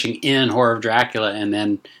 Peter Cushing in Horror of Dracula, and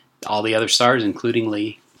then all the other stars, including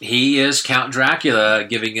Lee. He is Count Dracula,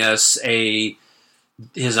 giving us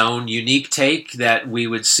his own unique take that we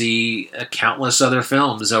would see countless other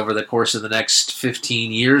films over the course of the next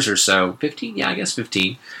 15 years or so. 15? Yeah, I guess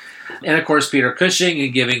 15. And, of course, Peter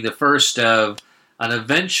Cushing giving the first of an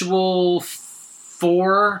eventual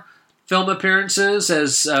 4 film appearances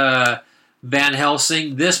as Van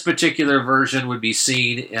Helsing. This particular version would be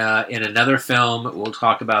seen in another film. We'll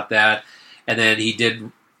talk about that. And then he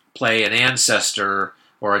did play an ancestor,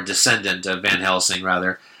 or a descendant of Van Helsing,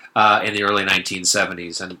 rather, in the early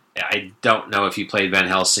 1970s. And I don't know if he played Van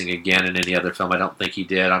Helsing again in any other film. I don't think he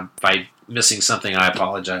did. If I'm missing something, I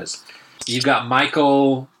apologize. You've got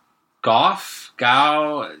Michael Gough?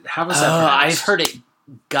 How was that pronounced? I've heard it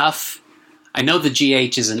Guff. I know the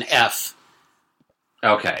GH is an F.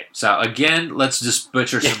 Okay, so again, let's just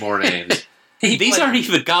butcher some more names. These aren't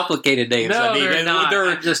even complicated names. No, I mean, they're not.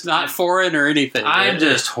 They're just not foreign or anything. I'm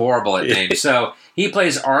just horrible at names. So he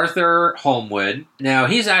plays Arthur Holmwood. Now,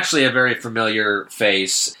 he's actually a very familiar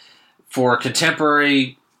face. For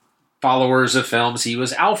contemporary followers of films, he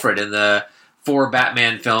was Alfred in the 4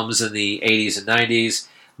 Batman films in the 80s and 90s.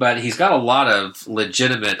 But he's got a lot of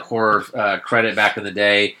legitimate horror credit back in the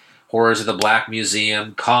day. Horrors of the Black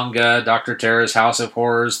Museum, Conga, Dr. Terror's House of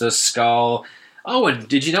Horrors, The Skull. Oh, and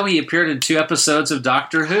did you know he appeared in 2 episodes of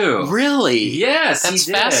Doctor Who? Really? Yes, That's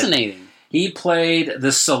he did. fascinating. He played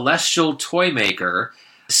the Celestial Toymaker.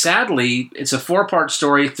 Sadly, it's a 4-part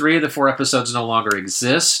story. 3 of the 4 episodes no longer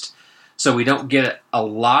exist, so we don't get a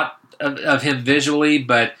lot of him visually,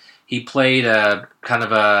 but he played a kind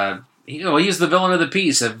of a... he's the villain of the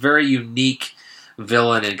piece, a very unique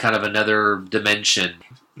villain in kind of another dimension.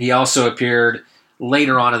 He also appeared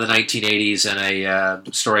later on in the 1980s in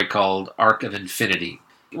a story called Arc of Infinity.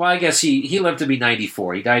 Well, I guess he lived to be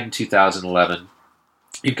 94. He died in 2011.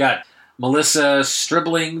 You've got Melissa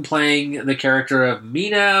Stribling playing the character of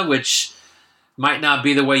Mina, which might not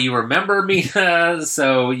be the way you remember Mina.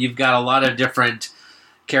 So you've got a lot of different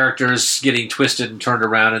characters getting twisted and turned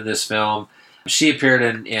around in this film. She appeared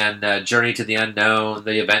in Journey to the Unknown,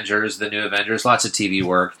 The Avengers, The New Avengers, lots of TV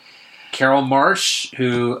work. Carol Marsh,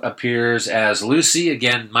 who appears as Lucy,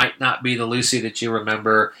 again, might not be the Lucy that you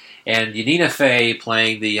remember, and Yanina Fey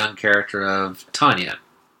playing the young character of Tanya.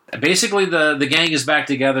 Basically, the gang is back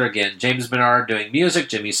together again. James Bernard doing music,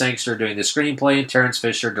 Jimmy Sangster doing the screenplay, and Terence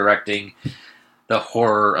Fisher directing The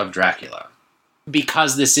Horror of Dracula.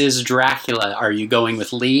 Because this is Dracula, are you going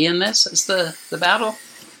with Lee in this as the battle?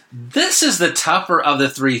 This is the tougher of the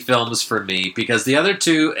 3 films for me, because the other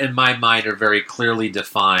 2, in my mind, are very clearly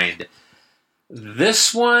defined.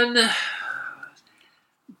 This one,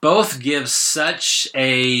 both give such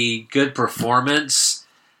a good performance.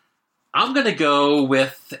 I'm going to go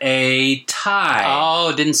with a tie.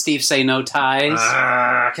 Oh, didn't Steve say no ties?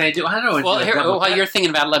 Can I do? I don't know. Well, while you're thinking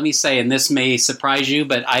about it, let me say, and this may surprise you,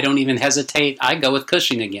 but I don't even hesitate. I go with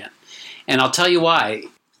Cushing again. And I'll tell you why.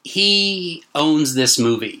 He owns this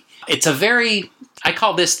movie. It's I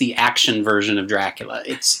call this the action version of Dracula.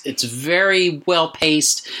 It's very well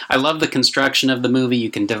paced. I love the construction of the movie.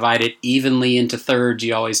 You can divide it evenly into thirds.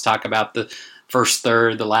 You always talk about the first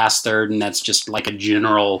third, the last third, and that's just like a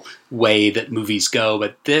general way that movies go.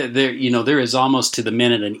 But there is almost to the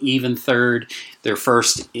minute an even third. They're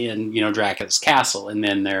first in Dracula's castle, and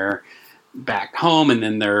then they're back home, and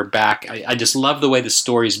then they're back. I just love the way the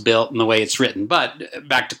story's built and the way it's written. But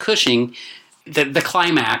back to Cushing. The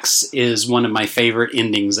climax is one of my favorite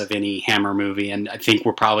endings of any Hammer movie, and I think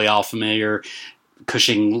we're probably all familiar.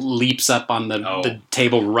 Cushing leaps up on the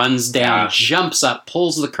table, runs down, jumps up,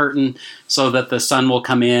 pulls the curtain so that the sun will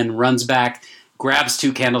come in, runs back, grabs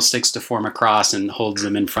 2 candlesticks to form a cross, and holds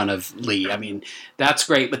them in front of Lee. I mean, that's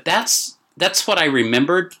great, but that's what I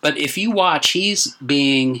remembered. But if you watch, he's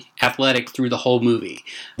being athletic through the whole movie.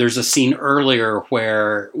 There's a scene earlier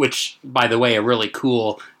which, by the way, a really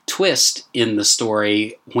cool twist in the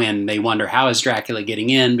story when they wonder how is Dracula getting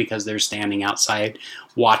in, because they're standing outside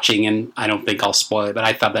watching, and I don't think I'll spoil it, but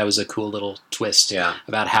I thought that was a cool little twist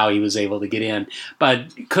about how he was able to get in. But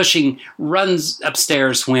Cushing runs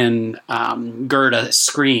upstairs when Gerda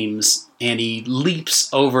screams, and he leaps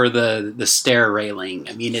over the stair railing.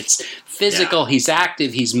 I mean, it's physical. He's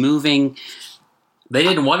active. He's moving. They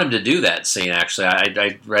didn't want him to do that scene, actually.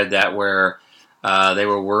 I read that where they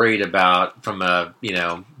were worried about, from a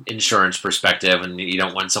insurance perspective, and you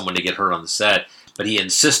don't want someone to get hurt on the set. But he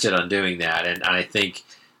insisted on doing that, and I think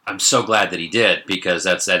I'm so glad that he did, because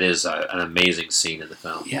that is an amazing scene in the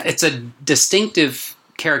film. Yeah, it's a distinctive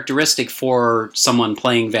characteristic for someone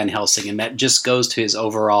playing Van Helsing, and that just goes to his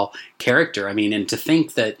overall character. I mean, and to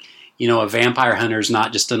think that, a vampire hunter is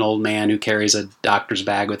not just an old man who carries a doctor's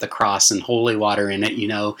bag with a cross and holy water in it.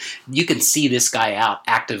 You can see this guy out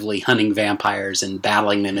actively hunting vampires and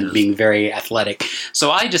battling them and being very athletic. So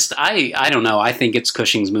I don't know. I think it's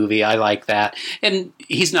Cushing's movie. I like that. And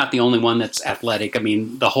he's not the only one that's athletic. I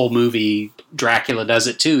mean, the whole movie, Dracula does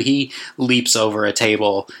it too. He leaps over a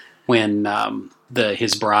table when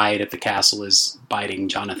his bride at the castle is biting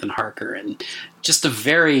Jonathan Harker, and just a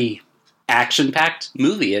very action-packed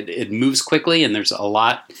movie. It moves quickly, and there's a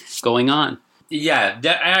lot going on. Yeah,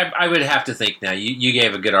 I would have to think now. You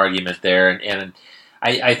gave a good argument there, and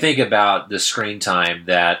I think about the screen time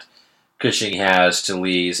that Cushing has to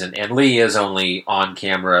Lee's, and Lee is only on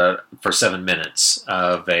camera for 7 minutes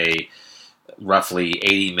of a roughly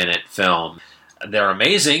 80-minute film. They're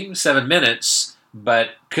amazing, 7 minutes,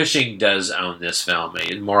 but Cushing does own this film.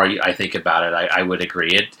 The more I think about it, I would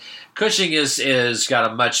agree. Cushing is got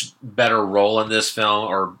a much better role in this film,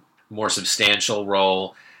 or more substantial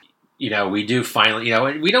role. We do finally,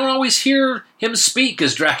 we don't always hear him speak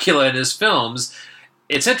as Dracula in his films.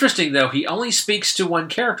 It's interesting, though, he only speaks to one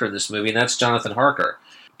character in this movie, and that's Jonathan Harker.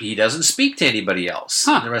 He doesn't speak to anybody else.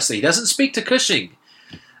 Huh. The rest of he doesn't speak to Cushing.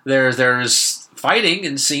 There's fighting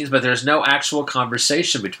in scenes, but there's no actual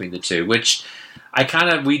conversation between the two, which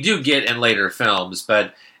we do get in later films,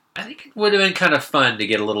 but I think it would have been kind of fun to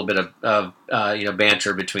get a little bit of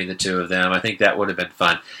banter between the two of them. I think that would have been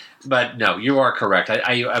fun. But no, you are correct.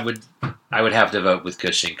 I would have to vote with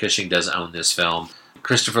Cushing. Cushing does own this film.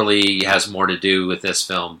 Christopher Lee has more to do with this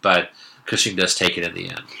film, but Cushing does take it in the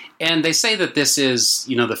end. And they say that this is,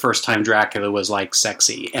 the first time Dracula was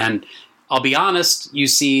sexy. And I'll be honest, you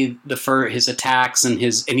see his attacks and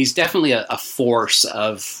he's definitely a force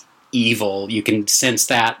of evil. You can sense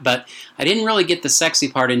that, but I didn't really get the sexy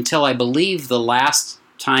part until I believe the last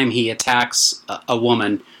time he attacks a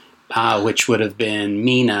woman, which would have been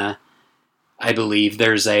Mina. I believe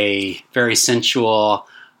there's a very sensual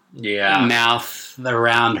mouth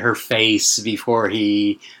around her face before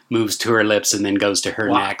he moves to her lips and then goes to her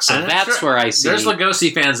neck. So that's where I see. There's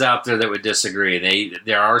Lugosi fans out there that would disagree.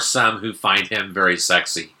 There are some who find him very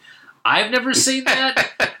sexy. I've never seen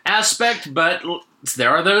that aspect, but there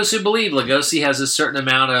are those who believe Lugosi has a certain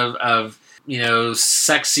amount of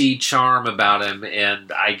sexy charm about him,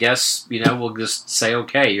 and I guess, we'll just say,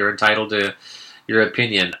 okay, you're entitled to your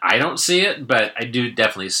opinion. I don't see it, but I do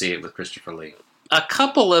definitely see it with Christopher Lee. A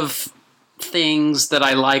couple of things that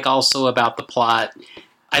I like also about the plot.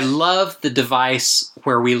 I love the device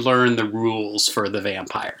where we learn the rules for the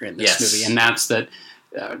vampire in this movie, and that's that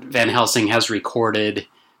Van Helsing has recorded.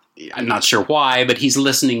 I'm not sure why, but he's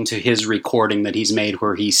listening to his recording that he's made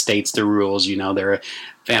where he states the rules.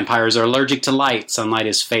 Vampires are allergic to light. Sunlight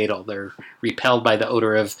is fatal. They're repelled by the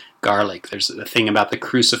odor of garlic. There's a thing about the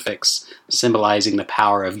crucifix symbolizing the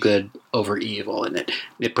power of good over evil. And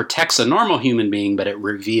it protects a normal human being, but it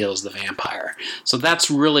reveals the vampire. So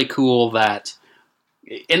that's really cool that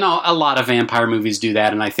a lot of vampire movies do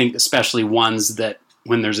that. And I think especially ones that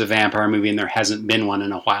when there's a vampire movie and there hasn't been one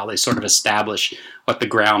in a while, they sort of establish what the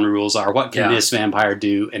ground rules are. What can this vampire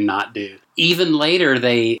do and not do? Even later,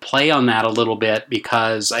 they play on that a little bit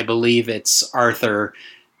because I believe it's Arthur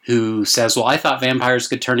who says, well, I thought vampires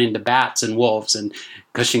could turn into bats and wolves. And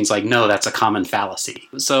Cushing's like, no, that's a common fallacy.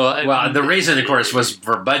 So, the reason, of course, was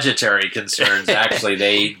for budgetary concerns. Actually,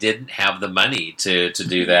 they didn't have the money to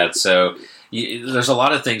do that. So there's a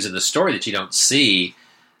lot of things in the story that you don't see.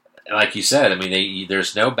 Like you said, I mean,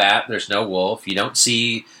 there's no bat, there's no wolf. You don't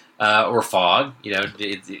see or fog.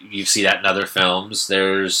 You see that in other films.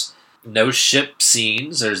 There's no ship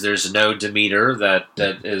scenes. There's no Demeter that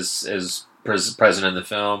is present in the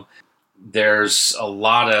film. There's a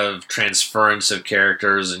lot of transference of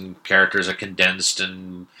characters, and characters are condensed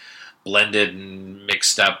and blended and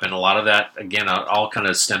mixed up, and a lot of that, again, all kind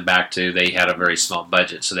of stem back to they had a very small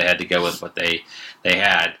budget, so they had to go with what they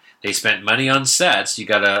had. They spent money on sets. You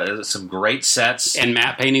got some great sets. And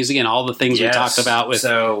matte paintings, again, all the things we talked about with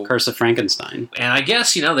Curse of Frankenstein. And I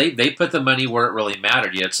guess, they put the money where it really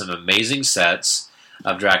mattered. You had some amazing sets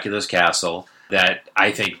of Dracula's castle that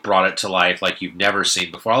I think brought it to life like you've never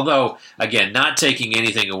seen before. Although, again, not taking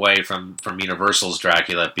anything away from Universal's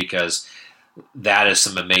Dracula, because that is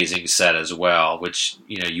some amazing set as well, which,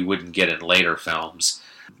 you wouldn't get in later films.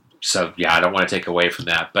 So, I don't want to take away from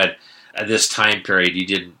that. But at this time period,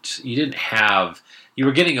 you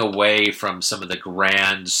were getting away from some of the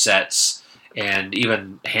grand sets and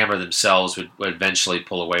even Hammer themselves would eventually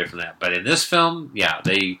pull away from that. But in this film, yeah,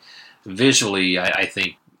 they visually, I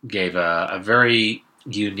think, gave a very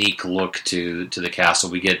unique look to the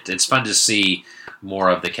castle. It's fun to see more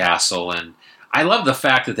of the castle, and I love the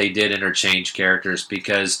fact that they did interchange characters,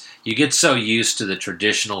 because you get so used to the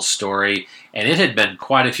traditional story, and it had been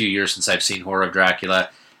quite a few years since I've seen Horror of Dracula.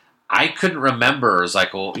 I couldn't remember. It was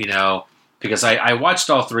like, well, because I watched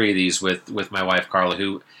all three of these with my wife Carla,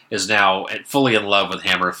 who is now fully in love with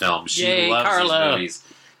Hammer films. She loves Carla. these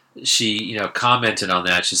movies. She, commented on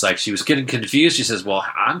that. She's like, she was getting confused. She says, well,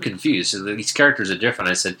 I'm confused. These characters are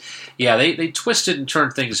different. I said, yeah, they twisted and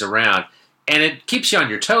turned things around. And it keeps you on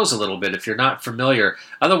your toes a little bit if you're not familiar.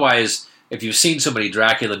 Otherwise, if you've seen so many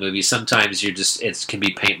Dracula movies, sometimes it can be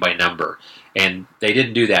paint by number. And they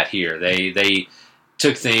didn't do that here. They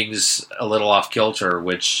took things a little off kilter,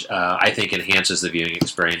 which I think enhances the viewing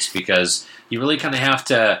experience, because you really kind of have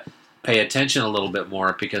to pay attention a little bit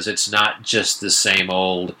more, because it's not just the same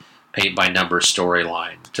old paint by number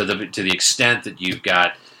storyline. To the extent that you've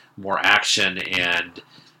got more action, and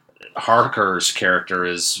Harker's character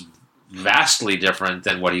is vastly different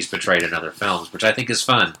than what he's portrayed in other films, which I think is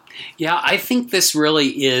fun. Yeah, I think this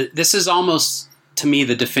is almost, to me,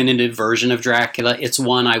 the definitive version of Dracula. It's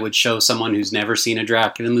one I would show someone who's never seen a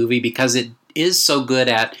Dracula movie, because it is so good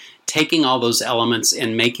at taking all those elements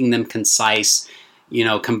and making them concise,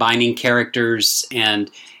 combining characters.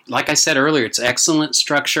 And like I said earlier, it's excellent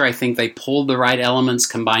structure. I think they pulled the right elements,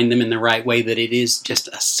 combined them in the right way, that it is just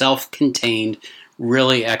a self-contained,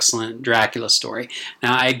 really excellent Dracula story.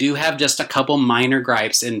 Now, I do have just a couple minor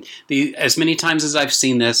gripes, and as many times as I've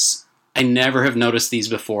seen this, I never have noticed these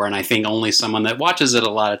before, and I think only someone that watches it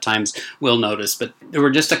a lot of times will notice. But there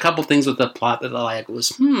were just a couple things with the plot that I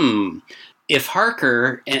was, if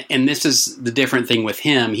Harker, and this is the different thing with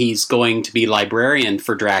him, he's going to be librarian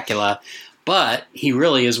for Dracula, but he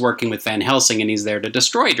really is working with Van Helsing, and he's there to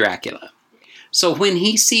destroy Dracula. So when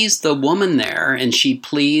he sees the woman there and she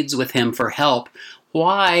pleads with him for help,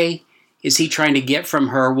 why is he trying to get from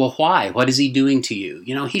her? Well, why? What is he doing to you?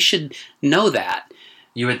 He should know that.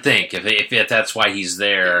 You would think, if that's why he's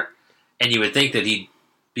there, and you would think that he'd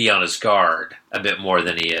be on his guard a bit more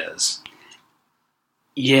than he is.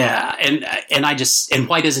 Yeah, and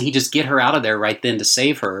why doesn't he just get her out of there right then to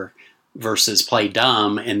save her, versus play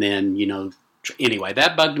dumb and then, anyway,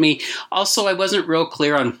 that bugged me. Also, I wasn't real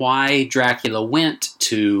clear on why Dracula went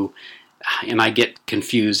to, and I get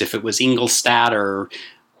confused if it was Ingolstadt or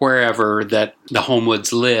wherever that the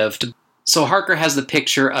Holmwoods lived. So Harker has the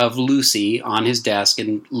picture of Lucy on his desk,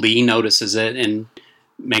 and Lee notices it and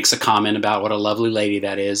makes a comment about what a lovely lady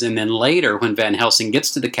that is. And then later, when Van Helsing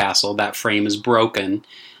gets to the castle, that frame is broken.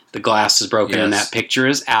 The glass is broken, yes, and that picture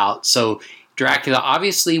is out. So Dracula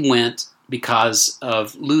obviously went because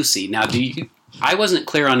of Lucy. Now, I wasn't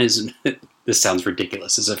clear on his... This sounds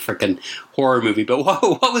ridiculous. It's a freaking horror movie, but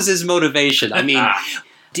what was his motivation? I mean,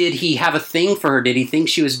 did he have a thing for her? Did he think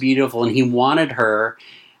she was beautiful and he wanted her?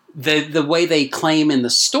 The way they claim in the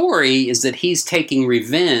story is that he's taking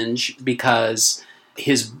revenge because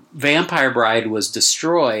his vampire bride was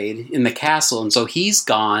destroyed in the castle, and so he's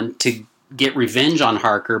gone to get revenge on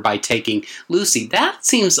Harker by taking Lucy. That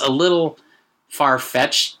seems a little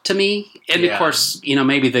far-fetched to me. And of course,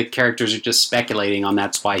 maybe the characters are just speculating on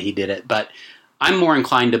that's why he did it. But I'm more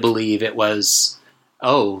inclined to believe it was,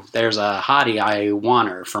 there's a hottie, I want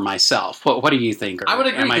her for myself. What do you think? Or I would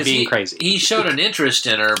agree. Am I being crazy? He showed an interest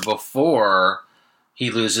in her before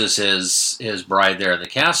he loses his bride there in the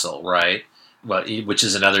castle, right? Well, which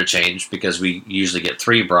is another change, because we usually get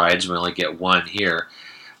 3 brides. We only get 1 here.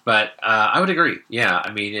 But I would agree. Yeah,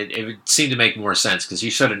 I mean, it would seem to make more sense because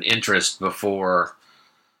he showed an interest before.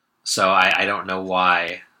 So I don't know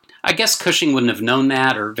why. I guess Cushing wouldn't have known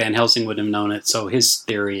that, or Van Helsing wouldn't have known it. So his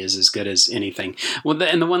theory is as good as anything. Well,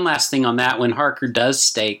 and the one last thing on that, when Harker does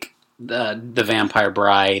stake the vampire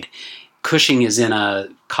bride, Cushing is in a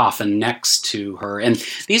coffin next to her. And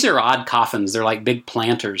these are odd coffins. They're like big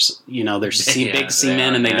planters. They're big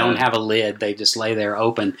cement, and they don't have a lid. They just lay there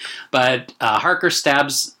open. But Harker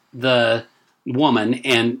stabs the woman,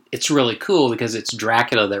 and it's really cool because it's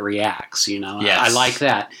Dracula that reacts. Yes. I like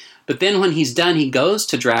that. But then when he's done, he goes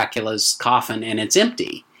to Dracula's coffin, and it's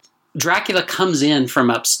empty. Dracula comes in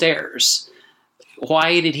from upstairs.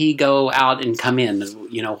 Why did he go out and come in?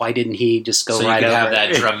 Why didn't he just go right over? So you could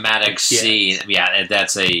have that dramatic scene. Yeah,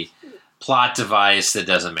 that's a plot device that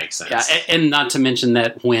doesn't make sense. Yeah, and not to mention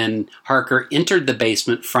that when Harker entered the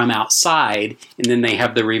basement from outside, and then they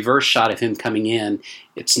have the reverse shot of him coming in,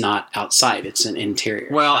 it's not outside; it's an interior.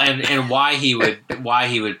 Well, and why he would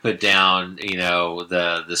put down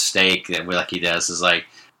the stake that like he does is like,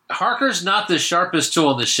 Harker's not the sharpest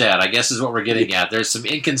tool in the shed, I guess is what we're getting at. There's some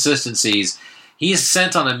inconsistencies. He's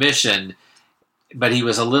sent on a mission, but he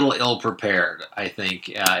was a little ill-prepared, I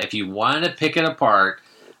think. If you want to pick it apart,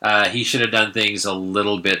 he should have done things a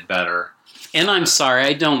little bit better. And I'm sorry,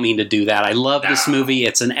 I don't mean to do that. I love this movie.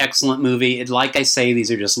 It's an excellent movie. Like I say,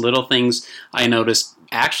 these are just little things I noticed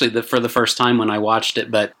actually for the first time when I watched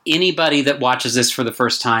it. But anybody that watches this for the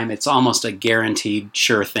first time, it's almost a guaranteed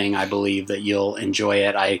sure thing, I believe, that you'll enjoy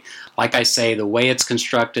it. Like I say, the way it's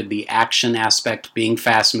constructed, the action aspect being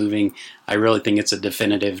fast-moving, I really think it's a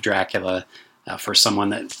definitive Dracula. For someone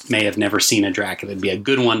that may have never seen a Dracula, it'd be a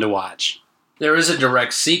good one to watch. There is a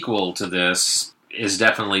direct sequel to this. Is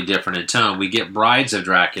definitely different in tone. We get Brides of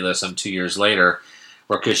Dracula some 2 years later,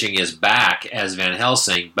 where Cushing is back as Van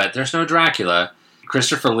Helsing, but there's no Dracula.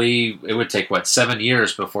 Christopher Lee, it would take, 7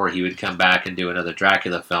 years before he would come back and do another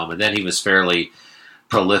Dracula film, and then he was fairly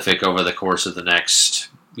prolific over the course of the next,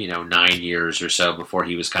 9 years or so before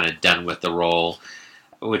he was kind of done with the role,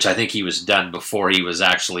 which I think he was done before he was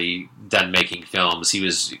actually done making films. He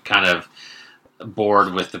was kind of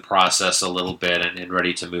bored with the process a little bit and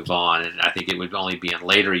ready to move on. And I think it would only be in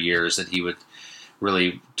later years that he would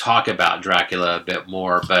really talk about Dracula a bit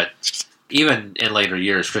more. But even in later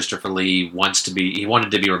years, Christopher Lee wanted to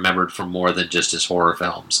be remembered for more than just his horror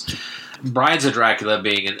films. Brides of Dracula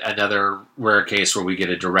being another rare case where we get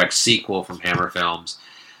a direct sequel from Hammer Films,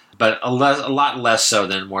 but a lot less so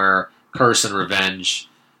than where Curse and Revenge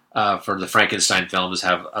for the Frankenstein films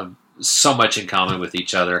have so much in common with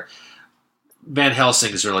each other. Van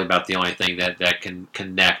Helsing is really about the only thing that can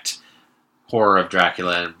connect Horror of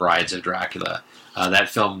Dracula and Brides of Dracula. That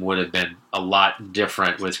film would have been a lot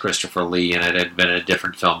different with Christopher Lee, and it had been a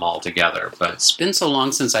different film altogether. But it's been so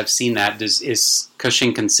long since I've seen that. Is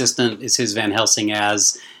Cushing consistent? Is his Van Helsing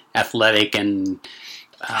as athletic and...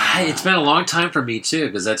 It's been a long time for me, too,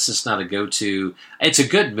 because that's just not a go-to... It's a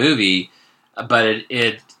good movie, but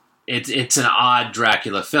it's an odd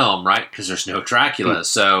Dracula film, right? Because there's no Dracula,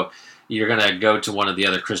 so... You're going to go to one of the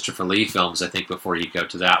other Christopher Lee films, I think, before you go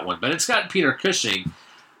to that one. But it's got Peter Cushing.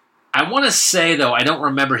 I want to say, though, I don't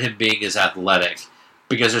remember him being as athletic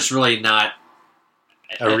because there's really not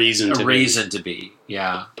a reason to be.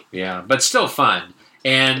 Yeah. But still fun.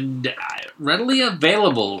 And readily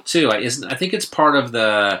available, too. I think it's part of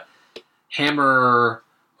the Hammer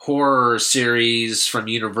horror series from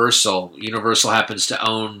Universal. Universal happens to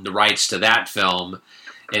own the rights to that film.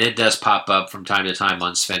 And it does pop up from time to time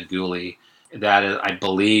on Svengoolie. That is, I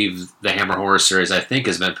believe, the Hammer Horror series, I think,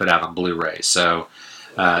 has been put out on Blu-ray. So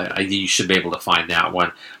you should be able to find that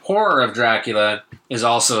one. Horror of Dracula is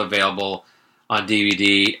also available on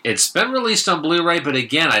DVD. It's been released on Blu-ray, but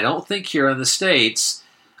again, I don't think here in the States.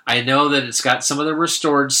 I know that it's got some of the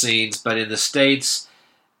restored scenes, but in the States,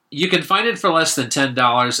 you can find it for less than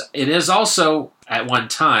 $10. It is also, at one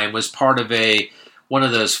time, was part of one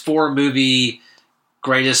of those 4-movie...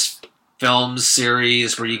 greatest films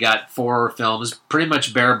series where you got 4 films, pretty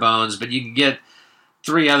much bare bones, but you can get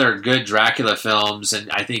 3 other good Dracula films, and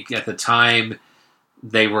I think at the time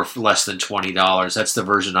they were less than $20. That's the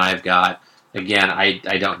version I've got. Again,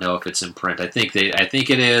 I don't know if it's in print. I think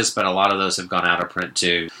it is, but a lot of those have gone out of print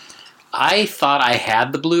too. I thought I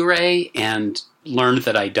had the Blu-ray and learned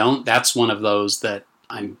that I don't. That's one of those that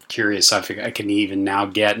I'm curious if I can even now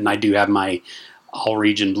get, and I do have my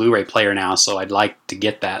all-region Blu-ray player now, so I'd like to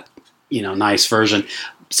get that, nice version.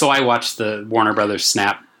 So I watched the Warner Brothers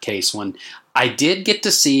Snapcase one. I did get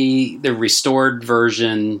to see the restored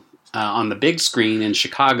version on the big screen in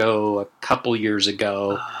Chicago a couple years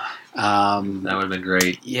ago. That would have been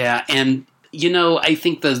great. Yeah, and I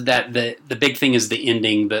think the big thing is the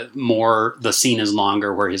ending. The scene is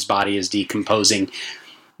longer where his body is decomposing.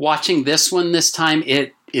 Watching this one this time,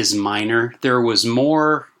 it is minor. There was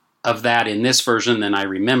more of that in this version than I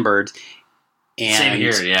remembered. And, same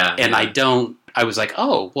here, yeah. And I was like,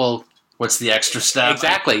 oh, well... What's the extra stuff?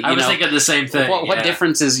 Exactly. I was thinking the same thing. What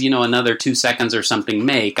difference does, another 2 seconds or something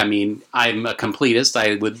make? I mean, I'm a completist.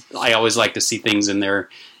 I always like to see things in their,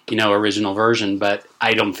 original version, but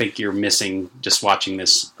I don't think you're missing just watching the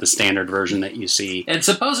standard version that you see. And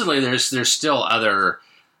supposedly there's still other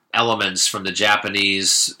elements from the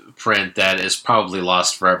Japanese print that is probably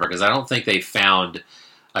lost forever, because I don't think they found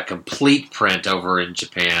a complete print over in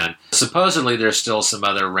Japan. Supposedly there's still some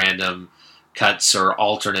other random cuts or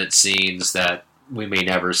alternate scenes that we may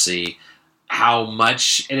never see. How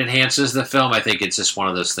much it enhances the film, I think it's just one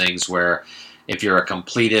of those things where if you're a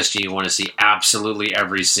completist and you want to see absolutely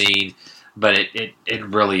every scene, but it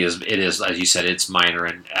really is, as you said, it's minor,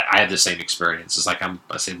 and I had the same experience. It's like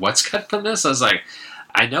I said, what's cut from this? I was like,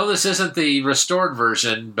 I know this isn't the restored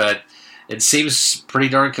version, but it seems pretty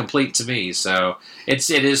darn complete to me. So it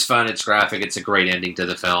is fun. It's graphic. It's a great ending to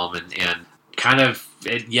the film, and kind of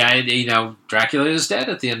Dracula is dead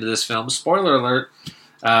at the end of this film. Spoiler alert.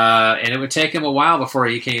 And it would take him a while before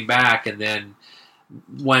he came back, and then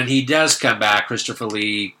when he does come back, Christopher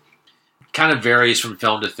Lee kind of varies from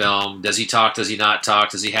film to film. Does he talk? Does he not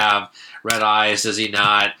talk? Does he have red eyes? Does he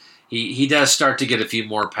not? He does start to get a few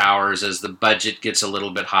more powers as the budget gets a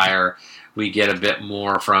little bit higher. We get a bit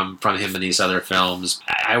more from him in these other films.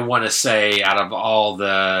 I want to say, out of all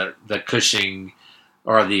the Cushing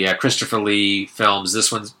or the Christopher Lee films,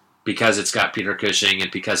 this one's, because it's got Peter Cushing and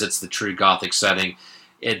because it's the true Gothic setting,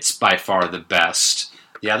 it's by far the best.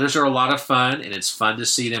 The others are a lot of fun, and it's fun to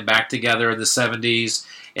see them back together in the 70s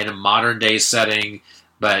in a modern day setting,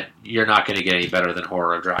 but you're not going to get any better than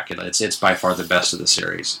Horror of Dracula. It's by far the best of the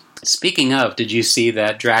series. Speaking of, did you see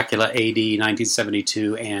that Dracula AD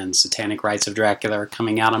 1972 and Satanic Rites of Dracula are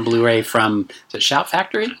coming out on Blu-ray from the Shout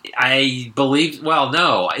Factory? I believe, well,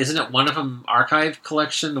 no. Isn't it one of them Archive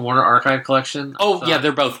Collection, the Warner Archive Collection? Oh, yeah,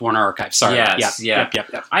 they're both Warner Archive. Sorry. Yes, Yep.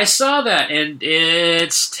 I saw that, and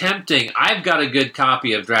it's tempting. I've got a good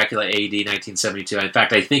copy of Dracula AD 1972. In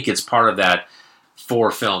fact, I think it's part of that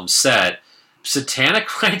 4-film set.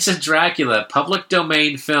 Satanic Rites of Dracula, public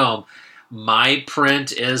domain film. My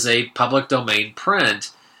print is a public domain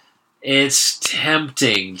print. It's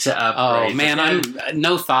tempting to upgrade. Oh man,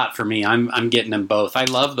 no thought for me. I'm getting them both. I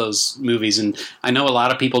love those movies, and I know a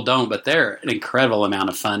lot of people don't, but they're an incredible amount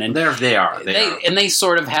of fun. And they are. And they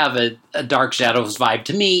sort of have a Dark Shadows vibe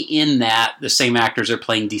to me, in that the same actors are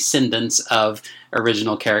playing descendants of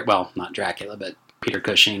original character. Well, not Dracula, but Peter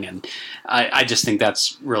Cushing, and I just think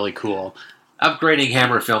that's really cool. Upgrading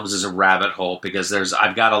Hammer films is a rabbit hole, because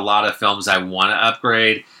I've got a lot of films I want to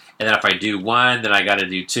upgrade, and then if I do one, then I got to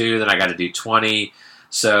do 2, then I got to do 20.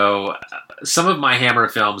 So some of my Hammer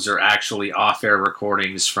films are actually off-air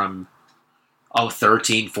recordings from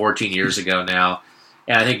 13, 14 years ago now,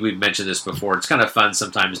 and I think we've mentioned this before. It's kind of fun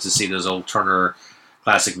sometimes to see those old Turner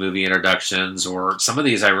classic movie introductions, or some of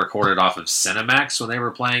these I recorded off of Cinemax when they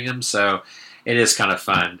were playing them, so it is kind of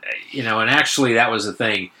fun. And actually that was the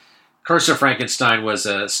thing. Curse of Frankenstein was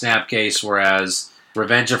a snapcase, whereas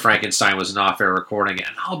Revenge of Frankenstein was an off-air recording.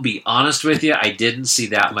 And I'll be honest with you, I didn't see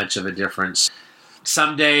that much of a difference.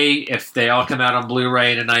 Someday, if they all come out on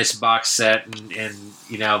Blu-ray in a nice box set,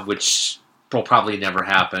 and which will probably never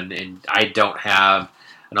happen, and I don't have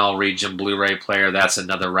an all-region Blu-ray player, that's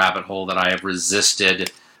another rabbit hole that I have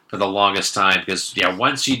resisted for the longest time. Because,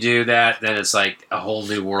 once you do that, then it's like a whole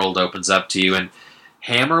new world opens up to you. And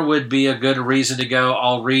Hammer would be a good reason to go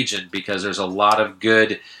all region, because there's a lot of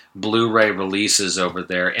good Blu-ray releases over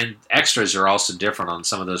there, and extras are also different on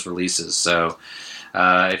some of those releases. So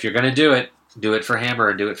if you're going to do it for Hammer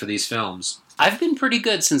and do it for these films. I've been pretty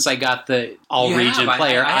good since I got the all-region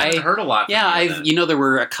player. I haven't heard a lot from you. There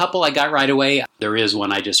were a couple I got right away. There is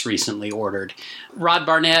one I just recently ordered. Rod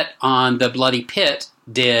Barnett on The Bloody Pit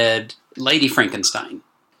did Lady Frankenstein,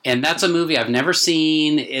 and that's a movie I've never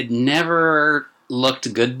seen. It never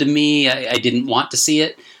looked good to me. I didn't want to see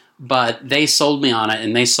it, but they sold me on it,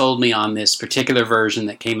 and they sold me on this particular version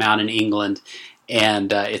that came out in England,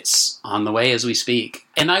 and it's on the way as we speak.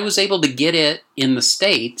 And I was able to get it in the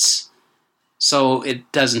States, so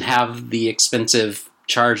it doesn't have the expensive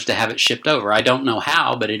charge to have it shipped over. I don't know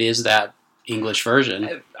how, but it is that English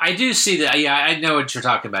version. I do see that. Yeah, I know what you're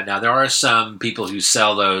talking about now. There are some people who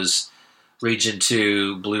sell those Region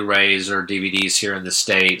 2 Blu-rays or DVDs here in the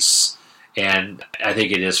States, and I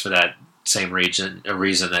think it is for that same reason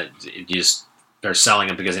that they're selling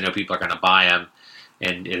them, because they know people are going to buy them,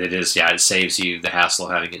 and it saves you the hassle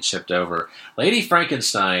of having it shipped over. Lady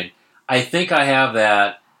Frankenstein, I think I have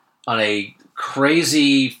that on a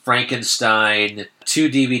Crazy Frankenstein 2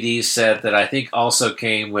 DVD set that I think also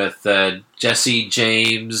came with Jesse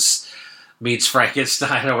James Meets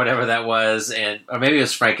Frankenstein, or whatever that was, or maybe it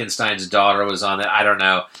was Frankenstein's daughter was on it. I don't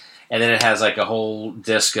know. And then it has like a whole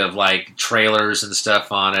disc of like trailers and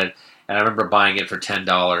stuff on it. And I remember buying it for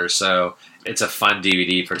 $10. So it's a fun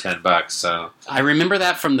DVD for $10. So I remember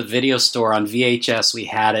that from the video store on VHS. We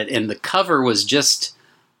had it, and the cover was just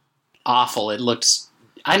awful. It looked,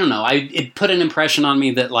 I don't know. It put an impression on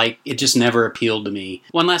me that like it just never appealed to me.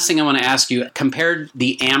 One last thing I want to ask you: compared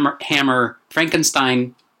the Hammer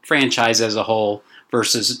Frankenstein franchise as a whole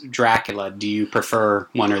versus Dracula, do you prefer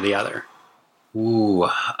one or the other? Ooh,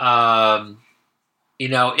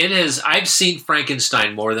 it is. I've seen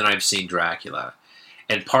Frankenstein more than I've seen Dracula,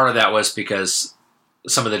 and part of that was because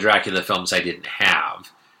some of the Dracula films I didn't have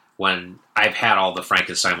when I've had all the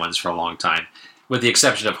Frankenstein ones for a long time, with the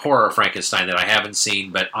exception of Horror Frankenstein that I haven't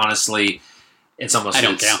seen. But honestly, It's almost I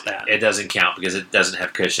don't count that. It doesn't count because it doesn't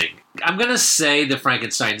have Cushing. I'm going to say the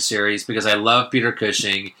Frankenstein series because I love Peter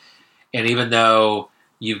Cushing, and even though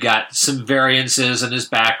you've got some variances in his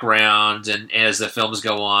background, and as the films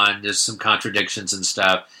go on, there's some contradictions and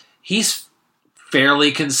stuff, he's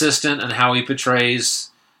fairly consistent in how he portrays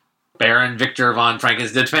Baron Victor von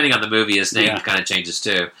Frankenstein. Depending on the movie, his name kind of changes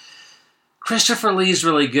too. Christopher Lee's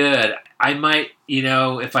really good. I might,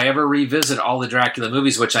 if I ever revisit all the Dracula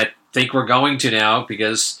movies, which I think we're going to now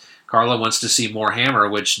because Carla wants to see more Hammer,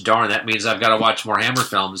 which, darn, that means I've got to watch more Hammer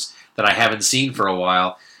films that I haven't seen for a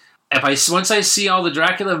while. Once I see all the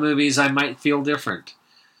Dracula movies, I might feel different.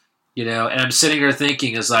 And I'm sitting here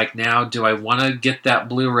thinking, now, do I want to get that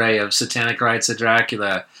Blu-ray of Satanic Rites of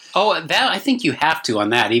Dracula? Oh, I think you have to on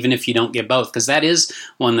that, even if you don't get both, because that is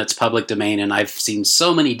one that's public domain, and I've seen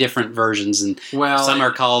so many different versions, and some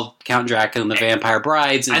are called Count Dracula and the Vampire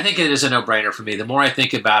Brides. And I think it is a no-brainer for me. The more I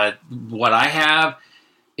think about it, what I have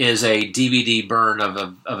is a DVD burn of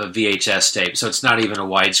a VHS tape, so it's not even a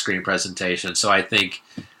widescreen presentation. So I think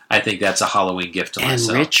that's a Halloween gift to myself.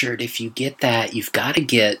 And Richard, if you get that, you've got to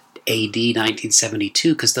get AD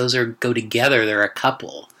 1972 because those go together. They're a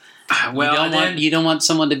couple. Well, you don't want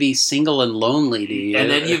someone to be single and lonely, do you? And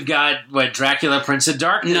then you've got Dracula, Prince of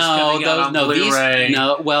Darkness coming out on Blu-ray.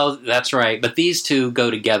 Well, that's right. But these two go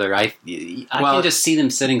together. I can just see them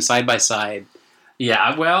sitting side by side.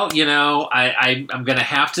 Yeah, well, I'm going to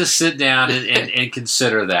have to sit down and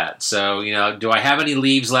consider that. So, do I have any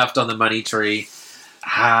leaves left on the money tree?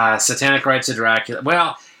 Satanic Rites of Dracula.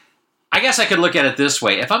 Well, I guess I could look at it this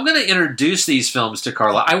way. If I'm going to introduce these films to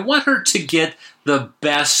Carla, I want her to get the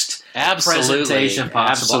best presentation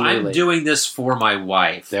possible. Absolutely. I'm doing this for my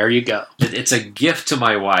wife. There you go. It's a gift to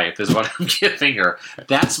my wife is what I'm giving her.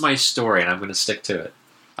 That's my story, and I'm going to stick to it.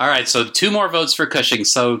 All right, so 2 more votes for Cushing.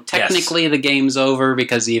 So technically the game's over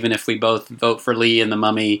because even if we both vote for Lee and the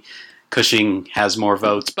Mummy, Cushing has more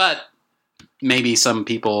votes. But maybe some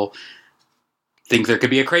people think there could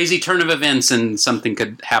be a crazy turn of events and something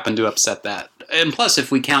could happen to upset that. And plus,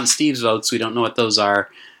 if we count Steve's votes, we don't know what those are.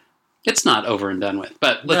 It's not over and done with.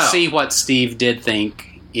 But let's see what Steve did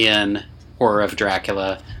think in Horror of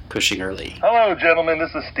Dracula, Cushing or Lee. Hello, gentlemen.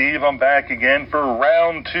 This is Steve. I'm back again for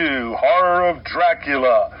round 2, Horror of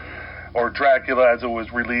Dracula, or Dracula as it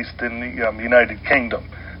was released in the United Kingdom.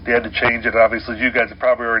 They had to change it. Obviously, you guys have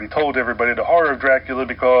probably already told everybody the Horror of Dracula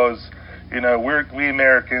because we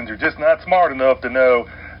Americans are just not smart enough to know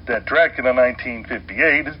that Dracula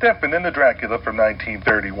 1958 is different than the Dracula from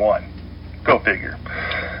 1931. Go figure.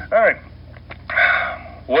 All right.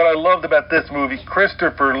 What I loved about this movie,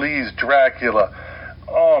 Christopher Lee's Dracula.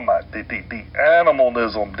 Oh my, the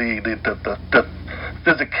animalism, the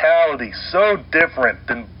physicality, so different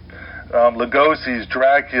than Lugosi's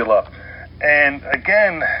Dracula. And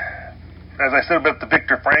again, as I said about the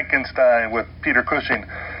Victor Frankenstein with Peter Cushing,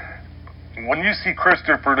 when you see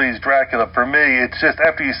Christopher Lee's Dracula, for me, it's just,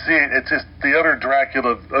 after you see it, it's just the other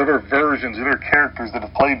Dracula, other versions, other characters that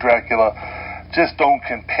have played Dracula just don't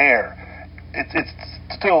compare. It's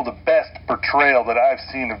still the best portrayal that I've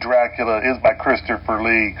seen of Dracula is by Christopher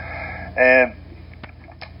Lee. And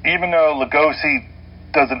even though Lugosi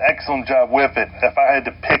does an excellent job with it, if I had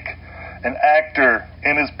to pick an actor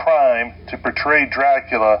in his prime to portray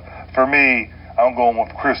Dracula, for me, I'm going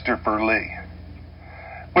with Christopher Lee.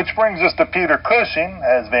 Which brings us to Peter Cushing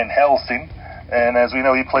as Van Helsing, and as we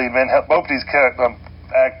know, he played both these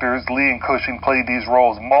actors, Lee and Cushing, played these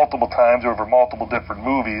roles multiple times over multiple different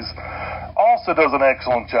movies. Also does an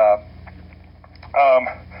excellent job.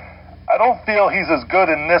 I don't feel he's as good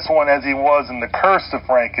in this one as he was in The Curse of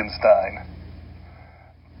Frankenstein,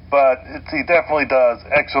 but he definitely does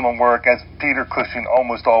excellent work, as Peter Cushing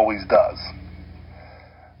almost always does.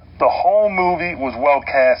 The whole movie was well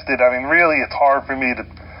casted. I mean, really, it's hard for me to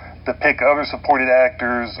pick other supporting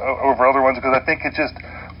actors over other ones because I think it just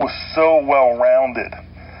was so well-rounded.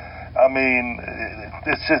 I mean,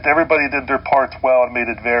 it's just everybody did their parts well and made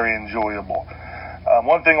it very enjoyable.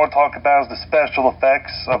 One thing I want to talk about is the special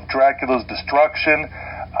effects of Dracula's destruction.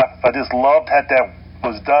 I just loved how that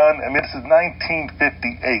was done. I mean, this is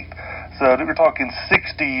 1958, so we're talking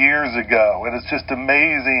 60 years ago, and it's just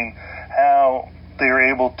amazing how they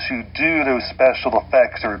were able to do those special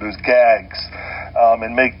effects or those gags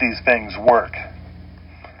and make these things work.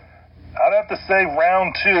 I'd have to say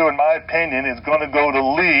round 2, in my opinion, is going to go to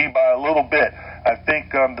Lee by a little bit. I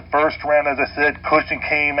think the first round, as I said, Cushing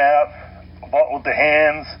came out, fought with the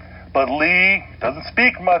hands, but Lee doesn't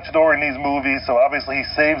speak much during these movies, so obviously he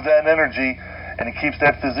saves that energy and he keeps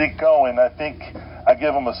that physique going. I think I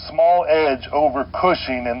give him a small edge over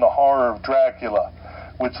Cushing in The Horror of Dracula,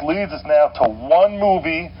 which leads us now to one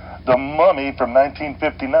movie The Mummy from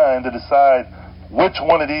 1959 to decide which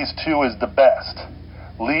one of these two is the best,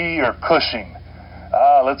 Lee or Cushing.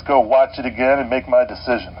 Let's go watch it again and make my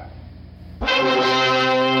decision.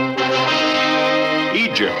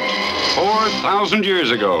 Egypt, 4,000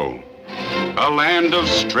 years ago. A land of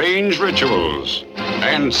strange rituals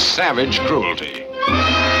and savage cruelty.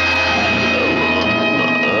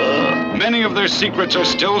 Many of their secrets are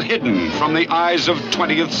still hidden from the eyes of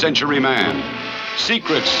 20th century man.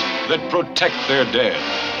 Secrets that protect their dead.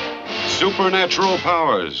 Supernatural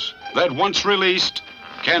powers that once released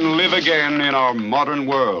can live again in our modern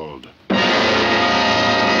world.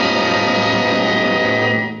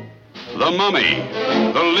 The Mummy,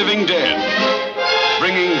 the living dead,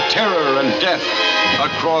 bringing terror and death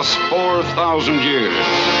across 4,000 years.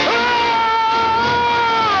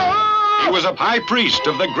 He was a high priest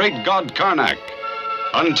of the great god Karnak,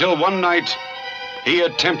 until one night he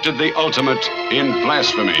attempted the ultimate in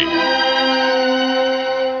blasphemy.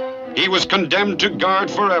 He was condemned to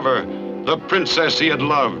guard forever the princess he had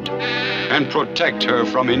loved and protect her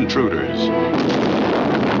from intruders.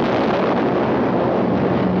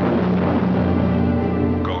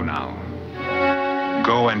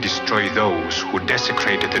 Go and destroy those who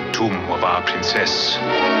desecrated the tomb of our princess.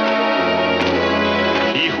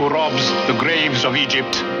 He who robs the graves of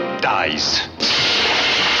Egypt dies.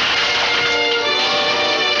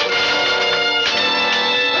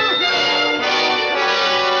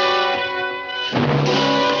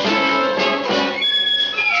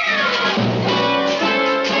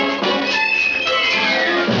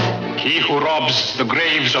 He who robs the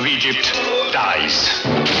graves of Egypt dies.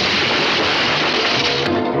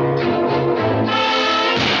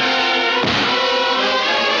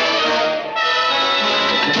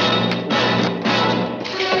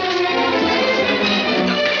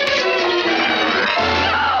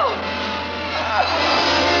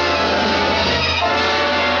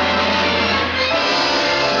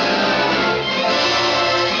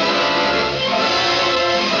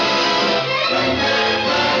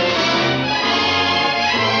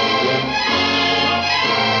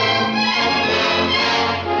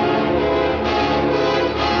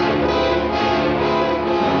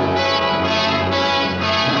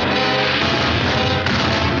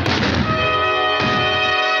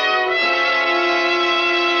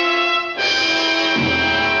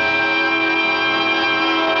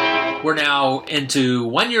 We're now into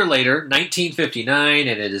 1 year later, 1959,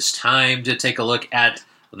 and it is time to take a look at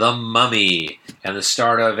The Mummy and the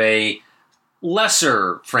start of a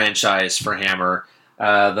lesser franchise for Hammer.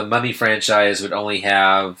 The Mummy franchise would only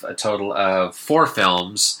have a total of 4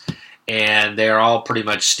 films, and they're all pretty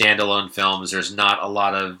much standalone films. There's not a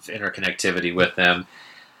lot of interconnectivity with them.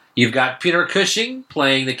 You've got Peter Cushing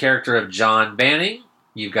playing the character of John Banning.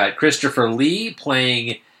 You've got Christopher Lee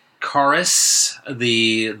playing Kharis,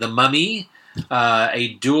 the Mummy,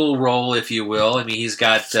 a dual role, if you will. I mean, he's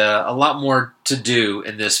got a lot more to do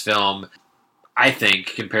in this film, I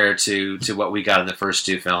think, compared to what we got in the first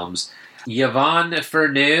 2 films. Yvonne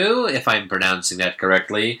Furneaux, if I'm pronouncing that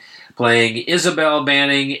correctly, playing Isabel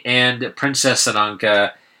Banning and Princess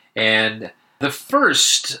Ananka. And the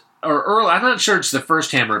first, or early, I'm not sure it's the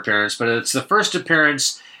first Hammer appearance, but it's the first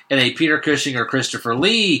appearance in a Peter Cushing or Christopher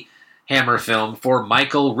Lee Hammer film for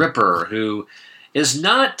Michael Ripper, who is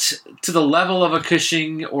not to the level of a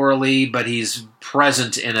Cushing or a Lee, but he's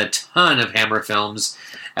present in a ton of Hammer films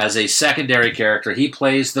as a secondary character. He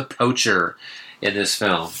plays the poacher in this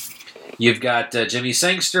film. You've got Jimmy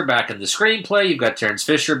Sangster back in the screenplay. You've got Terence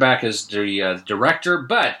Fisher back as the director.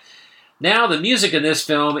 But now the music in this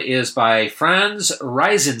film is by Franz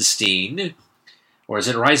Reisenstein. Or is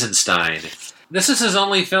it Reisenstein? This is his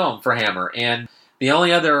only film for Hammer. And the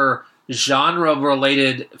only other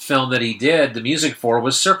genre-related film that he did the music for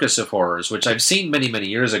was Circus of Horrors, which I've seen many, many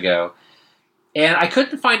years ago. And I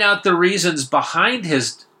couldn't find out the reasons behind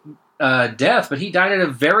his death, but he died at a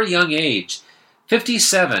very young age,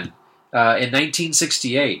 57, in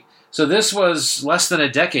 1968. So this was less than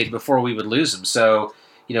a decade before we would lose him. So,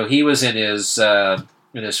 you know, he was in his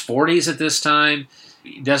 40s at this time.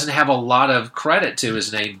 He doesn't have a lot of credit to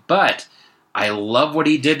his name, but I love what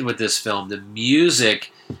he did with this film. The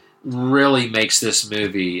music really makes this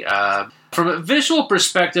movie. From a visual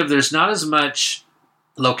perspective, there's not as much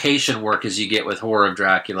location work as you get with Horror of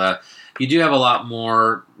Dracula. You do have a lot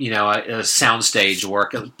more, soundstage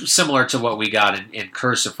work, similar to what we got in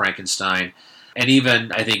Curse of Frankenstein. And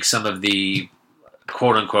even, I think, some of the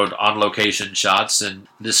quote-unquote on-location shots and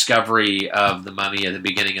discovery of the mummy at the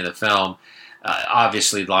beginning of the film.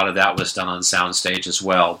 Obviously, a lot of that was done on soundstage as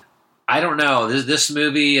well. I don't know. This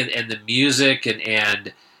movie and the music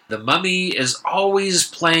and The Mummy is always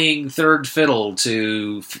playing third fiddle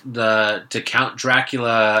to Count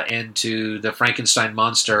Dracula and to the Frankenstein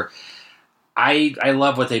monster. I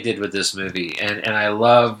love what they did with this movie, and I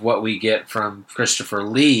love what we get from Christopher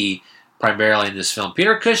Lee primarily in this film.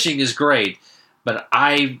 Peter Cushing is great, but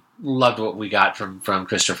I loved what we got from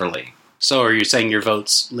Christopher Lee. So are you saying your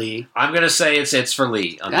vote's Lee? I'm going to say it's for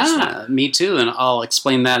Lee on this one. Me too, and I'll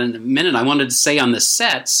explain that in a minute. I wanted to say on the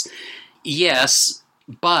sets, yes,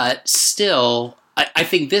 but still, I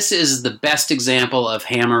think this is the best example of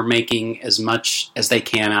Hammer making as much as they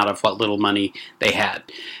can out of what little money they had.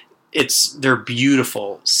 They're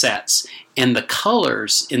beautiful sets, and the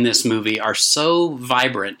colors in this movie are so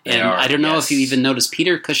vibrant. And I don't know if you even noticed,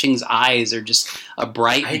 Peter Cushing's eyes are just a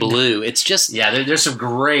bright blue. It's just there's some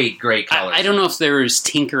great colors. I don't know if there is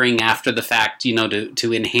tinkering after the fact,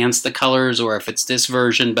 to enhance the colors, or if it's this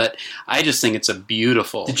version, but I just think it's a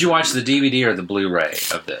beautiful. Did you watch the DVD or the Blu-ray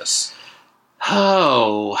of this?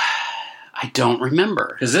 Oh, I don't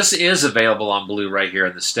remember. Because this is available on Blu-ray here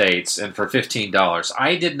in the States, and for $15.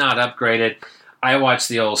 I did not upgrade it. I watched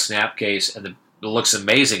the old Snapcase, and it looks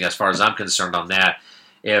amazing as far as I'm concerned on that.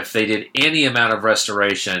 If they did any amount of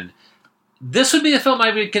restoration, this would be a film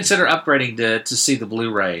I would consider upgrading to see the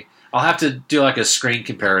Blu-ray. I'll have to do like a screen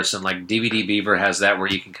comparison, like DVD Beaver has that, where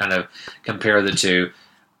you can kind of compare the two.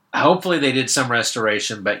 Hopefully they did some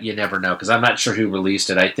restoration, but you never know, because I'm not sure who released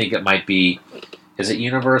it. I think it might be... Is it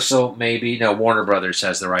Universal, maybe? No, Warner Brothers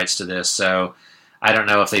has the rights to this, so I don't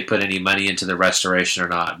know if they put any money into the restoration or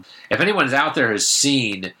not. If anyone's out there has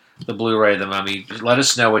seen the Blu-ray of The Mummy, let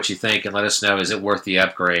us know what you think, and let us know, is it worth the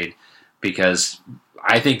upgrade? Because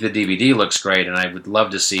I think the DVD looks great, and I would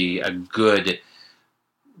love to see a good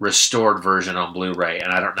restored version on Blu-ray,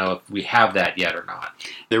 and I don't know if we have that yet or not.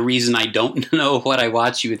 The reason I don't know what I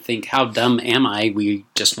watch, you would think, how dumb am I? We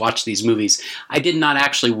just watch these movies. I did not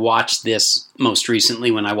actually watch this most recently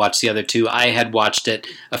when I watched the other two. I had watched it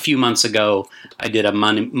a few months ago. I did a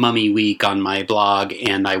Mummy Week on my blog,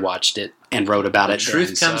 and I watched it and wrote about it.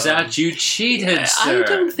 Truth comes out, you cheated, sir. I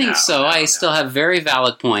don't think so. I still have very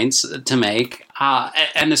valid points to make.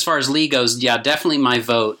 And as far as Lee goes, definitely my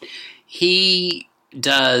vote. He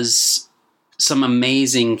does some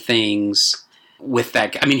amazing things with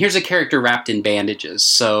that. I mean, here's a character wrapped in bandages,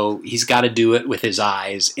 so he's got to do it with his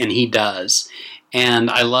eyes, and he does. And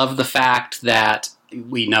I love the fact that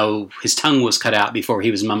we know his tongue was cut out before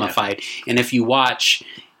he was mummified. Yeah. And if you watch,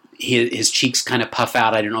 his cheeks kind of puff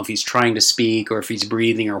out. I don't know if he's trying to speak or if he's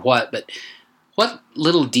breathing or what, but what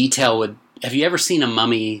little detail have you ever seen a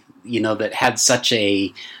mummy, that had such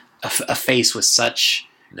a face with such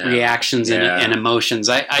reactions and emotions?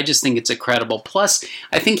 I just think it's incredible. Plus,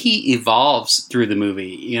 I think he evolves through the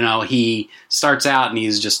movie. He starts out and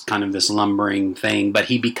he's just kind of this lumbering thing, but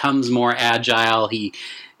he becomes more agile.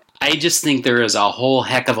 I just think there is a whole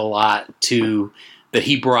heck of a lot that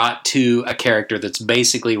he brought to a character that's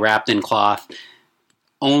basically wrapped in cloth,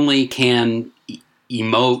 only can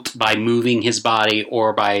emote by moving his body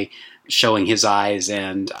or by showing his eyes,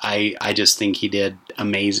 and I just think he did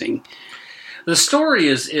amazing. The story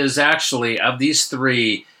is actually, of these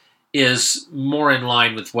three, is more in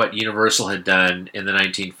line with what Universal had done in the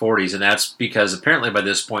 1940s, and that's because apparently by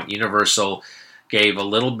this point Universal gave a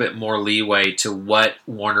little bit more leeway to what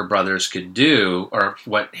Warner Brothers could do, or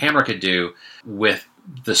what Hammer could do with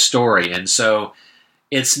the story. And so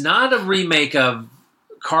it's not a remake of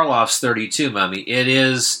Karloff's 32 Mummy. It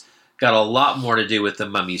is got a lot more to do with The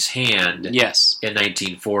Mummy's Hand in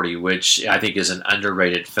 1940, which I think is an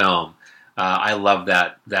underrated film. I love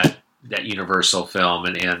that Universal film,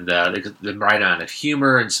 and the right amount of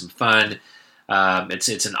humor and some fun.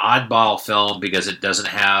 It's an oddball film because it doesn't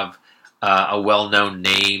have a well-known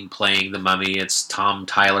name playing the Mummy. It's Tom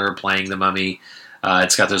Tyler playing the Mummy.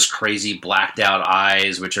 It's got those crazy blacked-out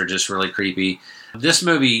eyes, which are just really creepy. This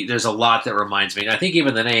movie, there's a lot that reminds me. And I think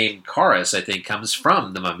even the name Karras, comes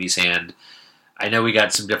from The Mummy's Hand. I know we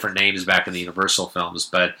got some different names back in the Universal films,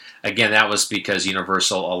 but again, that was because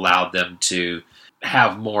Universal allowed them to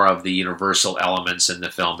have more of the Universal elements in the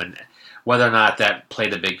film. And whether or not that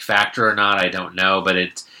played a big factor or not, I don't know, but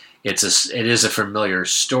it is a familiar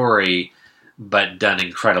story, but done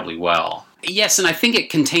incredibly well. Yes, and I think it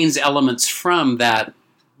contains elements from the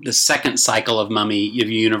second cycle of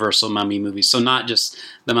Universal Mummy movies. So not just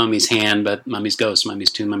The Mummy's Hand, but Mummy's Ghost, Mummy's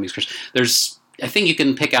Tomb, Mummy's Curse. I think you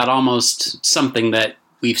can pick out almost something that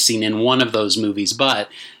we've seen in one of those movies, but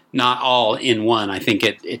not all in one. I think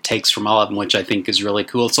it takes from all of them, which I think is really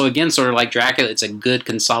cool. So again, sort of like Dracula, it's a good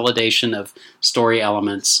consolidation of story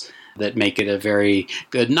elements that make it a very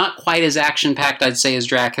good, not quite as action-packed, I'd say, as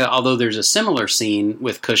Dracula, although there's a similar scene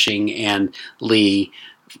with Cushing and Lee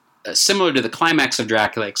similar to the climax of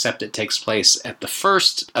Dracula, except it takes place at the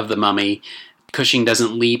first of the Mummy. Cushing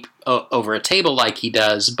doesn't leap over a table like he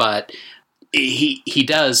does, but he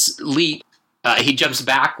does leap. He jumps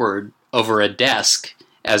backward over a desk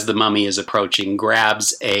as the Mummy is approaching,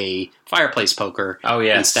 grabs a fireplace poker,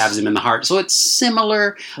 and stabs him in the heart. So it's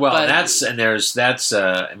similar. Well,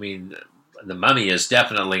 I mean, the Mummy is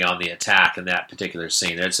definitely on the attack in that particular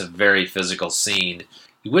scene. It's a very physical scene.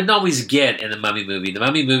 You wouldn't always get in the Mummy movie. The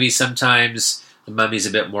Mummy movie, sometimes the Mummy's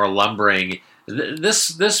a bit more lumbering.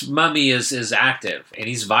 This Mummy is active, and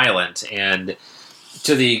he's violent, and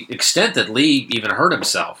to the extent that Lee even hurt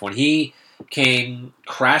himself. When he came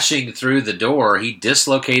crashing through the door, he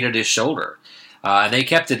dislocated his shoulder. And they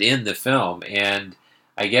kept it in the film, and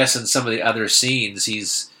I guess in some of the other scenes,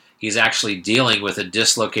 he's actually dealing with a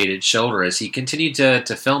dislocated shoulder as he continued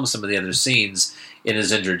to film some of the other scenes in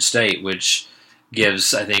his injured state, which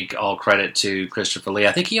gives, I think, all credit to Christopher Lee.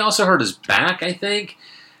 I think he also hurt his back,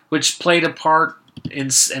 which played a part in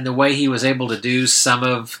the way he was able to do some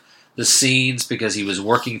of the scenes because he was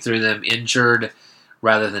working through them injured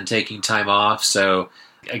rather than taking time off. So,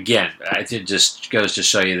 again, it just goes to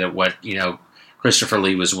show you that what, Christopher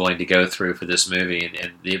Lee was willing to go through for this movie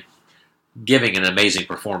and giving an amazing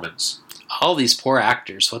performance. All these poor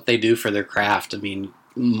actors, what they do for their craft. I mean,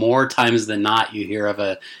 more times than not, you hear of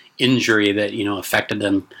a injury that, affected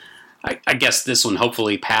them. I guess this one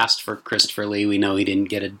hopefully passed for Christopher Lee. We know he didn't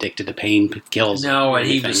get addicted to painkillers. No, and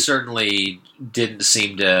he certainly didn't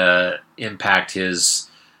seem to impact his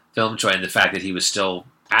film choice, and the fact that he was still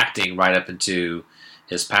acting right up into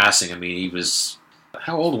his passing. I mean,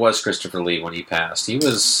 how old was Christopher Lee when he passed? Do you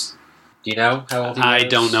know how old he was? I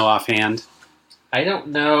don't know offhand. I don't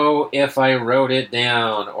know if I wrote it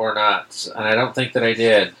down or not, and I don't think that I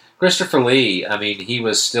did. Christopher Lee, I mean, he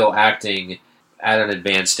was still acting at an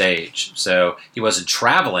advanced age, so he wasn't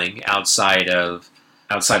traveling outside of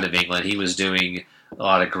England. He was doing a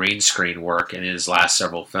lot of green screen work in his last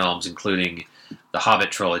several films, including the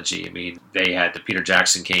Hobbit trilogy. I mean, Peter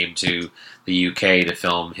Jackson came to the UK to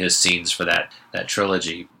film his scenes for that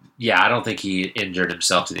trilogy. Yeah, I don't think he injured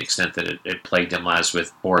himself to the extent that it plagued him as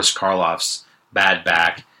with Boris Karloff's bad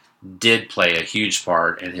back did play a huge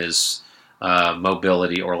part in his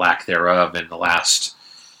mobility or lack thereof in the last,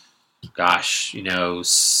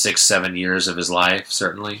 6-7 years of his life,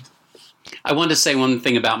 certainly. I wanted to say one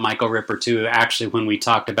thing about Michael Ripper, too. Actually, when we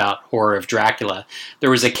talked about Horror of Dracula, there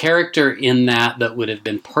was a character in that would have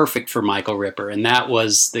been perfect for Michael Ripper, and that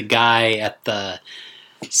was the guy at the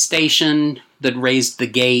station that raised the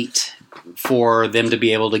gate for them to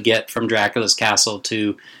be able to get from Dracula's castle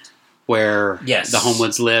to where the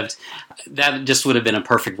Homewoods lived. That just would have been a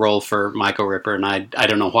perfect role for Michael Ripper, and I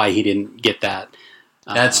don't know why he didn't get that.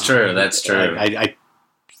 That's true.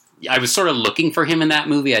 I was sort of looking for him in that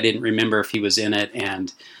movie. I didn't remember if he was in it,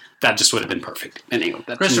 and that just would have been perfect. Anyway,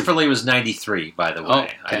 Christopher Lee was 93, by the way. Oh,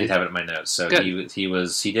 okay. I did have it in my notes. So Good.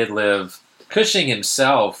 he did live. Cushing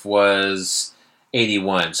himself was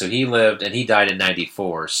 81, so he lived, and he died in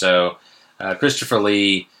 94. So Christopher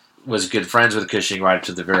Lee was good friends with Cushing right up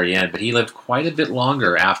to the very end, but he lived quite a bit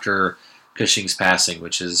longer after Cushing's passing,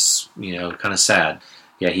 which is, kind of sad.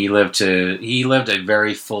 Yeah, he lived a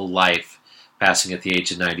very full life, passing at the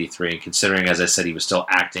age of 93, and considering, as I said, he was still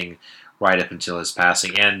acting right up until his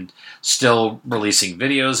passing and still releasing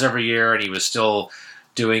videos every year, and he was still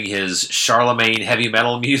doing his Charlemagne heavy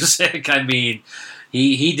metal music. I mean,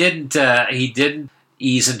 he didn't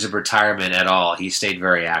ease into retirement at all. He stayed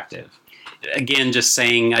very active. Again, just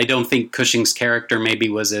saying, I don't think Cushing's character maybe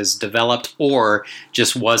was as developed or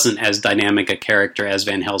just wasn't as dynamic a character as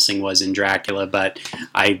Van Helsing was in Dracula, but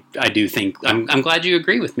I do think, I'm glad you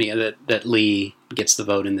agree with me that Lee gets the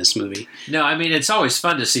vote in this movie. No, I mean, it's always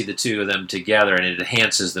fun to see the two of them together, and it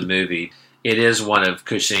enhances the movie. It is one of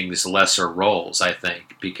Cushing's lesser roles, I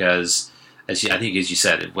think, because, as you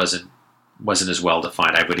said, it wasn't as well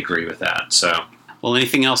defined. I would agree with that, so... Well,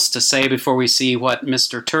 anything else to say before we see what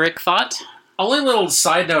Mr. Turek thought? Only little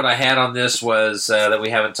side note I had on this was that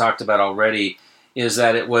we haven't talked about already is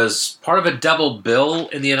that it was part of a double bill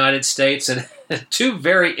in the United States and two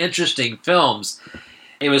very interesting films.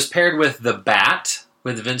 It was paired with The Bat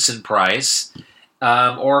with Vincent Price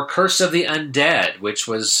or Curse of the Undead, which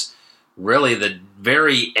was really the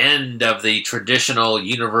very end of the traditional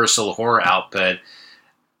Universal horror output.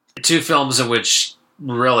 Two films in which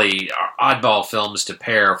really are oddball films to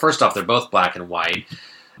pair. First off, they're both black and white.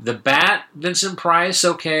 The Bat, Vincent Price,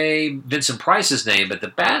 okay, Vincent Price's name, but The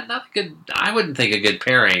Bat, not good. I wouldn't think a good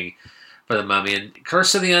pairing for The Mummy. And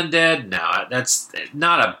Curse of the Undead, no, that's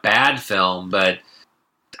not a bad film, but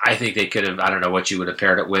I think they could have, I don't know what you would have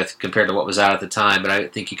paired it with compared to what was out at the time, but I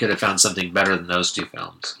think you could have found something better than those two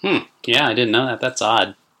films. Yeah, I didn't know that. That's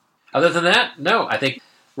odd. Other than that, no. I think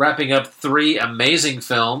wrapping up 3 amazing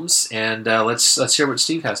films, and let's hear what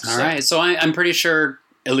Steve has to say. All right, so I'm pretty sure,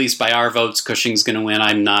 at least by our votes, Cushing's going to win.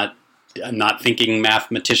 I'm not thinking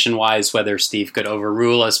mathematician-wise whether Steve could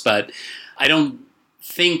overrule us, but I don't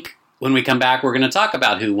think when we come back we're going to talk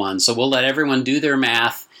about who won. So we'll let everyone do their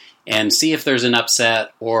math and see if there's an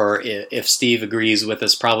upset, or if Steve agrees with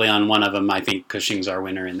us probably on one of them. I think Cushing's our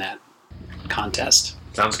winner in that contest.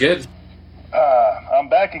 Sounds good. I'm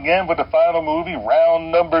back again with the final movie,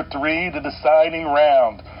 round number 3, the deciding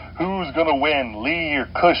round. Who's going to win, Lee or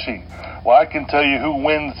Cushing? Well, I can tell you who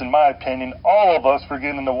wins, in my opinion. All of us for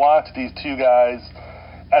getting to watch these two guys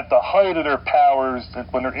at the height of their powers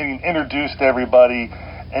when they're getting introduced to everybody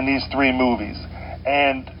in these 3 movies.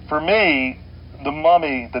 And for me, The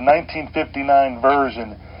Mummy, the 1959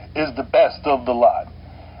 version, is the best of the lot.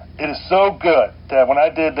 It is so good that when I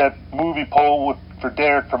did that movie poll for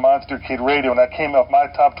Derek for Monster Kid Radio, and I came up my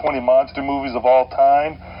top 20 monster movies of all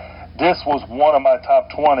time, this was one of my top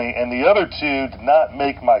 20, and the other 2 did not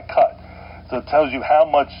make my cut. So it tells you how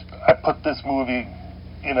much I put this movie,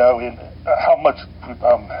 in how much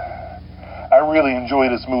I really enjoy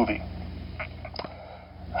this movie.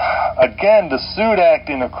 Again, the suit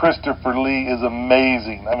acting of Christopher Lee is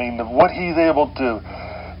amazing. I mean, what he's able to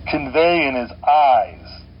convey in his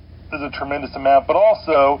eyes is a tremendous amount, but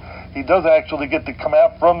also he does actually get to come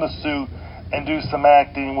out from the suit and do some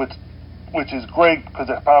acting, which is great because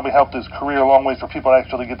it probably helped his career a long ways for people to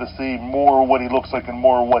actually get to see more of what he looks like and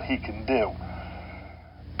more of what he can do.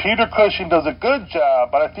 Peter Cushing does a good job,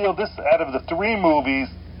 but I feel this, out of the 3 movies,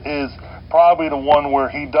 is probably the one where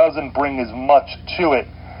he doesn't bring as much to it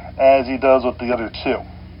as he does with the other 2.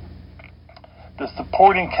 The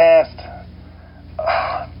supporting cast,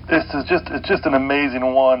 it's just an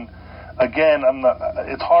amazing one. Again,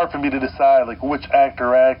 it's hard for me to decide which actor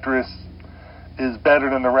or actress is better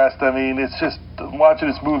than the rest. I mean, it's just, watching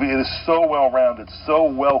this movie, it is so well-rounded, so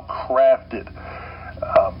well-crafted.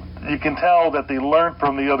 You can tell that they learned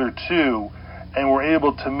from the other 2 and were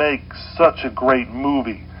able to make such a great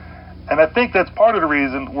movie. And I think that's part of the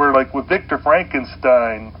reason where, with Victor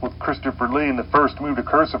Frankenstein, with Christopher Lee in the first movie, The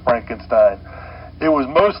Curse of Frankenstein, it was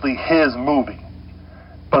mostly his movie.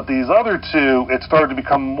 But these other 2, it started to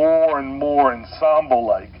become more and more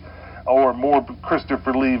ensemble-like, or more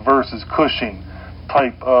Christopher Lee versus Cushing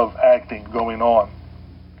type of acting going on.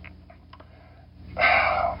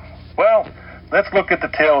 Well, let's look at the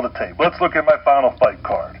tail of the tape. Let's look at my final fight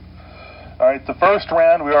card. All right, the first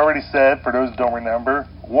round, we already said, for those who don't remember,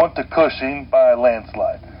 went to Cushing by a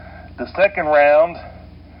landslide. The second round,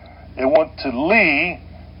 it went to Lee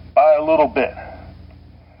by a little bit.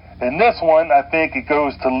 In this one, I think it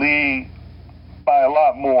goes to Lee by a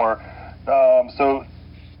lot more. So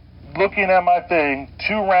looking at my thing,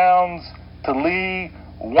 2 rounds to Lee,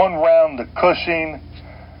 1 round to Cushing.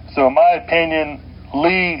 So in my opinion,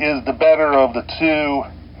 Lee is the better of the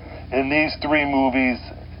 2 in these 3 movies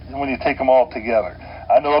when you take them all together.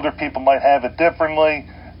 I know other people might have it differently.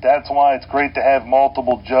 That's why it's great to have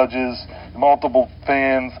multiple judges, multiple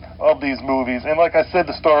fans of these movies. And like I said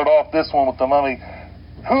to start off this one with The Mummy,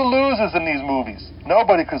 who loses in these movies?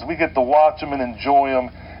 Nobody, because we get to watch them and enjoy them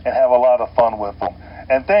and have a lot of fun with them.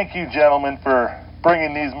 And thank you, gentlemen, for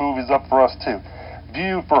bringing these movies up for us too.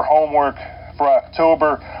 View for homework for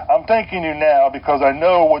October. I'm thanking you now because I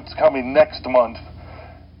know what's coming next month,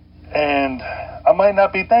 and I might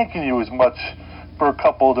not be thanking you as much for a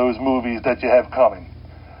couple of those movies that you have coming.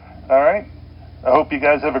 All right? I hope you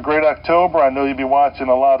guys have a great October. I know you'll be watching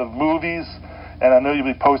a lot of movies, and I know you'll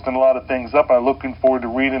be posting a lot of things up. I'm looking forward to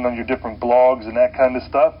reading on your different blogs and that kind of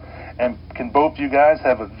stuff. And can both you guys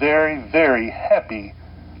have a very, very happy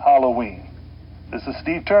Halloween. This is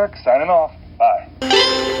Steve Turk signing off. Bye.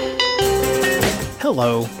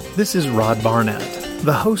 Hello, this is Rod Barnett,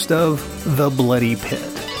 the host of The Bloody Pit,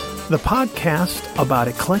 the podcast about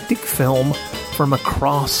eclectic film from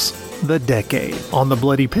across the decade. On The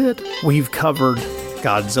Bloody Pit, we've covered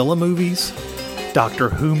Godzilla movies, Doctor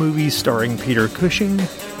Who movies starring Peter Cushing,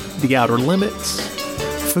 The Outer Limits,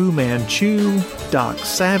 Fu Manchu, Doc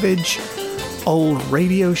Savage, old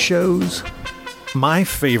radio shows, my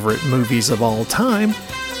favorite movies of all time,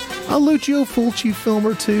 a Lucio Fulci film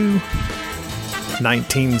or 2,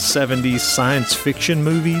 1970s science fiction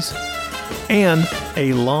movies, and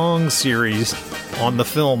a long series on the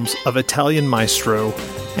films of Italian maestro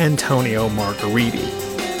Antonio Margheriti.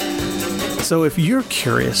 So if you're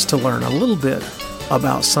curious to learn a little bit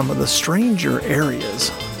about some of the stranger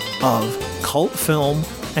areas of cult film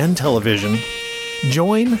and television,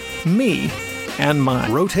 Join me and my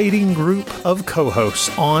rotating group of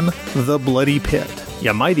co-hosts on The Bloody Pit.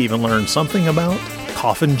 You might even learn something about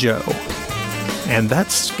Coffin Joe. And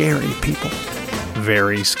that's scary, people.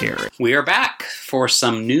 Very scary. We are back for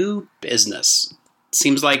some new business.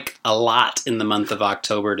 Seems like a lot in the month of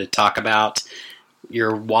October to talk about.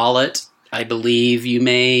 Your wallet, I believe you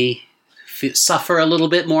may suffer a little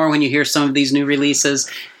bit more when you hear some of these new releases.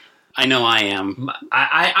 I know I am.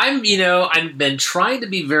 I've been trying to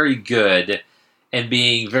be very good and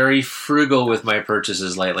being very frugal with my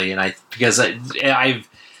purchases lately, and because I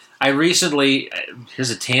recently, here's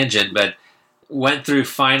a tangent, but went through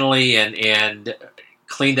finally and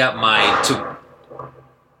cleaned up my.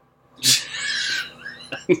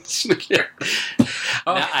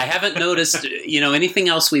 Now, I haven't noticed, anything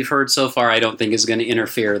else we've heard so far I don't think is going to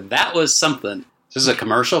interfere. That was something. This is a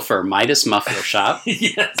commercial for Midas Muffler Shop.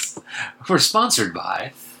 Yes. We're sponsored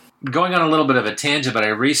by. Going on a little bit of a tangent, but I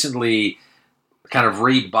recently kind of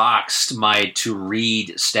reboxed my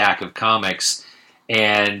to-read stack of comics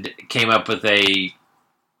and came up with a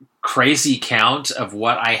crazy count of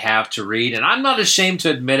what I have to read. And I'm not ashamed to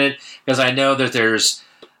admit it because I know that there's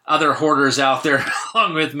other hoarders out there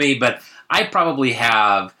along with me, but I probably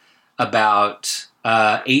have about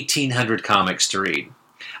 1,800 comics to read.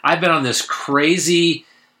 I've been on this crazy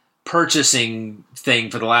purchasing thing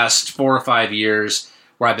for the last 4 or 5 years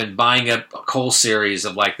where I've been buying up a whole series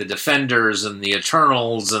of like the Defenders and the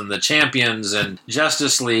Eternals and the Champions and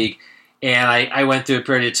Justice League. And I went through a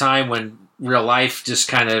period of time when real life just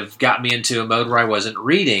kind of got me into a mode where I wasn't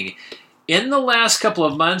reading. In the last couple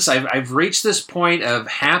of months, I've reached this point of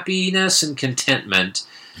happiness and contentment,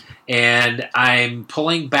 and I'm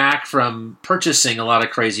pulling back from purchasing a lot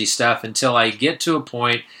of crazy stuff until I get to a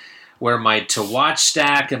point where my to-watch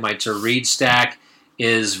stack and my to-read stack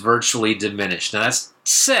is virtually diminished. Now, that's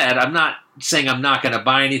said, I'm not saying I'm not going to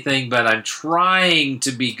buy anything, but I'm trying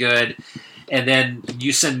to be good. And then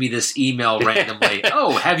you send me this email randomly.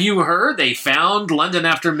 Oh, have you heard they found London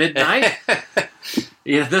After Midnight?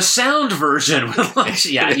 Yeah, the sound version.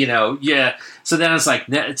 Yeah. So then it's like,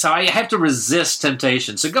 so I have to resist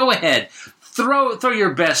temptation. So go ahead, throw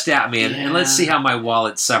your best at me, and let's see how my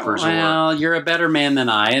wallet suffers. Well, you're a better man than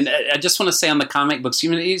I. And I just want to say on the comic books,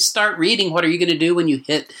 you start reading. What are you going to do when you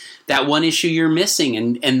hit that one issue you're missing,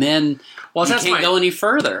 and then you can't go any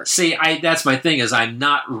further? See, that's my thing is I'm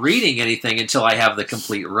not reading anything until I have the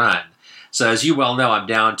complete run. So as you well know, I'm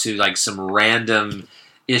down to like some random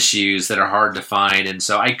issues that are hard to find, and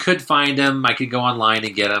so I could find them. I could go online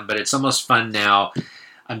and get them, but it's almost fun now.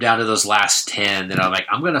 I'm down to those last 10 that I'm like,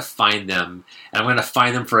 I'm going to find them, and I'm going to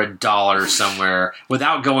find them for $1 somewhere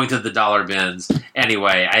without going to the dollar bins.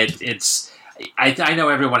 Anyway, I know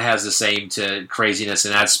everyone has the same to craziness,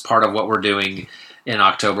 and that's part of what we're doing in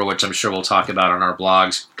October, which I'm sure we'll talk about on our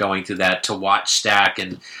blogs, going through that to watch stack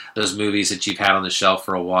and those movies that you've had on the shelf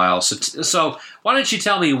for a while. So why don't you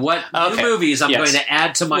tell me what new movies I'm going to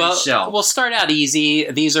add to my shelf? We'll start out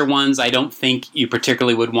easy. These are ones I don't think you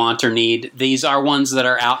particularly would want or need. These are ones that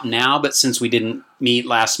are out now, but since we didn't meet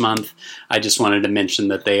last month, I just wanted to mention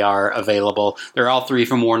that they are available. They're all 3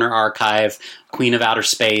 from Warner Archive. Queen of Outer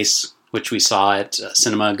Space, which we saw at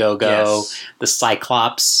Cinema Go-Go. Yes. The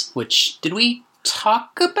Cyclops, which, did we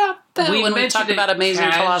talk about that when we talked about Amazing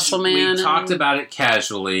Colossal Man? We talked about it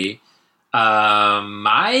casually.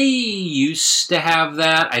 I used to have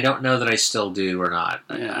that. I don't know that I still do or not.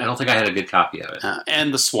 I don't think I had a good copy of it.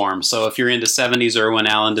 And The Swarm. So if you're into 70s Irwin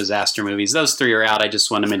Allen disaster movies, those 3 are out. I just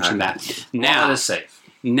want to mention that. Now, wallet is safe.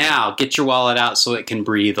 Now, get your wallet out so it can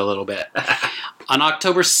breathe a little bit. On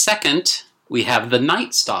October 2nd, we have The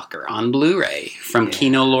Night Stalker on Blu-ray from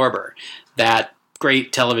Kino Lorber. That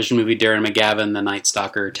great television movie, Darren McGavin, The Night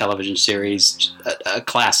Stalker television series, a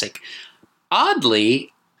classic.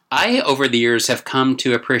 Oddly, I, over the years, have come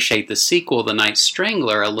to appreciate the sequel, The Night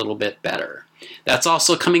Strangler, a little bit better. That's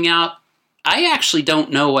also coming out. I actually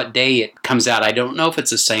don't know what day it comes out. I don't know if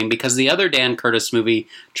it's the same, because the other Dan Curtis movie,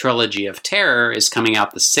 Trilogy of Terror, is coming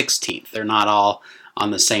out the 16th. They're not all on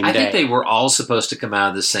the same day. I think they were all supposed to come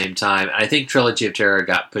out at the same time. I think Trilogy of Terror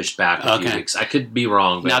got pushed back a few weeks. I could be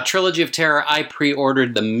wrong. But now, Trilogy of Terror, I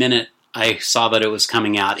pre-ordered the minute I saw that it was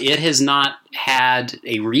coming out. It has not had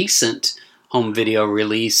a recent home video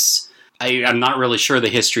release. I'm not really sure the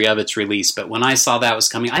history of its release, but when I saw that was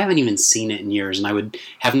coming, I haven't even seen it in years, and I would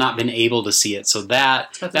have not been able to see it. So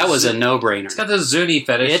that was a no-brainer. It's got the Zuni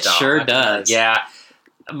fetish. It sure does. Yeah.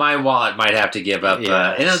 My wallet might have to give up. It's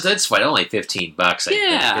only $15. I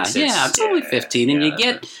think. It's only $15, and you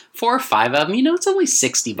get 4 or 5 of them. It's only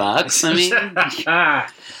 $60. I mean,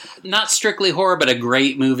 not strictly horror, but a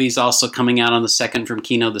great movie is also coming out on the 2nd from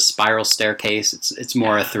Kino, The Spiral Staircase. It's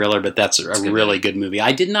more a thriller, but that's a really good movie.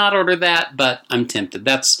 I did not order that, but I'm tempted.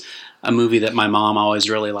 That's a movie that my mom always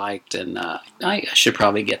really liked, and I should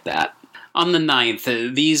probably get that. On the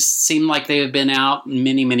 9th, these seem like they have been out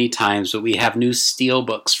many, many times, but we have new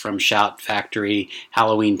Steelbooks from Shout Factory,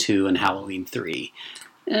 Halloween 2 and Halloween 3.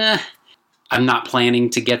 I'm not planning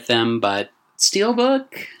to get them, but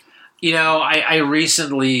Steelbook? You know, I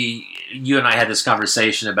recently, you and I had this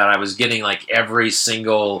conversation about I was getting like every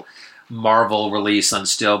single Marvel release on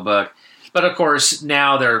Steelbook. But of course,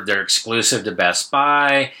 now they're exclusive to Best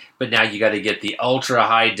Buy. But now you got to get the ultra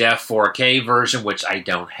high def 4K version, which I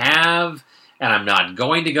don't have, and I'm not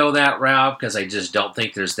going to go that route because I just don't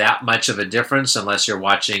think there's that much of a difference unless you're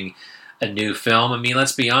watching a new film. I mean,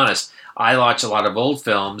 let's be honest. I watch a lot of old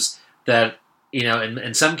films that, you know,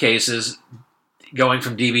 in some cases, going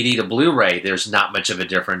from DVD to Blu-ray, there's not much of a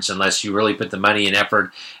difference unless you really put the money and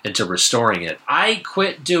effort into restoring it. I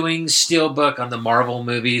quit doing Steelbook on the Marvel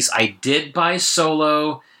movies. I did buy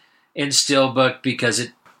Solo in Steelbook because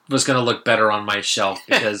it was going to look better on my shelf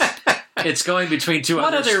because it's going between two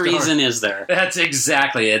What other reason is there? That's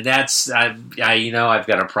exactly, and that's I've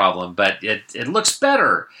got a problem, but it looks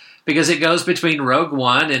better because it goes between Rogue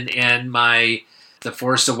One and my The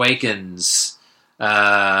Force Awakens, which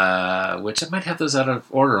I might have those out of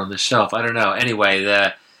order on the shelf. I don't know.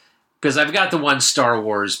 Anyway, because I've got the one Star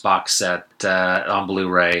Wars box set on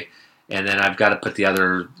Blu-ray. And then I've got to put the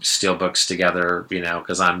other Steelbooks together, you know,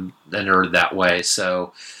 because I'm a nerd that way.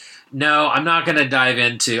 So, no, I'm not going to dive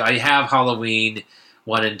into... I have Halloween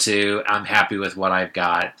 1 and 2. I'm happy with what I've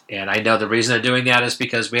got. And I know the reason they're doing that is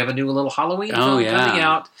because we have a new little Halloween film coming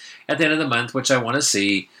out at the end of the month, which I want to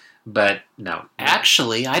see. But, no.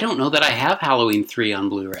 Actually, I don't know that I have Halloween 3 on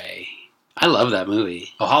Blu-ray. I love that movie.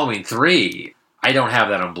 Oh, Halloween 3... I don't have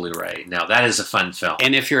that on Blu-ray. Now, that is a fun film.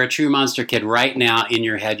 And if you're a true monster kid, right now in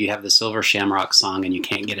your head you have the Silver Shamrock song and you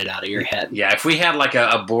can't get it out of your head. Yeah, if we had like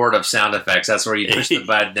a board of sound effects, that's where you push the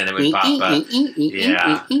button and it would pop up.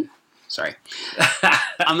 Yeah. Sorry.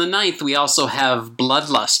 On the 9th, we also have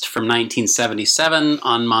Bloodlust from 1977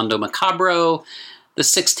 on Mondo Macabro. The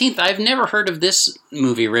 16th, I've never heard of this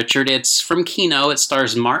movie, Richard. It's from Kino. It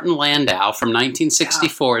stars Martin Landau from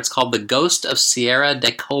 1964. Yeah. It's called The Ghost of Sierra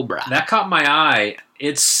de Cobra. That caught my eye.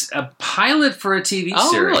 It's a pilot for a TV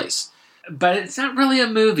series. Really? But it's not really a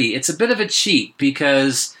movie. It's a bit of a cheat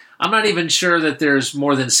because I'm not even sure that there's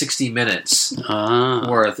more than 60 minutes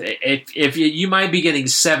worth. If you might be getting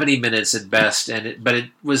 70 minutes at best, but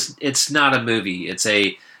it's not a movie. It's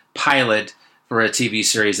a pilot for a TV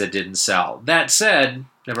series that didn't sell. That said,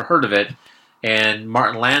 never heard of it. And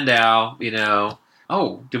Martin Landau, you know...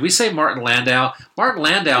 Oh, did we say Martin Landau? Martin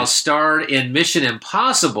Landau starred in Mission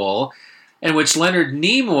Impossible, in which Leonard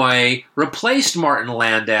Nimoy replaced Martin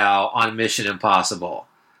Landau on Mission Impossible.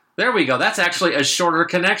 There we go. That's actually a shorter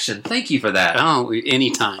connection. Thank you for that. Oh,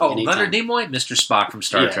 anytime. Oh, anytime. Leonard Nimoy? Mr. Spock from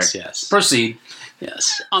Star Trek. Yes. Proceed.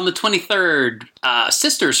 Yes. On the 23rd,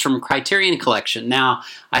 Sisters from Criterion Collection. Now,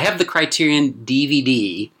 I have the Criterion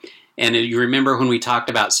DVD, and you remember when we talked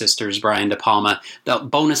about Sisters, Brian De Palma, the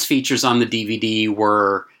bonus features on the DVD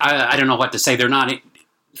were, I don't know what to say, they're not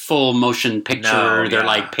full motion picture, they're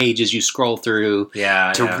like pages you scroll through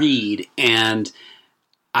to read, and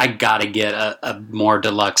I gotta get a more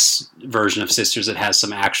deluxe version of Sisters that has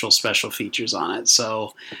some actual special features on it,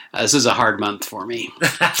 so this is a hard month for me.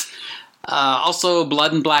 Also,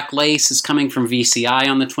 Blood and Black Lace is coming from VCI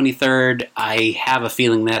on the 23rd. I have a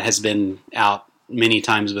feeling that has been out many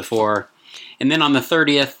times before. And then on the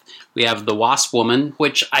 30th, we have The Wasp Woman,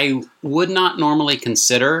 which I would not normally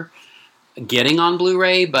consider getting on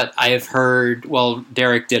Blu-ray, but I have heard, well,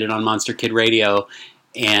 Derek did it on Monster Kid Radio,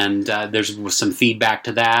 and there's some feedback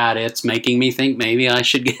to that. It's making me think maybe I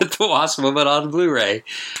should get The Wasp Woman on Blu-ray.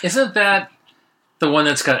 Isn't that the one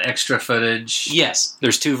that's got extra footage? Yes,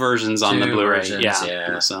 there's two versions on the Blu-ray.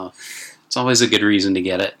 Yeah, so it's always a good reason to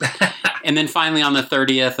get it. And then finally on the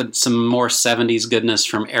 30th, some more 70s goodness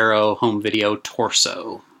from Arrow Home Video,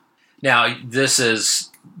 Torso. Now,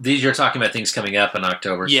 you're talking about things coming up in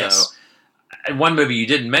October. Yes. So one movie you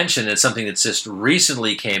didn't mention, it's something that just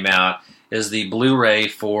recently came out, is the Blu-ray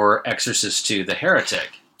for Exorcist II: The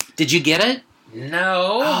Heretic. Did you get it?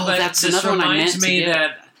 No, but that's this another one I meant reminds me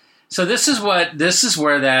that. So this is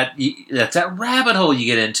where that's that rabbit hole you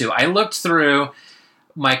get into. I looked through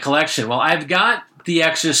my collection. Well, I've got The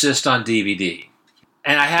Exorcist on DVD,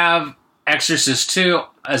 and I have Exorcist II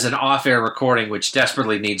as an off-air recording, which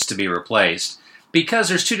desperately needs to be replaced because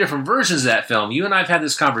there's two different versions of that film. You and I have had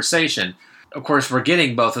this conversation. Of course, we're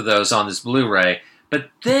getting both of those on this Blu-ray, But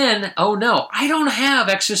then, oh no, I don't have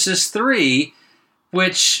Exorcist 3,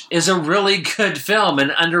 which is a really good film,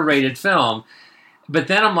 an underrated film. But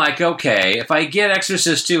then I'm like, okay, if I get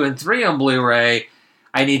Exorcist 2 and 3 on Blu-ray,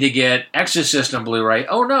 I need to get Exorcist on Blu-ray.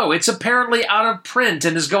 Oh no, it's apparently out of print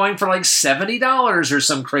and is going for like $70 or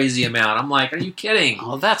some crazy amount. I'm like, are you kidding?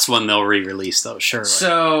 Oh, that's when they'll re-release those, surely.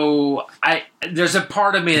 So there's a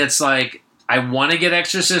part of me that's like, I want to get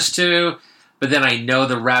Exorcist 2, but then I know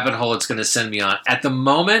the rabbit hole it's going to send me on. At the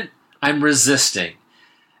moment, I'm resisting.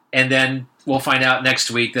 And then we'll find out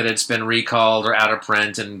next week that it's been recalled or out of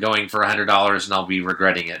print and going for $100, and I'll be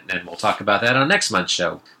regretting it. And we'll talk about that on next month's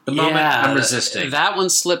show. The moment, I'm resisting. That one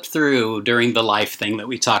slipped through during the Life thing that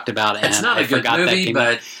we talked about. And it's not a good movie,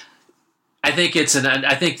 but I think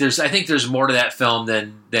I think there's more to that film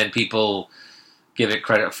than people give it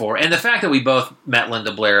credit for. And the fact that we both met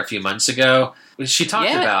Linda Blair a few months ago, she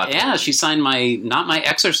talked about... Yeah, she signed not my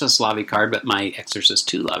Exorcist lobby card, but my Exorcist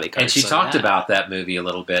 2 lobby card. And she talked about that movie a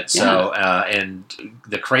little bit, so and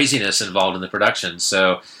the craziness involved in the production,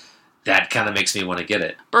 so that kind of makes me want to get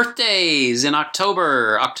it. Birthdays in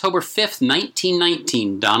October 5th,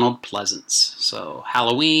 1919, Donald Pleasance. So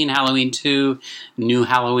Halloween, Halloween 2, New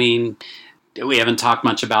Halloween. We haven't talked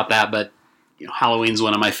much about that, but Halloween's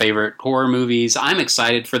one of my favorite horror movies. I'm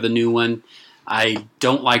excited for the new one. I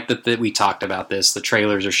don't like that we talked about this. The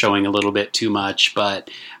trailers are showing a little bit too much, but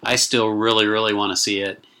I still really, really want to see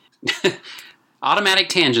it. Automatic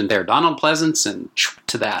tangent there. Donald Pleasance and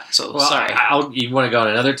to that. So, sorry. You want to go on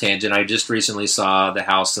another tangent. I just recently saw The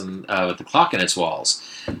House with the Clock in Its Walls,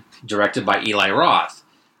 directed by Eli Roth.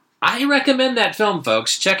 I recommend that film,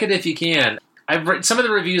 folks. Check it if you can. I've read, some of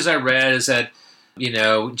the reviews I read is that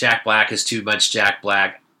Jack Black is too much Jack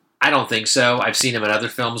Black. I don't think so. I've seen him in other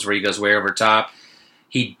films where he goes way over top.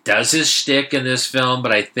 He does his shtick in this film,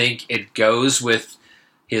 but I think it goes with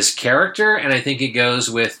his character, and I think it goes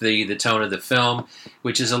with the tone of the film,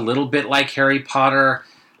 which is a little bit like Harry Potter.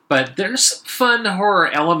 But there's some fun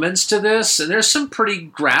horror elements to this, and there's some pretty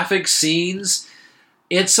graphic scenes.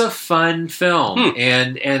 It's a fun film,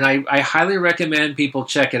 and I highly recommend people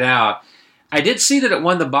check it out. I did see that it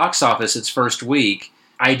won the box office its first week.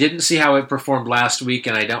 I didn't see how it performed last week,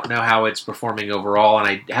 and I don't know how it's performing overall, and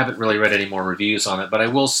I haven't really read any more reviews on it, but I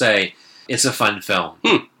will say it's a fun film.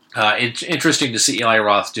 It's interesting to see Eli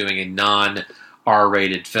Roth doing a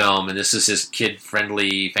non-R-rated film, and this is his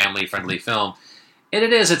kid-friendly, family-friendly film. And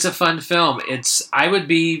it's a fun film. I would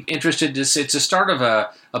be interested to see, it's a start of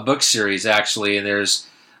a book series, actually, and there's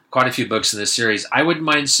quite a few books in this series. I wouldn't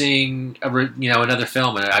mind seeing another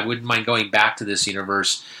film, and I wouldn't mind going back to this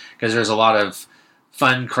universe, because there's a lot of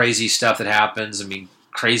fun, crazy stuff that happens. I mean,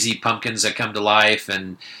 crazy pumpkins that come to life,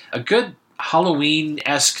 and a good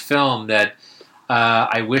Halloween-esque film that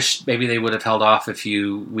I wish maybe they would have held off a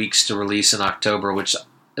few weeks to release in October, which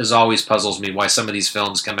is always puzzles me why some of these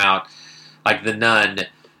films come out, like The Nun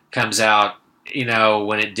comes out,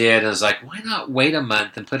 when it did. And I was like, why not wait a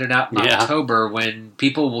month and put it out in October when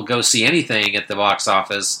people will go see anything at the box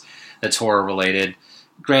office that's horror-related?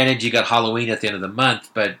 Granted, you got Halloween at the end of the month,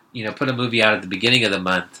 but, put a movie out at the beginning of the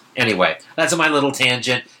month. Anyway, that's my little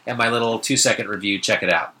tangent and my little 2-second review. Check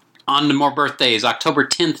it out. On to more birthdays. October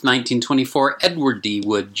 10th, 1924, Edward D.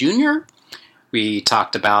 Wood Jr. We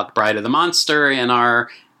talked about Bride of the Monster in our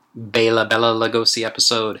Bela Lugosi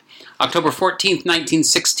episode. October 14th,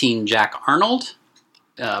 1916, Jack Arnold,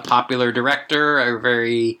 popular director,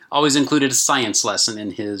 always included a science lesson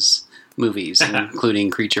in his movies,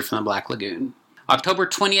 including Creature from the Black Lagoon. October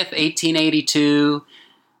 20th, 1882,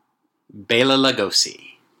 Bela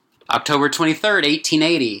Lugosi. October 23rd,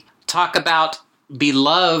 1880, talk about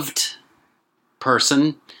beloved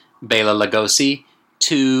person, Bela Lugosi,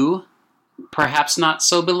 to perhaps not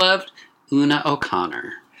so beloved, Una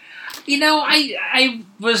O'Connor. I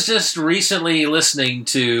was just recently listening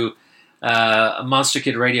to a Monster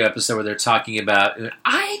Kid Radio episode where they're talking about Una.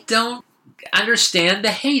 I don't understand the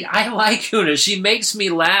hate. I like Una. She makes me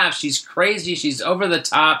laugh. She's crazy. She's over the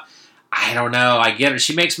top. I don't know. I get her.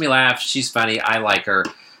 She makes me laugh. She's funny. I like her.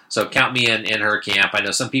 So count me in her camp. I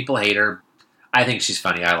know some people hate her. I think she's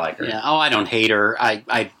funny. I like her. Yeah. Oh, I don't hate her.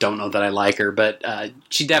 I don't know that I like her, but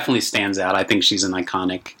she definitely stands out. I think she's an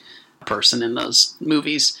iconic person in those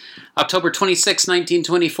movies. October 26,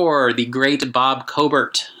 1924, the great Bob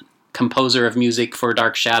Cobert, composer of music for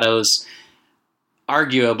Dark Shadows,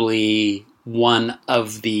 arguably one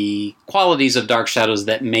of the qualities of Dark Shadows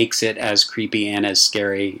that makes it as creepy and as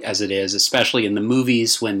scary as it is, especially in the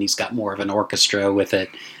movies when he's got more of an orchestra with it.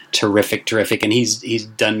 Terrific. And he's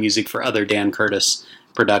done music for other Dan Curtis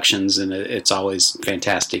productions, and it's always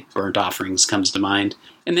fantastic. Burnt Offerings comes to mind.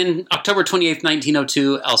 And then October 28th,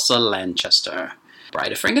 1902, Elsa Lanchester.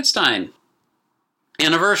 Bride of Frankenstein.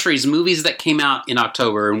 Anniversaries, movies that came out in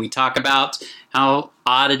October, and we talk about how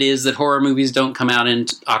odd it is that horror movies don't come out in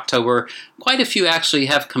October. Quite a few actually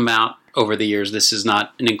have come out over the years. This is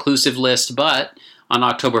not an inclusive list, but on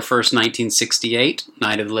October 1st, 1968,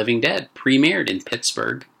 Night of the Living Dead premiered in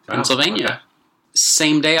Pittsburgh, Pennsylvania. Okay.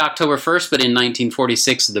 Same day, October 1st, but in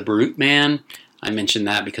 1946, The Brute Man. I mentioned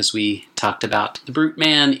that because we talked about The Brute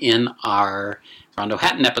Man in our Rondo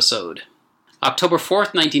Hatton episode. October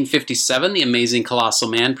 4th, 1957, The Amazing Colossal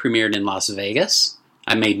Man premiered in Las Vegas.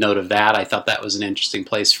 I made note of that. I thought that was an interesting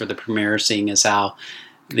place for the premiere, seeing as how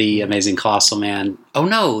The Amazing Colossal Man... Oh,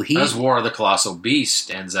 no, As War of the Colossal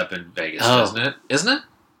Beast ends up in Vegas, doesn't it? Isn't it?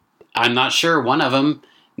 I'm not sure. One of them.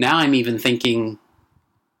 Now I'm even thinking...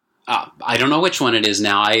 I don't know which one it is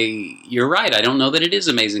now. You're right. I don't know that it is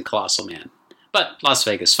Amazing Colossal Man. But Las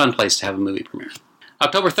Vegas, fun place to have a movie premiere.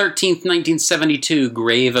 October 13th, 1972,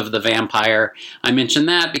 Grave of the Vampire. I mentioned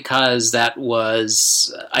that because that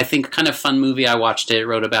was, I think, a kind of fun movie. I watched it,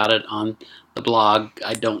 wrote about it on the blog.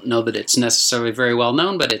 I don't know that it's necessarily very well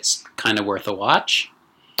known, but it's kind of worth a watch.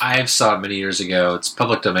 I saw it many years ago. It's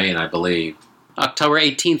public domain, I believe. October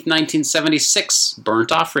 18th, 1976,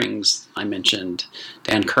 Burnt Offerings. I mentioned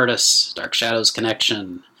Dan Curtis, Dark Shadows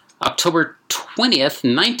Connection. October 20th,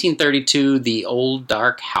 1932, The Old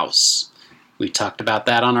Dark House. We talked about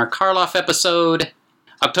that on our Karloff episode.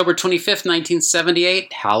 October 25th,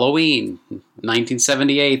 1978, Halloween.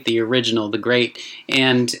 1978, the original, the great.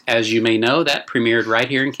 And as you may know, that premiered right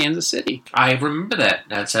here in Kansas City. I remember that.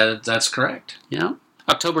 That's correct. Yeah.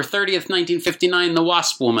 October 30th, 1959, The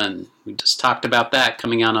Wasp Woman. We just talked about that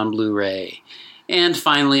coming out on Blu-ray. And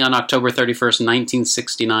finally, on October 31st,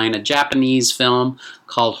 1969, a Japanese film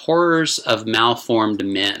called Horrors of Malformed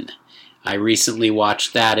Men. I recently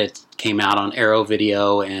watched that. It came out on Arrow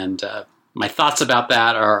Video, and my thoughts about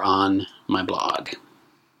that are on my blog.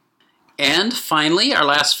 And finally, our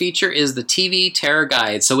last feature is the TV Terror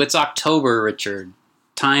Guide. So it's October, Richard.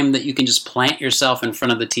 Time that you can just plant yourself in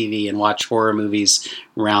front of the TV and watch horror movies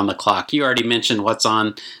round the clock. You already mentioned what's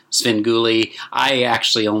on Svengoolie. I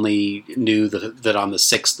actually only knew that on the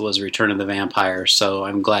 6th was Return of the Vampire, so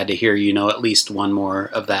I'm glad to hear you know at least one more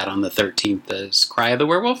of that on the 13th is Cry of the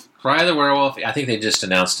Werewolf. Cry of the Werewolf, I think they just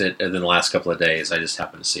announced it in the last couple of days. I just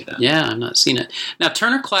happened to see that. Yeah, I've not seen it. Now,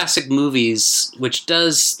 Turner Classic Movies,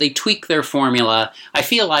 they tweak their formula. I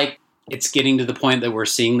feel like it's getting to the point that we're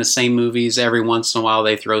seeing the same movies every once in a while.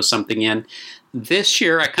 They throw something in. This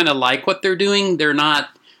year, I kind of like what they're doing. They're not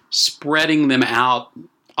spreading them out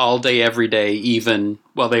all day, every day, even,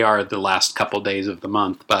 well, they are the last couple days of the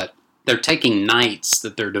month, but they're taking nights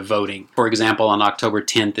that they're devoting. For example, on October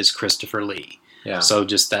 10th is Christopher Lee. Yeah. So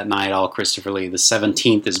just that night, all Christopher Lee. The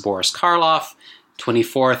 17th is Boris Karloff.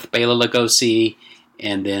 24th, Bela Lugosi.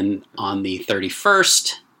 And then on the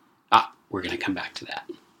 31st, we're going to come back to that.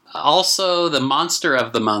 Also, the monster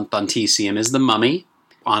of the month on TCM is The Mummy.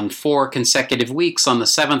 On 4 consecutive weeks, on the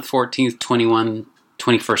 7th, 14th,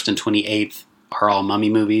 21st, and 28th are all Mummy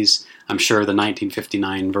movies. I'm sure the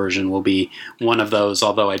 1959 version will be one of those,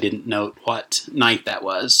 although I didn't note what night that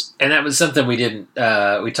was. And that was something we didn't...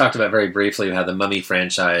 we talked about very briefly how the Mummy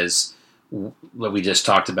franchise, what we just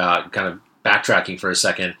talked about, kind of backtracking for a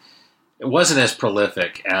second, it wasn't as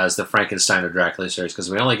prolific as the Frankenstein or Dracula series because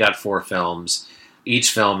we only got 4 films.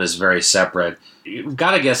 Each film is very separate. You've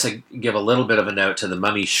got to give a little bit of a note to The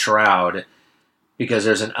Mummy Shroud because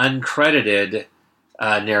there's an uncredited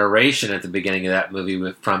narration at the beginning of that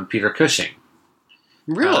movie from Peter Cushing.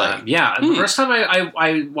 Really? Yeah. The first time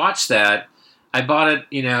I watched that, I bought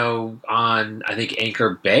it, on, I think,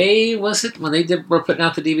 Anchor Bay, was it? When were putting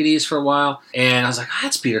out the DVDs for a while. And I was like,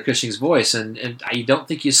 that's Peter Cushing's voice. And I don't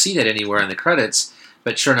think you see that anywhere in the credits.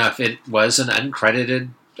 But sure enough, it was an uncredited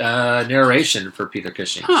narration for Peter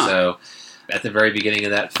Cushing. Huh. So at the very beginning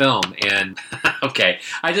of that film. And, okay,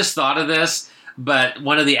 I just thought of this. But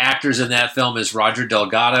one of the actors in that film is Roger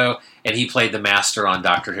Delgado, and he played the Master on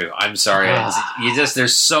Doctor Who. I'm sorry.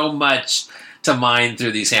 There's so much to mine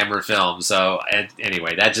through these Hammer films. So,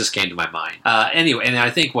 anyway, that just came to my mind. Anyway, and I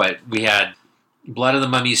think we had Blood of the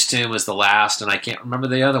Mummy's Tomb was the last, and I can't remember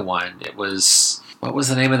the other one. It was, what was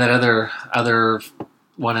the name of that other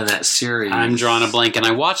one in that series? I'm drawing a blank, and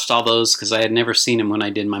I watched all those because I had never seen them when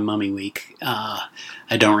I did my Mummy Week. I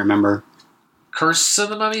don't remember. Curse of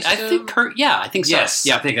the Mummy's Tomb? I think so. Yes,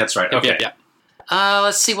 yeah. I think that's right. Okay. Yep.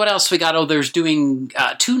 Let's see what else we got. Oh, there's doing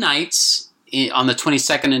 2 nights. On the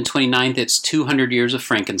 22nd and 29th, it's 200 Years of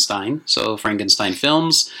Frankenstein, so Frankenstein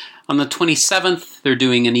Films. On the 27th, they're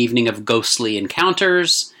doing an evening of Ghostly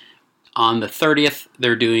Encounters. On the 30th,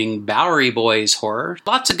 they're doing Bowery Boys horror.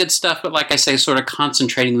 Lots of good stuff, but like I say, sort of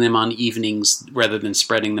concentrating them on evenings rather than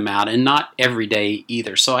spreading them out, and not every day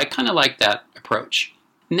either. So I kind of like that approach.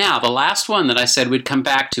 Now, the last one that I said we'd come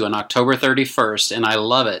back to on October 31st, and I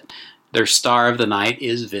love it, their star of the night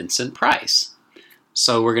is Vincent Price.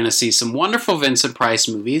 So we're going to see some wonderful Vincent Price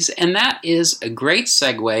movies, and that is a great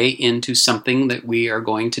segue into something that we are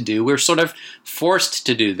going to do. We're sort of forced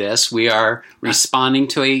to do this. We are responding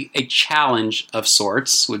to a challenge of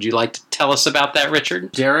sorts. Would you like to tell us about that,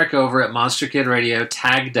 Richard? Derek over at Monster Kid Radio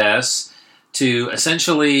tagged us to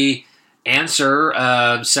essentially answer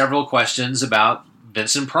several questions about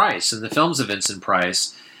Vincent Price and the films of Vincent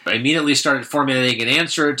Price. I immediately started formulating an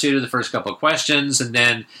answer or two to the first couple of questions, and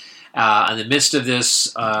then in the midst of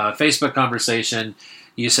this Facebook conversation,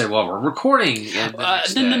 you said, well, we're recording.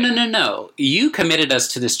 No. You committed us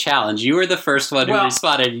to this challenge. You were the first one who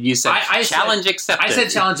responded, and you said, challenge accepted. I said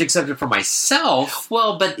challenge accepted for myself.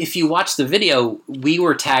 Well, but if you watch the video, we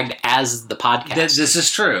were tagged as the podcast. This is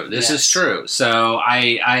true. This is true. So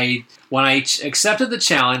when I accepted the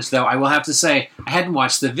challenge, though, I will have to say, I hadn't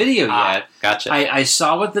watched the video yet. Gotcha. I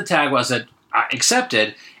saw what the tag was that I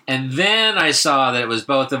accepted. And then I saw that it was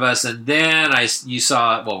both of us, and then you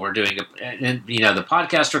saw, well, we're doing the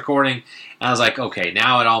podcast recording, and I was like, okay,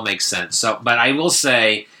 now it all makes sense. So, but I will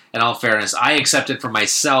say, in all fairness, I accepted for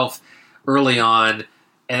myself early on,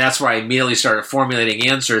 and that's where I immediately started formulating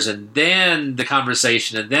answers, and then the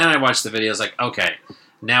conversation, and then I watched the video. I was like, okay,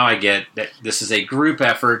 now I get that this is a group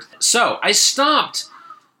effort. So I stopped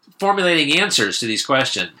formulating answers to these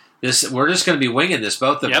questions. We're just going to be winging this.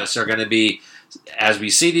 Both of us are going to be. As we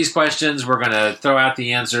see these questions, we're going to throw out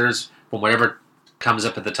the answers from whatever comes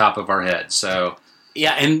up at the top of our head. So,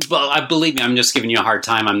 yeah, and believe me, I'm just giving you a hard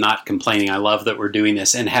time. I'm not complaining. I love that we're doing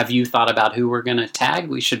this. And have you thought about who we're going to tag?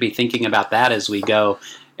 We should be thinking about that as we go,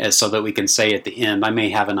 so that we can say at the end. I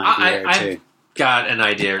may have an idea or two. I've got an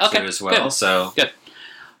idea or two as well. Good. So good.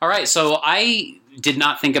 All right, so I did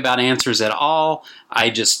not think about answers at all. I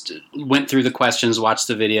just went through the questions, watched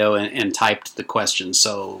the video, and typed the questions.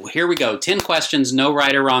 So here we go. 10 questions, no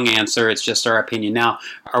right or wrong answer. It's just our opinion. Now,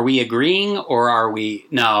 are we agreeing or are we...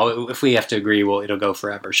 No, if we have to agree, it'll go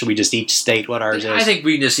forever. Should we just each state what ours is? I think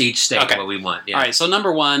we just each state what we want. Yeah. All right, so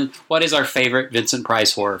number one, what is our favorite Vincent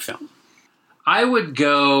Price horror film? I would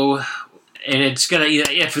go... And it's going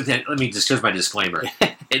to... Let me just... Here's my disclaimer.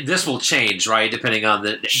 This will change, right, depending on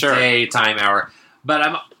the day, time, hour. But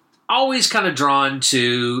I'm always kind of drawn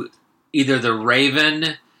to either The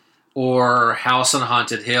Raven or House on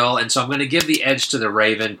Haunted Hill. And so I'm going to give the edge to The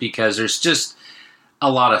Raven because there's just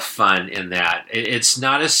a lot of fun in that. It's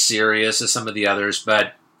not as serious as some of the others,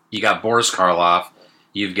 but you got Boris Karloff,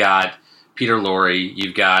 you've got Peter Lorre,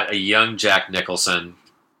 you've got a young Jack Nicholson,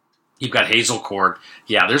 you've got Hazel Court.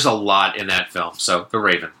 Yeah, there's a lot in that film. So The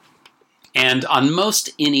Raven. And on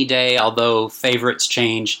most any day, although favorites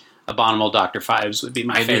change, Abominable Dr. Phibes would be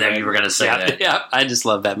my favorite. I knew that you were going to say that. Yeah, I just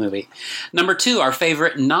love that movie. Number two, our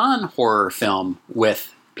favorite non-horror film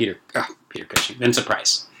with Peter Cushing, Vincent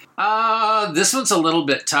Price. This one's a little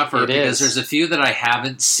bit tougher because there's a few that I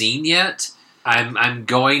haven't seen yet. I'm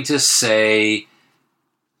going to say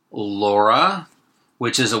Laura,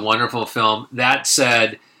 which is a wonderful film. That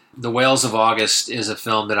said, The Whales of August is a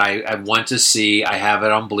film that I want to see. I have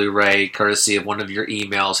it on Blu-ray, courtesy of one of your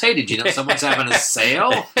emails. Hey, did you know someone's having a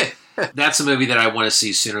sale? That's a movie that I want to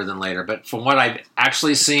see sooner than later. But from what I've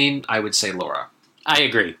actually seen, I would say Laura. I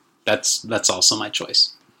agree. That's also my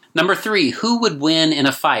choice. Number three, who would win in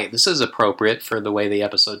a fight? This is appropriate for the way the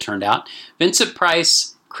episode turned out. Vincent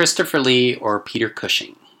Price, Christopher Lee, or Peter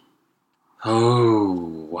Cushing?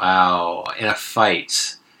 Oh, wow. In a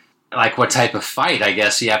fight. Like what type of fight, I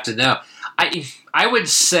guess you have to know. I would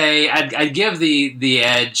say I'd give the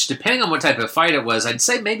edge, depending on what type of fight it was, I'd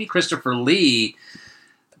say maybe Christopher Lee,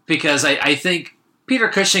 because I think Peter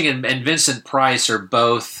Cushing and Vincent Price are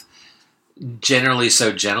both generally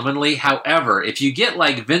so gentlemanly. However, if you get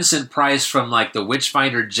like Vincent Price from like the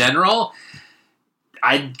Witchfinder General,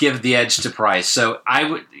 I'd give the edge to Price. So I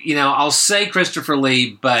would, I'll say Christopher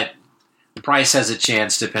Lee, but Price has a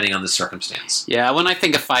chance depending on the circumstance. Yeah, when I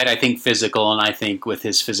think of fight, I think physical, and I think with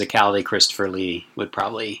his physicality, Christopher Lee would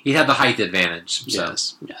probably... He'd have the height advantage. So.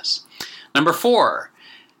 Yes. Number four,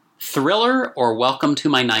 Thriller or Welcome to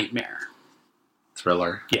My Nightmare?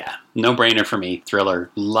 Thriller. Yeah, no-brainer for me. Thriller.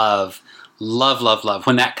 Love.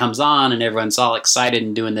 When that comes on and everyone's all excited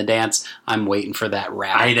and doing the dance, I'm waiting for that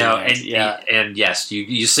rap. I know, and yes,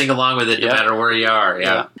 you sing along with it no matter where you are.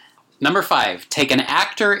 Yeah. Number five, take an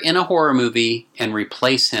actor in a horror movie and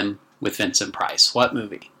replace him with Vincent Price. What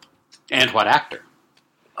movie? And what actor?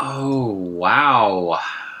 Oh, wow.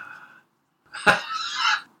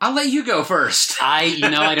 I'll let you go first. I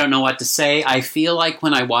don't know what to say. I feel like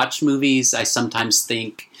when I watch movies, I sometimes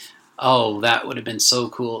think, oh, that would have been so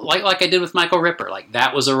cool. Like I did with Michael Ripper. Like,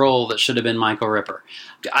 that was a role that should have been Michael Ripper.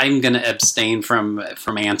 I'm going to abstain from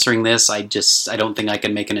answering this. I don't think I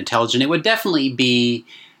can make an intelligent. It would definitely be,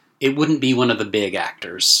 it wouldn't be one of the big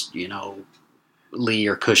actors, Lee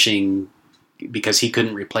or Cushing, because he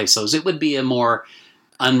couldn't replace those. It would be a more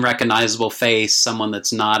unrecognizable face, someone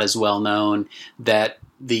that's not as well known, that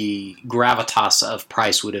the gravitas of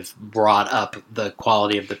Price would have brought up the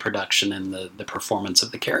quality of the production and the performance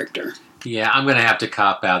of the character. Yeah, I'm going to have to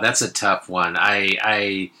cop out. That's a tough one.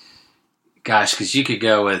 Gosh, because you could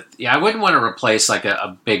go with... Yeah, I wouldn't want to replace like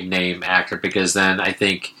a big name actor, because then I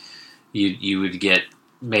think you would get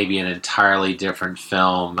maybe an entirely different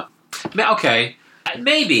film. Okay,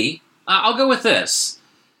 maybe. I'll go with this.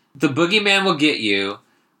 The Boogeyman Will Get You,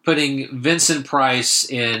 putting Vincent Price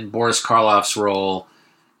in Boris Karloff's role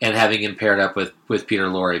and having him paired up with Peter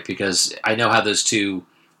Lorre, because I know how those two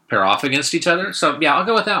pair off against each other. So, yeah, I'll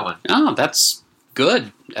go with that one. Oh, that's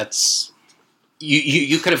good. That's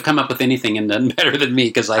you could have come up with anything and done better than me,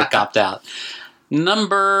 because I copped out.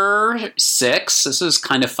 Number 6. This is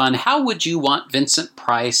kind of fun. How would you want Vincent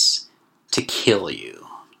Price to kill you?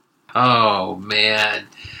 Oh, man.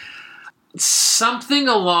 Something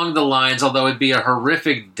along the lines, although it'd be a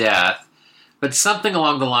horrific death, but something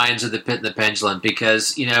along the lines of The Pit and the Pendulum,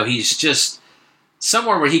 because, he's just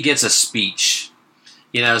somewhere where he gets a speech.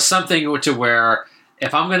 Something to where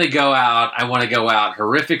if I'm going to go out, I want to go out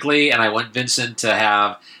horrifically, and I want Vincent to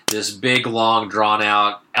have this big, long,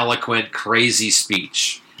 drawn-out, eloquent, crazy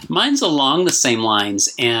speech. Mine's along the same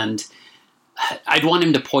lines, and I'd want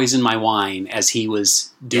him to poison my wine as he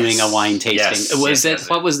was doing a wine tasting.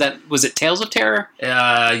 What was that? Was it Tales of Terror?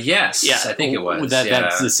 Yes. Yeah, I think it was.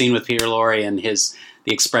 That's the scene with Peter Lorre and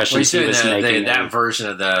the expressions he was making. That version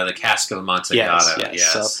of the Cask of Amontillado.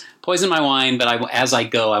 Yes. So, poison my wine, but as I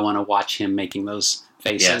go, I want to watch him making those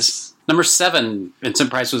faces. Yes. Number 7, Vincent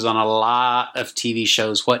Price was on a lot of TV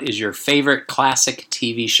shows. What is your favorite classic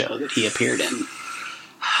TV show that he appeared in?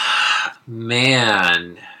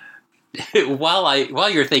 Man... While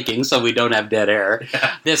you're thinking, so we don't have dead air,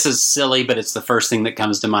 this is silly, but it's the first thing that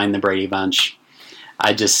comes to mind, The Brady Bunch.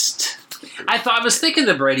 I was thinking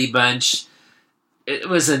The Brady Bunch. It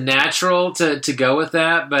was a natural to go with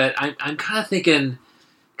that, but I'm kind of thinking,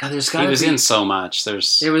 God, there's got to be... He was in so much. There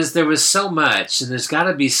was so much, and there's got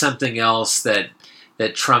to be something else that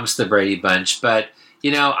trumps The Brady Bunch, but...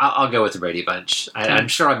 I'll go with The Brady Bunch. I'm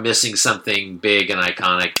sure I'm missing something big and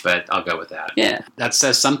iconic, but I'll go with that. Yeah, that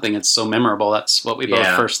says something. It's so memorable. That's what we both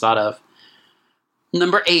first thought of.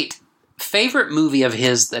 Number 8, favorite movie of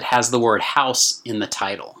his that has the word house in the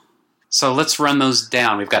title. So let's run those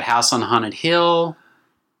down. We've got House on Haunted Hill.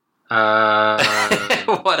 What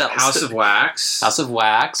else? House of Wax. House of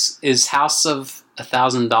Wax. Is House of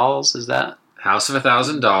 $1,000, is that? House of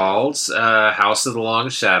 $1,000. House of the Long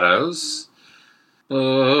Shadows.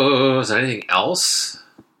 Is there anything else?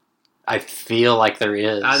 I feel like there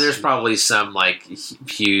is. There's probably some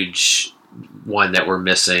huge one that we're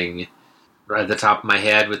missing right at the top of my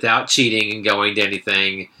head. Without cheating and going to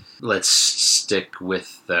anything, let's stick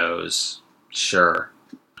with those. Sure.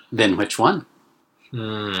 Then which one?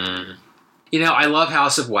 I love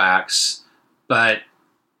House of Wax, but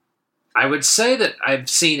I would say that I've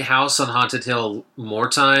seen House on Haunted Hill more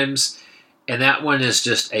times. And that one is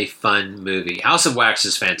just a fun movie. House of Wax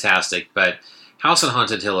is fantastic, but House on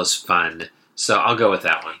Haunted Hill is fun. So I'll go with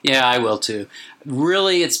that one. Yeah, I will too.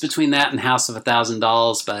 Really, it's between that and House of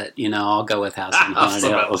 $1,000, but, I'll go with House on Haunted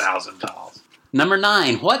Hill. House of $1,000. Number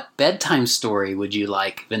 9, what bedtime story would you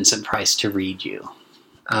like Vincent Price to read you?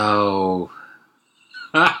 Oh.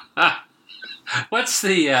 What's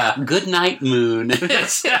the... Good Night Moon.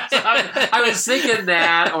 Yes, I was thinking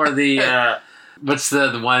that, or the... what's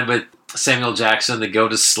the one with... Samuel Jackson, the Go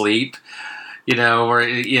to Sleep, where,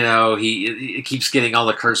 he keeps getting all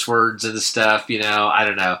the curse words and stuff, I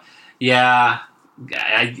don't know. Yeah,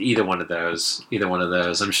 either one of those.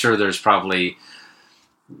 I'm sure there's probably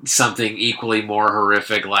something equally more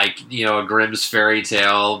horrific, like, a Grimm's fairy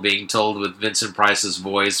tale being told with Vincent Price's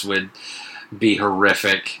voice would be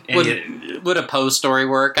horrific. Would a Poe story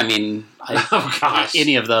work? I mean, oh gosh,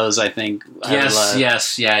 any of those, I think.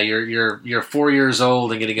 Yes, yeah. You're 4 years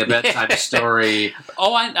old and getting a bedtime story.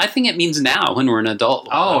 Oh, I think it means now when we're an adult.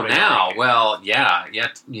 Oh, now, well, yeah.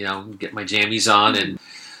 Get my jammies on and.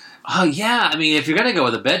 Oh yeah, I mean, if you're gonna go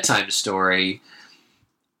with a bedtime story,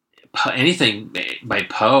 anything by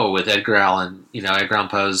Poe with Edgar Allan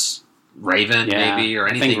Poe's Raven, maybe, or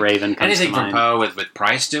anything. I think Raven comes anything to from mind. Poe with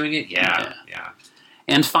Price doing it. Yeah.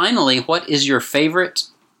 And finally, what is your favorite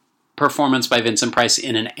performance by Vincent Price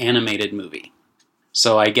in an animated movie.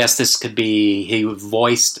 So I guess this could be he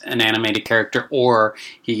voiced an animated character, or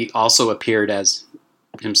he also appeared as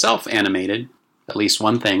himself animated. At least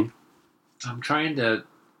one thing. I'm trying to...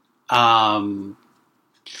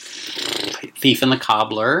 Thief and the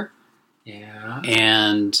Cobbler. Yeah.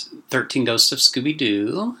 And 13 Ghosts of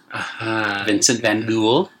Scooby-Doo. Vincent Van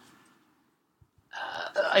Gogh.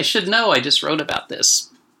 I should know. I just wrote about this.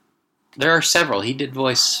 There are several. He did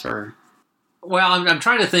voice for... Well, I'm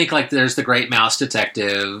trying to think, like, there's The Great Mouse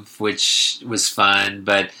Detective, which was fun,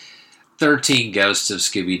 but 13 Ghosts of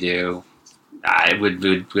Scooby-Doo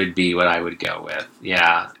would be what I would go with.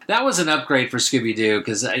 Yeah. That was an upgrade for Scooby-Doo,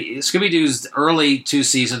 because Scooby-Doo's early 2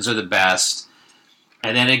 seasons are the best,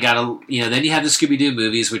 and then it got then you have the Scooby-Doo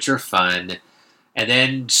movies, which are fun, and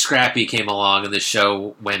then Scrappy came along, and the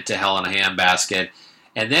show went to hell in a handbasket,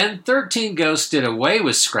 and then 13 Ghosts did away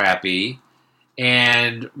with Scrappy,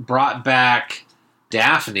 and brought back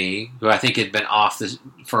Daphne, who I think had been off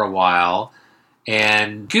for a while,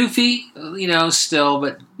 and Goofy, still,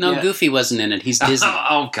 but... No, yeah. Goofy wasn't in it. He's Disney.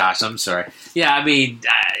 Oh, gosh, I'm sorry. Yeah, I mean,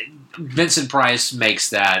 Vincent Price makes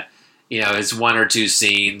that, his 1 or 2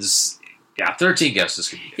 scenes... Yeah, 13 Ghosts of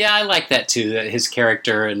Scooby-Doo. Yeah, I like that too, his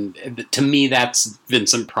character, and to me that's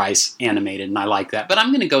Vincent Price animated, and I like that. But I'm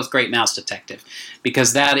going to go with Great Mouse Detective,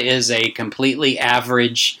 because that is a completely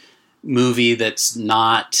average movie that's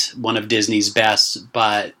not one of Disney's best,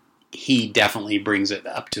 but he definitely brings it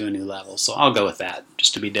up to a new level. So I'll go with that,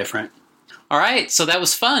 just to be different. All right, so that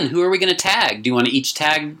was fun. Who are we going to tag? Do you want to each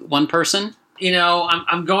tag one person?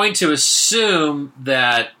 I'm going to assume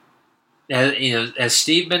that, has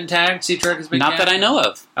Steve been tagged? Steve Turk has been tagged? Not that I know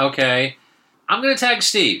of. Okay. I'm going to tag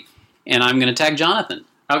Steve. And I'm going to tag Jonathan.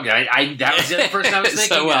 Okay, that was the other person I was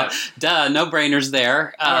thinking of. Duh, no brainers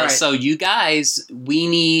there. All right. So you guys, we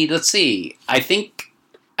need, let's see, I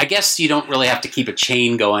guess you don't really have to keep a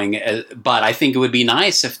chain going, but I think it would be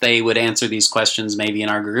nice if they would answer these questions maybe in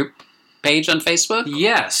our group page on Facebook.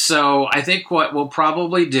 Yes, so I think what we'll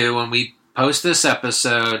probably do when we post this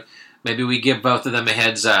episode, maybe we give both of them a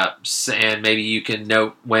heads up, and maybe you can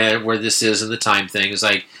note where this is in the time thing. It's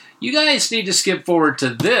like, you guys need to skip forward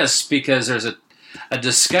to this because there's a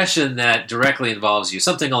discussion that directly involves you,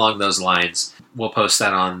 something along those lines. We'll post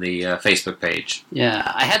that on the Facebook page. Yeah,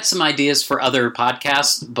 I had some ideas for other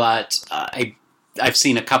podcasts, but I've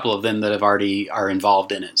seen a couple of them that are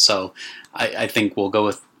involved in it. So I think we'll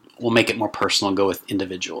make it more personal and go with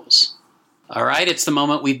individuals. All right, it's the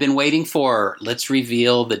moment we've been waiting for. Let's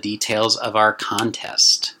reveal the details of our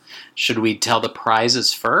contest. Should we tell the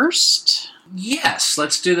prizes first? Yes,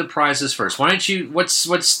 let's do the prizes first. Why don't you? What's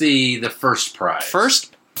the first prize?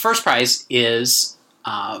 First prize is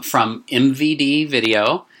from MVD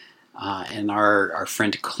Video, and our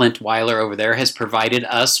friend Clint Weiler over there has provided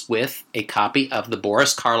us with a copy of the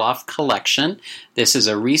Boris Karloff collection. This is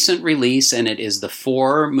a recent release, and it is the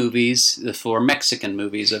 4 Mexican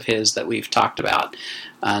movies of his that we've talked about.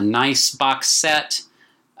 A nice box set.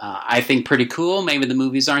 I think pretty cool. Maybe the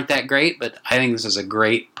movies aren't that great, but I think this is a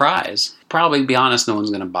great prize. Probably, to be honest, no one's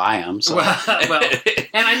going to buy them. So. Well,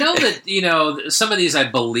 and I know that, some of these I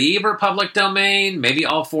believe are public domain. Maybe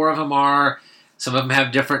all 4 of them are. Some of them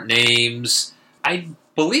have different names. I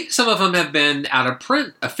believe some of them have been out of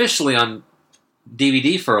print officially on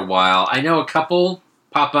DVD for a while. I know a couple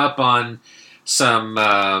pop up on some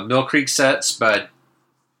Mill Creek sets, but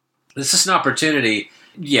this is an opportunity.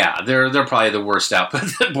 Yeah, they're probably the worst output.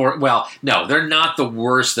 No, they're not the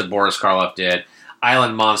worst that Boris Karloff did.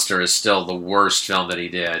 Island Monster is still the worst film that he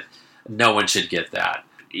did. No one should get that.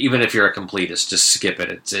 Even if you're a completist, just skip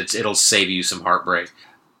it. It'll save you some heartbreak.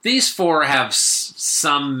 These 4 have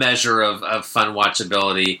some measure of fun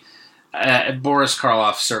watchability. Boris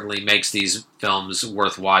Karloff certainly makes these films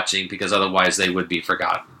worth watching because otherwise they would be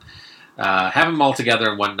forgotten. Have them all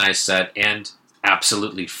together in one nice set and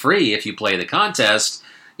absolutely free if you play the contest.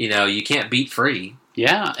 You can't beat free.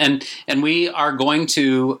 Yeah, and we are going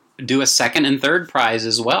to do a second and third prize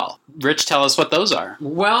as well. Rich, tell us what those are.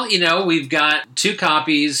 Well, we've got 2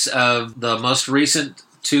 copies of the most recent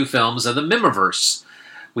 2 films of the Mimiverse.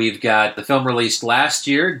 We've got the film released last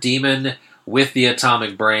year, Demon with the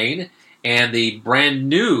Atomic Brain, and the brand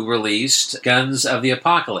new released Guns of the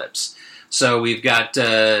Apocalypse. So we've got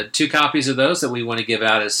 2 copies of those that we want to give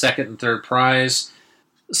out as second and third prize.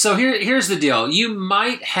 So here's the deal. You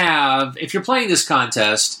might have, if you're playing this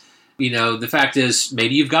contest, the fact is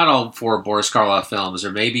maybe you've got all 4 Boris Karloff films,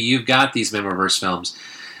 or maybe you've got these Mimiverse films.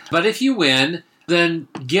 But if you win, then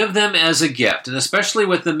give them as a gift, and especially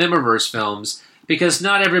with the Mimiverse films, because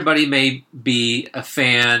not everybody may be a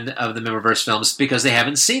fan of the Memberverse films because they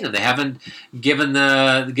haven't seen them. They haven't given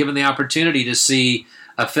the opportunity to see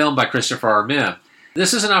a film by Christopher R. Mim.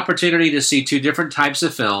 This is an opportunity to see two different types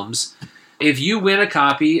of films. If you win a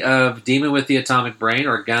copy of Demon with the Atomic Brain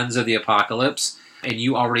or Guns of the Apocalypse, and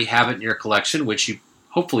you already have it in your collection, which you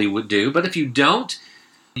hopefully would do, but if you don't,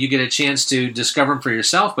 you get a chance to discover them for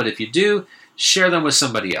yourself. But if you do, share them with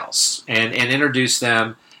somebody else and introduce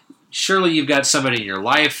them. Surely you've got somebody in your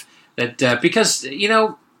life that, because, you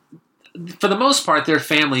know, for the most part, they're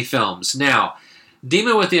family films. Now,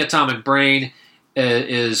 Demon with the Atomic Brain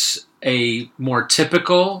is a more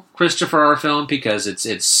typical Christopher R. film because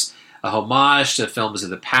it's a homage to films of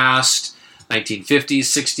the past, 1950s,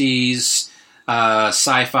 60s,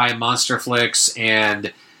 sci-fi monster flicks,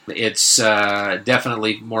 and it's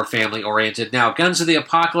definitely more family-oriented. Now, Guns of the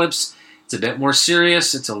Apocalypse, it's a bit more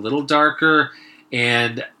serious, it's a little darker,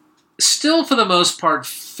 and still, for the most part,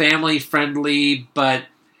 family-friendly, but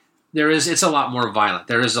it's a lot more violent.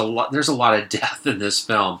 There's a lot of death in this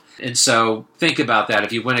film, and so think about that.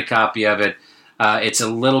 If you win a copy of it, it's a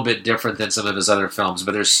little bit different than some of his other films.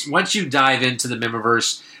 But once you dive into the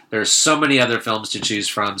Memberverse, there's so many other films to choose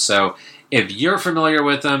from. So if you're familiar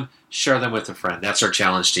with them, share them with a friend. That's our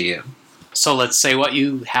challenge to you. So let's say what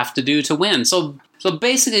you have to do to win. So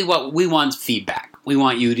basically, what we want is feedback. We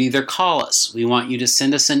want you to either call us. We want you to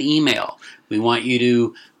send us an email. We want you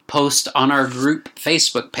to post on our group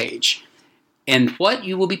Facebook page. And what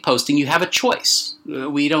you will be posting, you have a choice.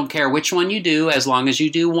 We don't care which one you do as long as you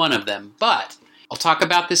do one of them. But I'll talk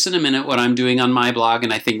about this in a minute, what I'm doing on my blog,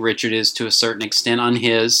 and I think Richard is to a certain extent on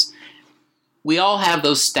his. We all have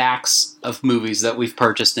those stacks of movies that we've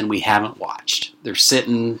purchased and we haven't watched. They're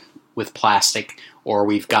sitting with plastic, or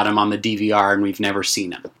we've got them on the DVR and we've never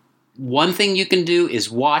seen them. One thing you can do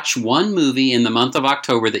is watch one movie in the month of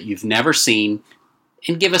October that you've never seen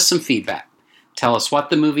and give us some feedback. Tell us what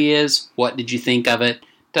the movie is, what did you think of it.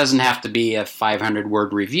 Doesn't have to be a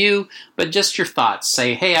 500-word review, but just your thoughts.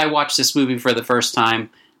 Say, hey, I watched this movie for the first time.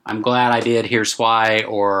 I'm glad I did. Here's why.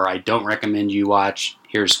 Or I don't recommend you watch.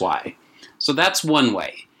 Here's why. So that's one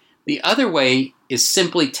way. The other way is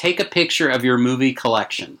simply take a picture of your movie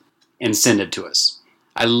collection and send it to us.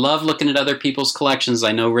 I love looking at other people's collections.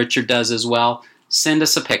 I know Richard does as well. Send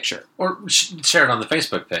us a picture. Or share it on the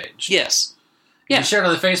Facebook page. Yes. Yeah. You share it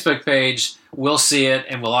on the Facebook page, we'll see it,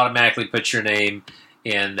 and we'll automatically put your name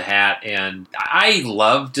in the hat. And I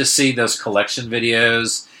love to see those collection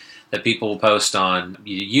videos that people will post on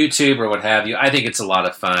YouTube or what have you. I think it's a lot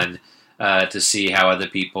of fun to see how other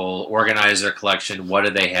people organize their collection. What do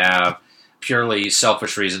they have? Purely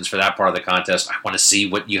selfish reasons for that part of the contest. I want to see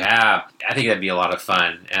what you have. I think that'd be a lot of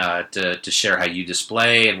fun to share how you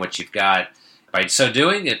display and what you've got. By so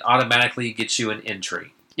doing, it automatically gets you an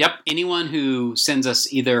entry. Yep, anyone who sends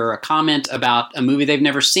us either a comment about a movie they've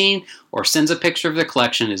never seen or sends a picture of their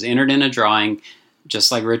collection is entered in a drawing,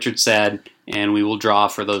 just like Richard said, and we will draw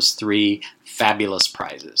for those 3 fabulous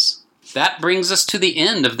prizes. That brings us to the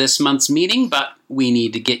end of this month's meeting, but we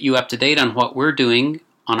need to get you up to date on what we're doing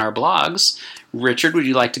on our blogs. Richard, would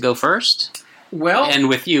you like to go first? Well, and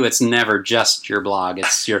with you, it's never just your blog.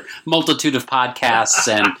 It's your multitude of podcasts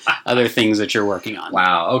and other things that you're working on.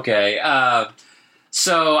 Wow, okay.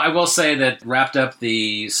 So I will say that wrapped up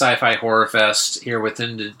the Sci-Fi Horror Fest here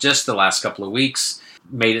within just the last couple of weeks.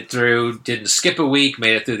 Made it through, didn't skip a week,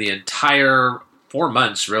 made it through the entire 4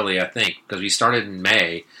 months, really, I think, because we started in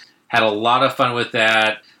May. Had a lot of fun with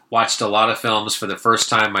that. Watched a lot of films for the first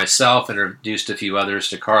time myself, introduced a few others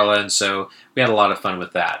to Carla, and so we had a lot of fun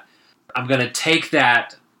with that. I'm going to take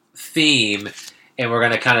that theme, and we're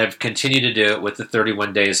going to kind of continue to do it with the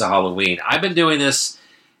 31 Days of Halloween. I've been doing this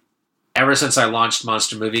ever since I launched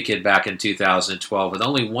Monster Movie Kid back in 2012. With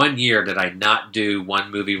only 1 year did I not do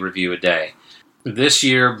one movie review a day. This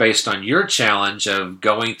year, based on your challenge of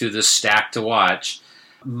going through this stack to watch,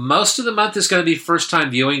 most of the month is going to be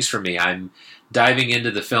first-time viewings for me. I'm diving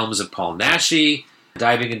into the films of Paul Naschy,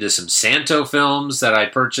 diving into some Santo films that I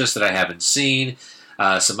purchased that I haven't seen,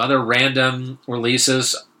 some other random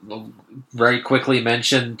releases. Very quickly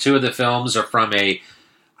mention 2 of the films are from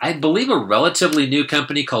I believe a relatively new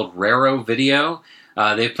company called Raro Video.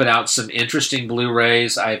 They've put out some interesting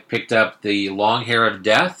Blu-rays. I picked up The Long Hair of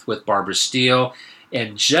Death with Barbara Steele,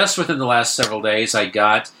 and just within the last several days I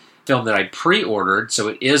got a film that I pre-ordered, so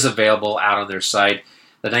it is available out on their site,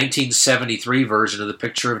 the 1973 version of The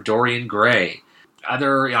Picture of Dorian Gray.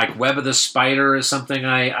 Other, like Web of the Spider is something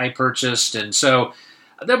I purchased, and so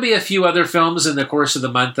there'll be a few other films in the course of the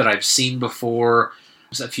month that I've seen before.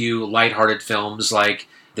 There's a few lighthearted films like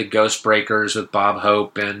The Ghost Breakers with Bob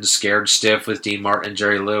Hope and Scared Stiff with Dean Martin and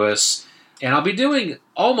Jerry Lewis. And I'll be doing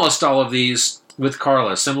almost all of these with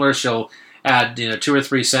Carla. Similar, she'll add 2 or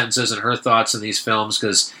 3 sentences and her thoughts in these films,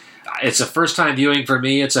 because it's a first-time viewing for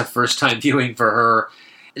me. It's a first-time viewing for her.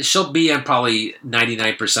 She'll be in probably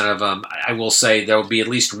 99% of them. I will say there will be at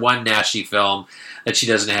least one Naschy film that she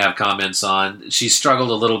doesn't have comments on. She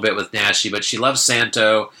struggled a little bit with Naschy, but she loves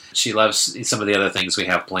Santo. She loves some of the other things we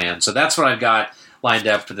have planned. So that's what I've got lined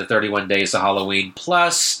up for the 31 days of Halloween.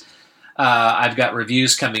 Plus, I've got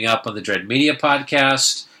reviews coming up on the Dread Media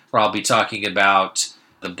podcast, where I'll be talking about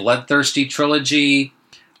the Bloodthirsty trilogy,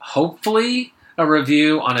 hopefully a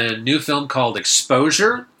review on a new film called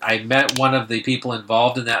Exposure. I met one of the people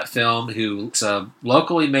involved in that film, who's a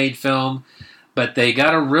locally made film, but they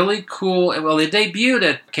got a really cool... Well, they debuted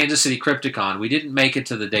at Kansas City Crypticon. We didn't make it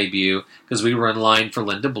to the debut because we were in line for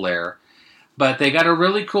Linda Blair. But they got a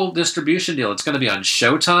really cool distribution deal. It's going to be on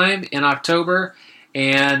Showtime in October,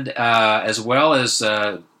 and as well as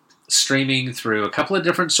streaming through a couple of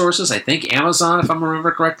different sources. I think Amazon, if I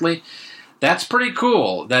remember correctly. That's pretty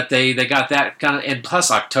cool that they got that kind of... And plus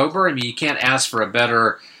October, I mean, you can't ask for a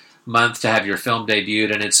better month to have your film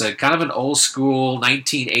debuted, and it's a kind of an old school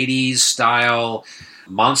 1980s style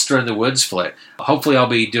Monster in the Woods flick. Hopefully I'll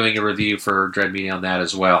be doing a review for Dread Media on that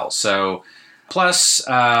as well. So, plus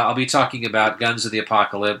I'll be talking about Guns of the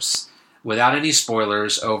Apocalypse without any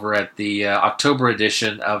spoilers over at the October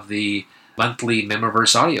edition of the monthly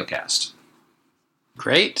Memiverse audiocast.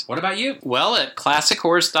 Great. What about you? Well, at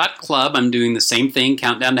ClassicHorse.club, I'm doing the same thing,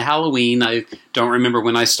 Countdown to Halloween. I don't remember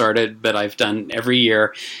when I started, but I've done every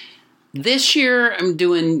year. This year, I'm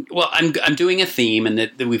doing a theme, and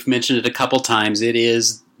that we've mentioned it a couple times. It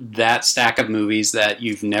is that stack of movies that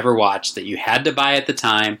you've never watched, that you had to buy at the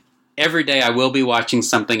time. Every day I will be watching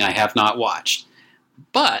something I have not watched.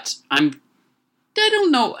 But I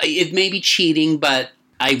don't know, it may be cheating, but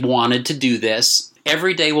I wanted to do this.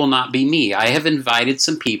 Every day will not be me. I have invited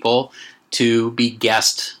some people to be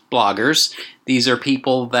guest bloggers. These are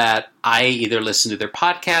people that I either listen to their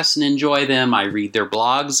podcasts and enjoy them, I read their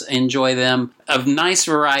blogs, enjoy them. A nice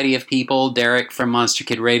variety of people. Derek from Monster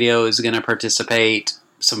Kid Radio is going to participate.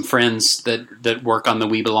 Some friends that work on the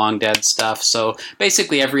We Belong Dead stuff. So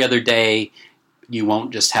basically every other day, you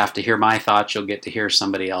won't just have to hear my thoughts, you'll get to hear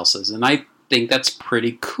somebody else's. And I think that's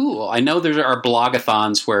pretty cool. I know there are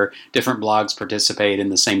blogathons where different blogs participate in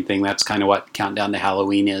the same thing. That's kind of what Countdown to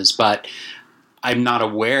Halloween is, but I'm not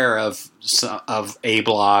aware of a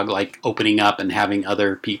blog like opening up and having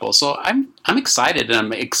other people. So I'm excited, and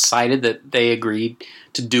I'm excited that they agreed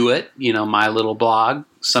to do it. My little blog,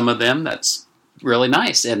 some of them, that's really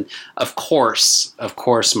nice. And of course,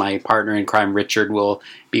 my partner in crime, Richard, will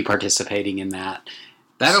be participating in that.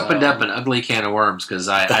 That opened up an ugly can of worms, because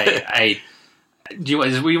do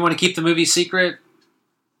we want to keep the movie secret?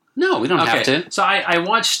 No, we don't have to. So I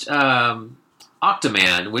watched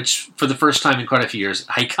Octoman, which for the first time in quite a few years,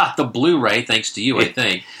 I got the Blu-ray thanks to you, I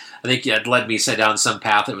think. I think it led me down some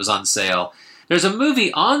path that was on sale. There's a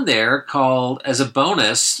movie on there called, as a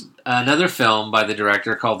bonus, another film by the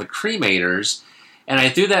director called The Cremators, and I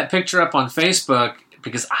threw that picture up on Facebook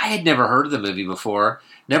because I had never heard of the movie before,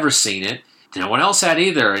 never seen it. No one else had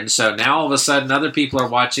either, and so now all of a sudden other people are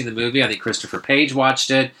watching the movie. I think Christopher Page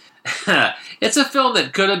watched it. It's a film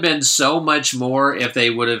that could have been so much more if they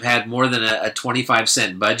would have had more than a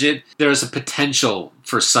 25-cent budget. There's a potential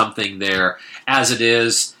for something there. As it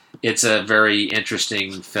is, it's a very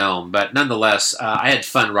interesting film. But nonetheless, I had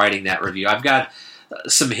fun writing that review. I've got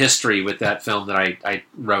some history with that film that I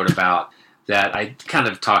wrote about that I kind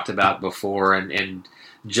of talked about before, and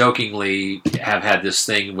jokingly have had this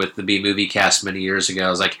thing with the B-Movie cast many years ago. I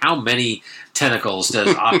was like, how many tentacles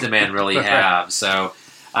does Octoman really have? So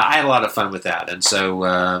I had a lot of fun with that. And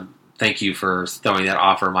so thank you for throwing that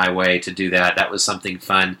offer my way to do that. That was something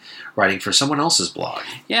fun writing for someone else's blog.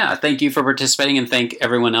 Yeah, thank you for participating, and thank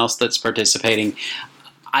everyone else that's participating.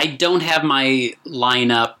 I don't have my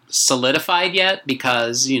lineup solidified yet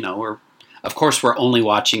because, we're only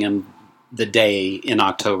watching them the day in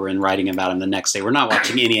October and writing about them the next day. We're not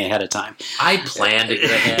watching any ahead of time. I planned to get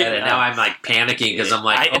ahead, and now I'm like panicking because I'm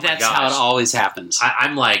like, that's how it always happens.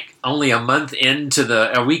 I'm like only a week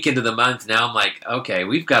into the month now. I'm like, okay,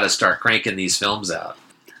 we've got to start cranking these films out.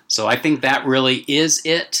 So I think that really is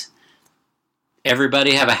it.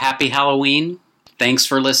 Everybody have a happy Halloween. Thanks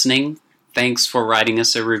for listening. Thanks for writing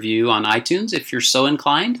us a review on iTunes if you're so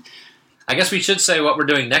inclined. I guess we should say what we're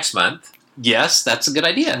doing next month. Yes, that's a good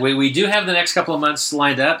idea. We do have the next couple of months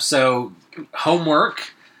lined up, so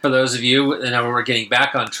homework for those of you, and now we're getting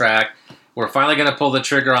back on track. We're finally going to pull the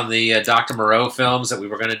trigger on the Dr. Moreau films that we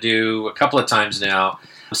were going to do a couple of times now.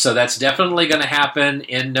 So that's definitely going to happen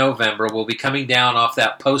in November. We'll be coming down off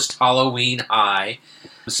that post-Halloween high.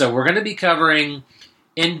 So we're going to be covering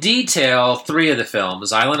in detail 3 of the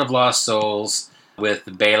films, Island of Lost Souls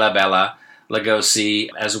with Bela Lugosi,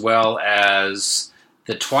 as well as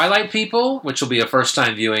The Twilight People, which will be a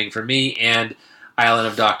first-time viewing for me, and Island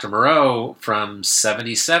of Dr. Moreau from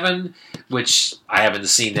 1977, which I haven't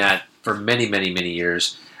seen that for many, many, many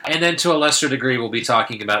years. And then to a lesser degree, we'll be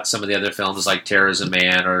talking about some of the other films like Terror is a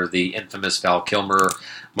Man or the infamous Val Kilmer,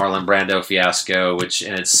 Marlon Brando fiasco, which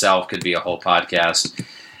in itself could be a whole podcast.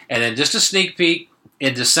 And then just a sneak peek,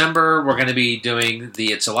 in December, we're going to be doing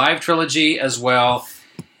the It's Alive trilogy as well.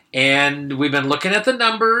 And we've been looking at the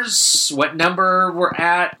numbers, what number we're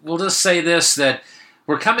at. We'll just say this, that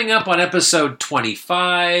we're coming up on episode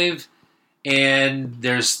 25, and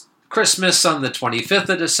there's Christmas on the 25th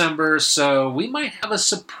of December, so we might have a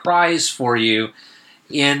surprise for you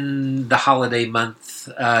in the holiday month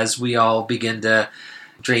as we all begin to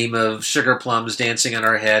dream of sugar plums dancing on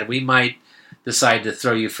our head. We might decide to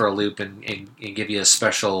throw you for a loop and give you a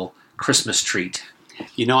special Christmas treat.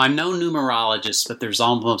 You know, I'm no numerologist, but there's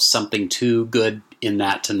almost something too good in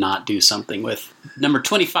that to not do something with. Number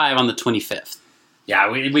 25 on the 25th. Yeah,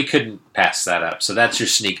 we couldn't pass that up. So that's your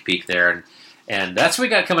sneak peek there. And that's what we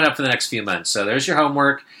got coming up for the next few months. So there's your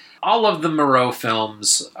homework. All of the Moreau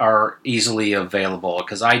films are easily available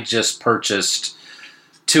because I just purchased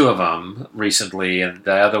 2 of them recently. And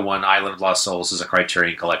the other one, Island of Lost Souls, is a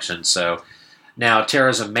Criterion Collection. So now Terror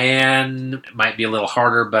is a Man might be a little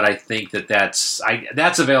harder, but I think that's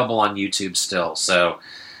available on YouTube still. So,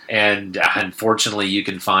 and unfortunately, you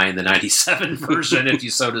can find the 97 version if you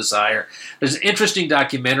so desire. There's an interesting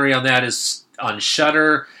documentary on that is on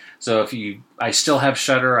Shudder. So I still have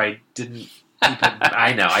Shudder. I didn't keep it.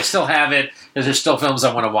 I know. I still have it because there's still films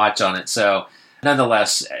I want to watch on it. So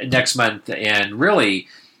nonetheless, next month, and really,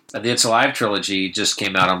 the It's Alive trilogy just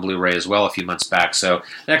came out on Blu-ray as well a few months back. So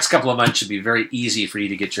the next couple of months should be very easy for you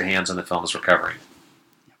to get your hands on the films we're covering.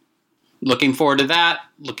 Looking forward to that.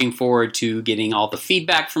 Looking forward to getting all the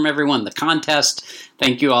feedback from everyone, the contest.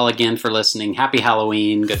 Thank you all again for listening. Happy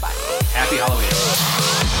Halloween. Goodbye. Happy Halloween.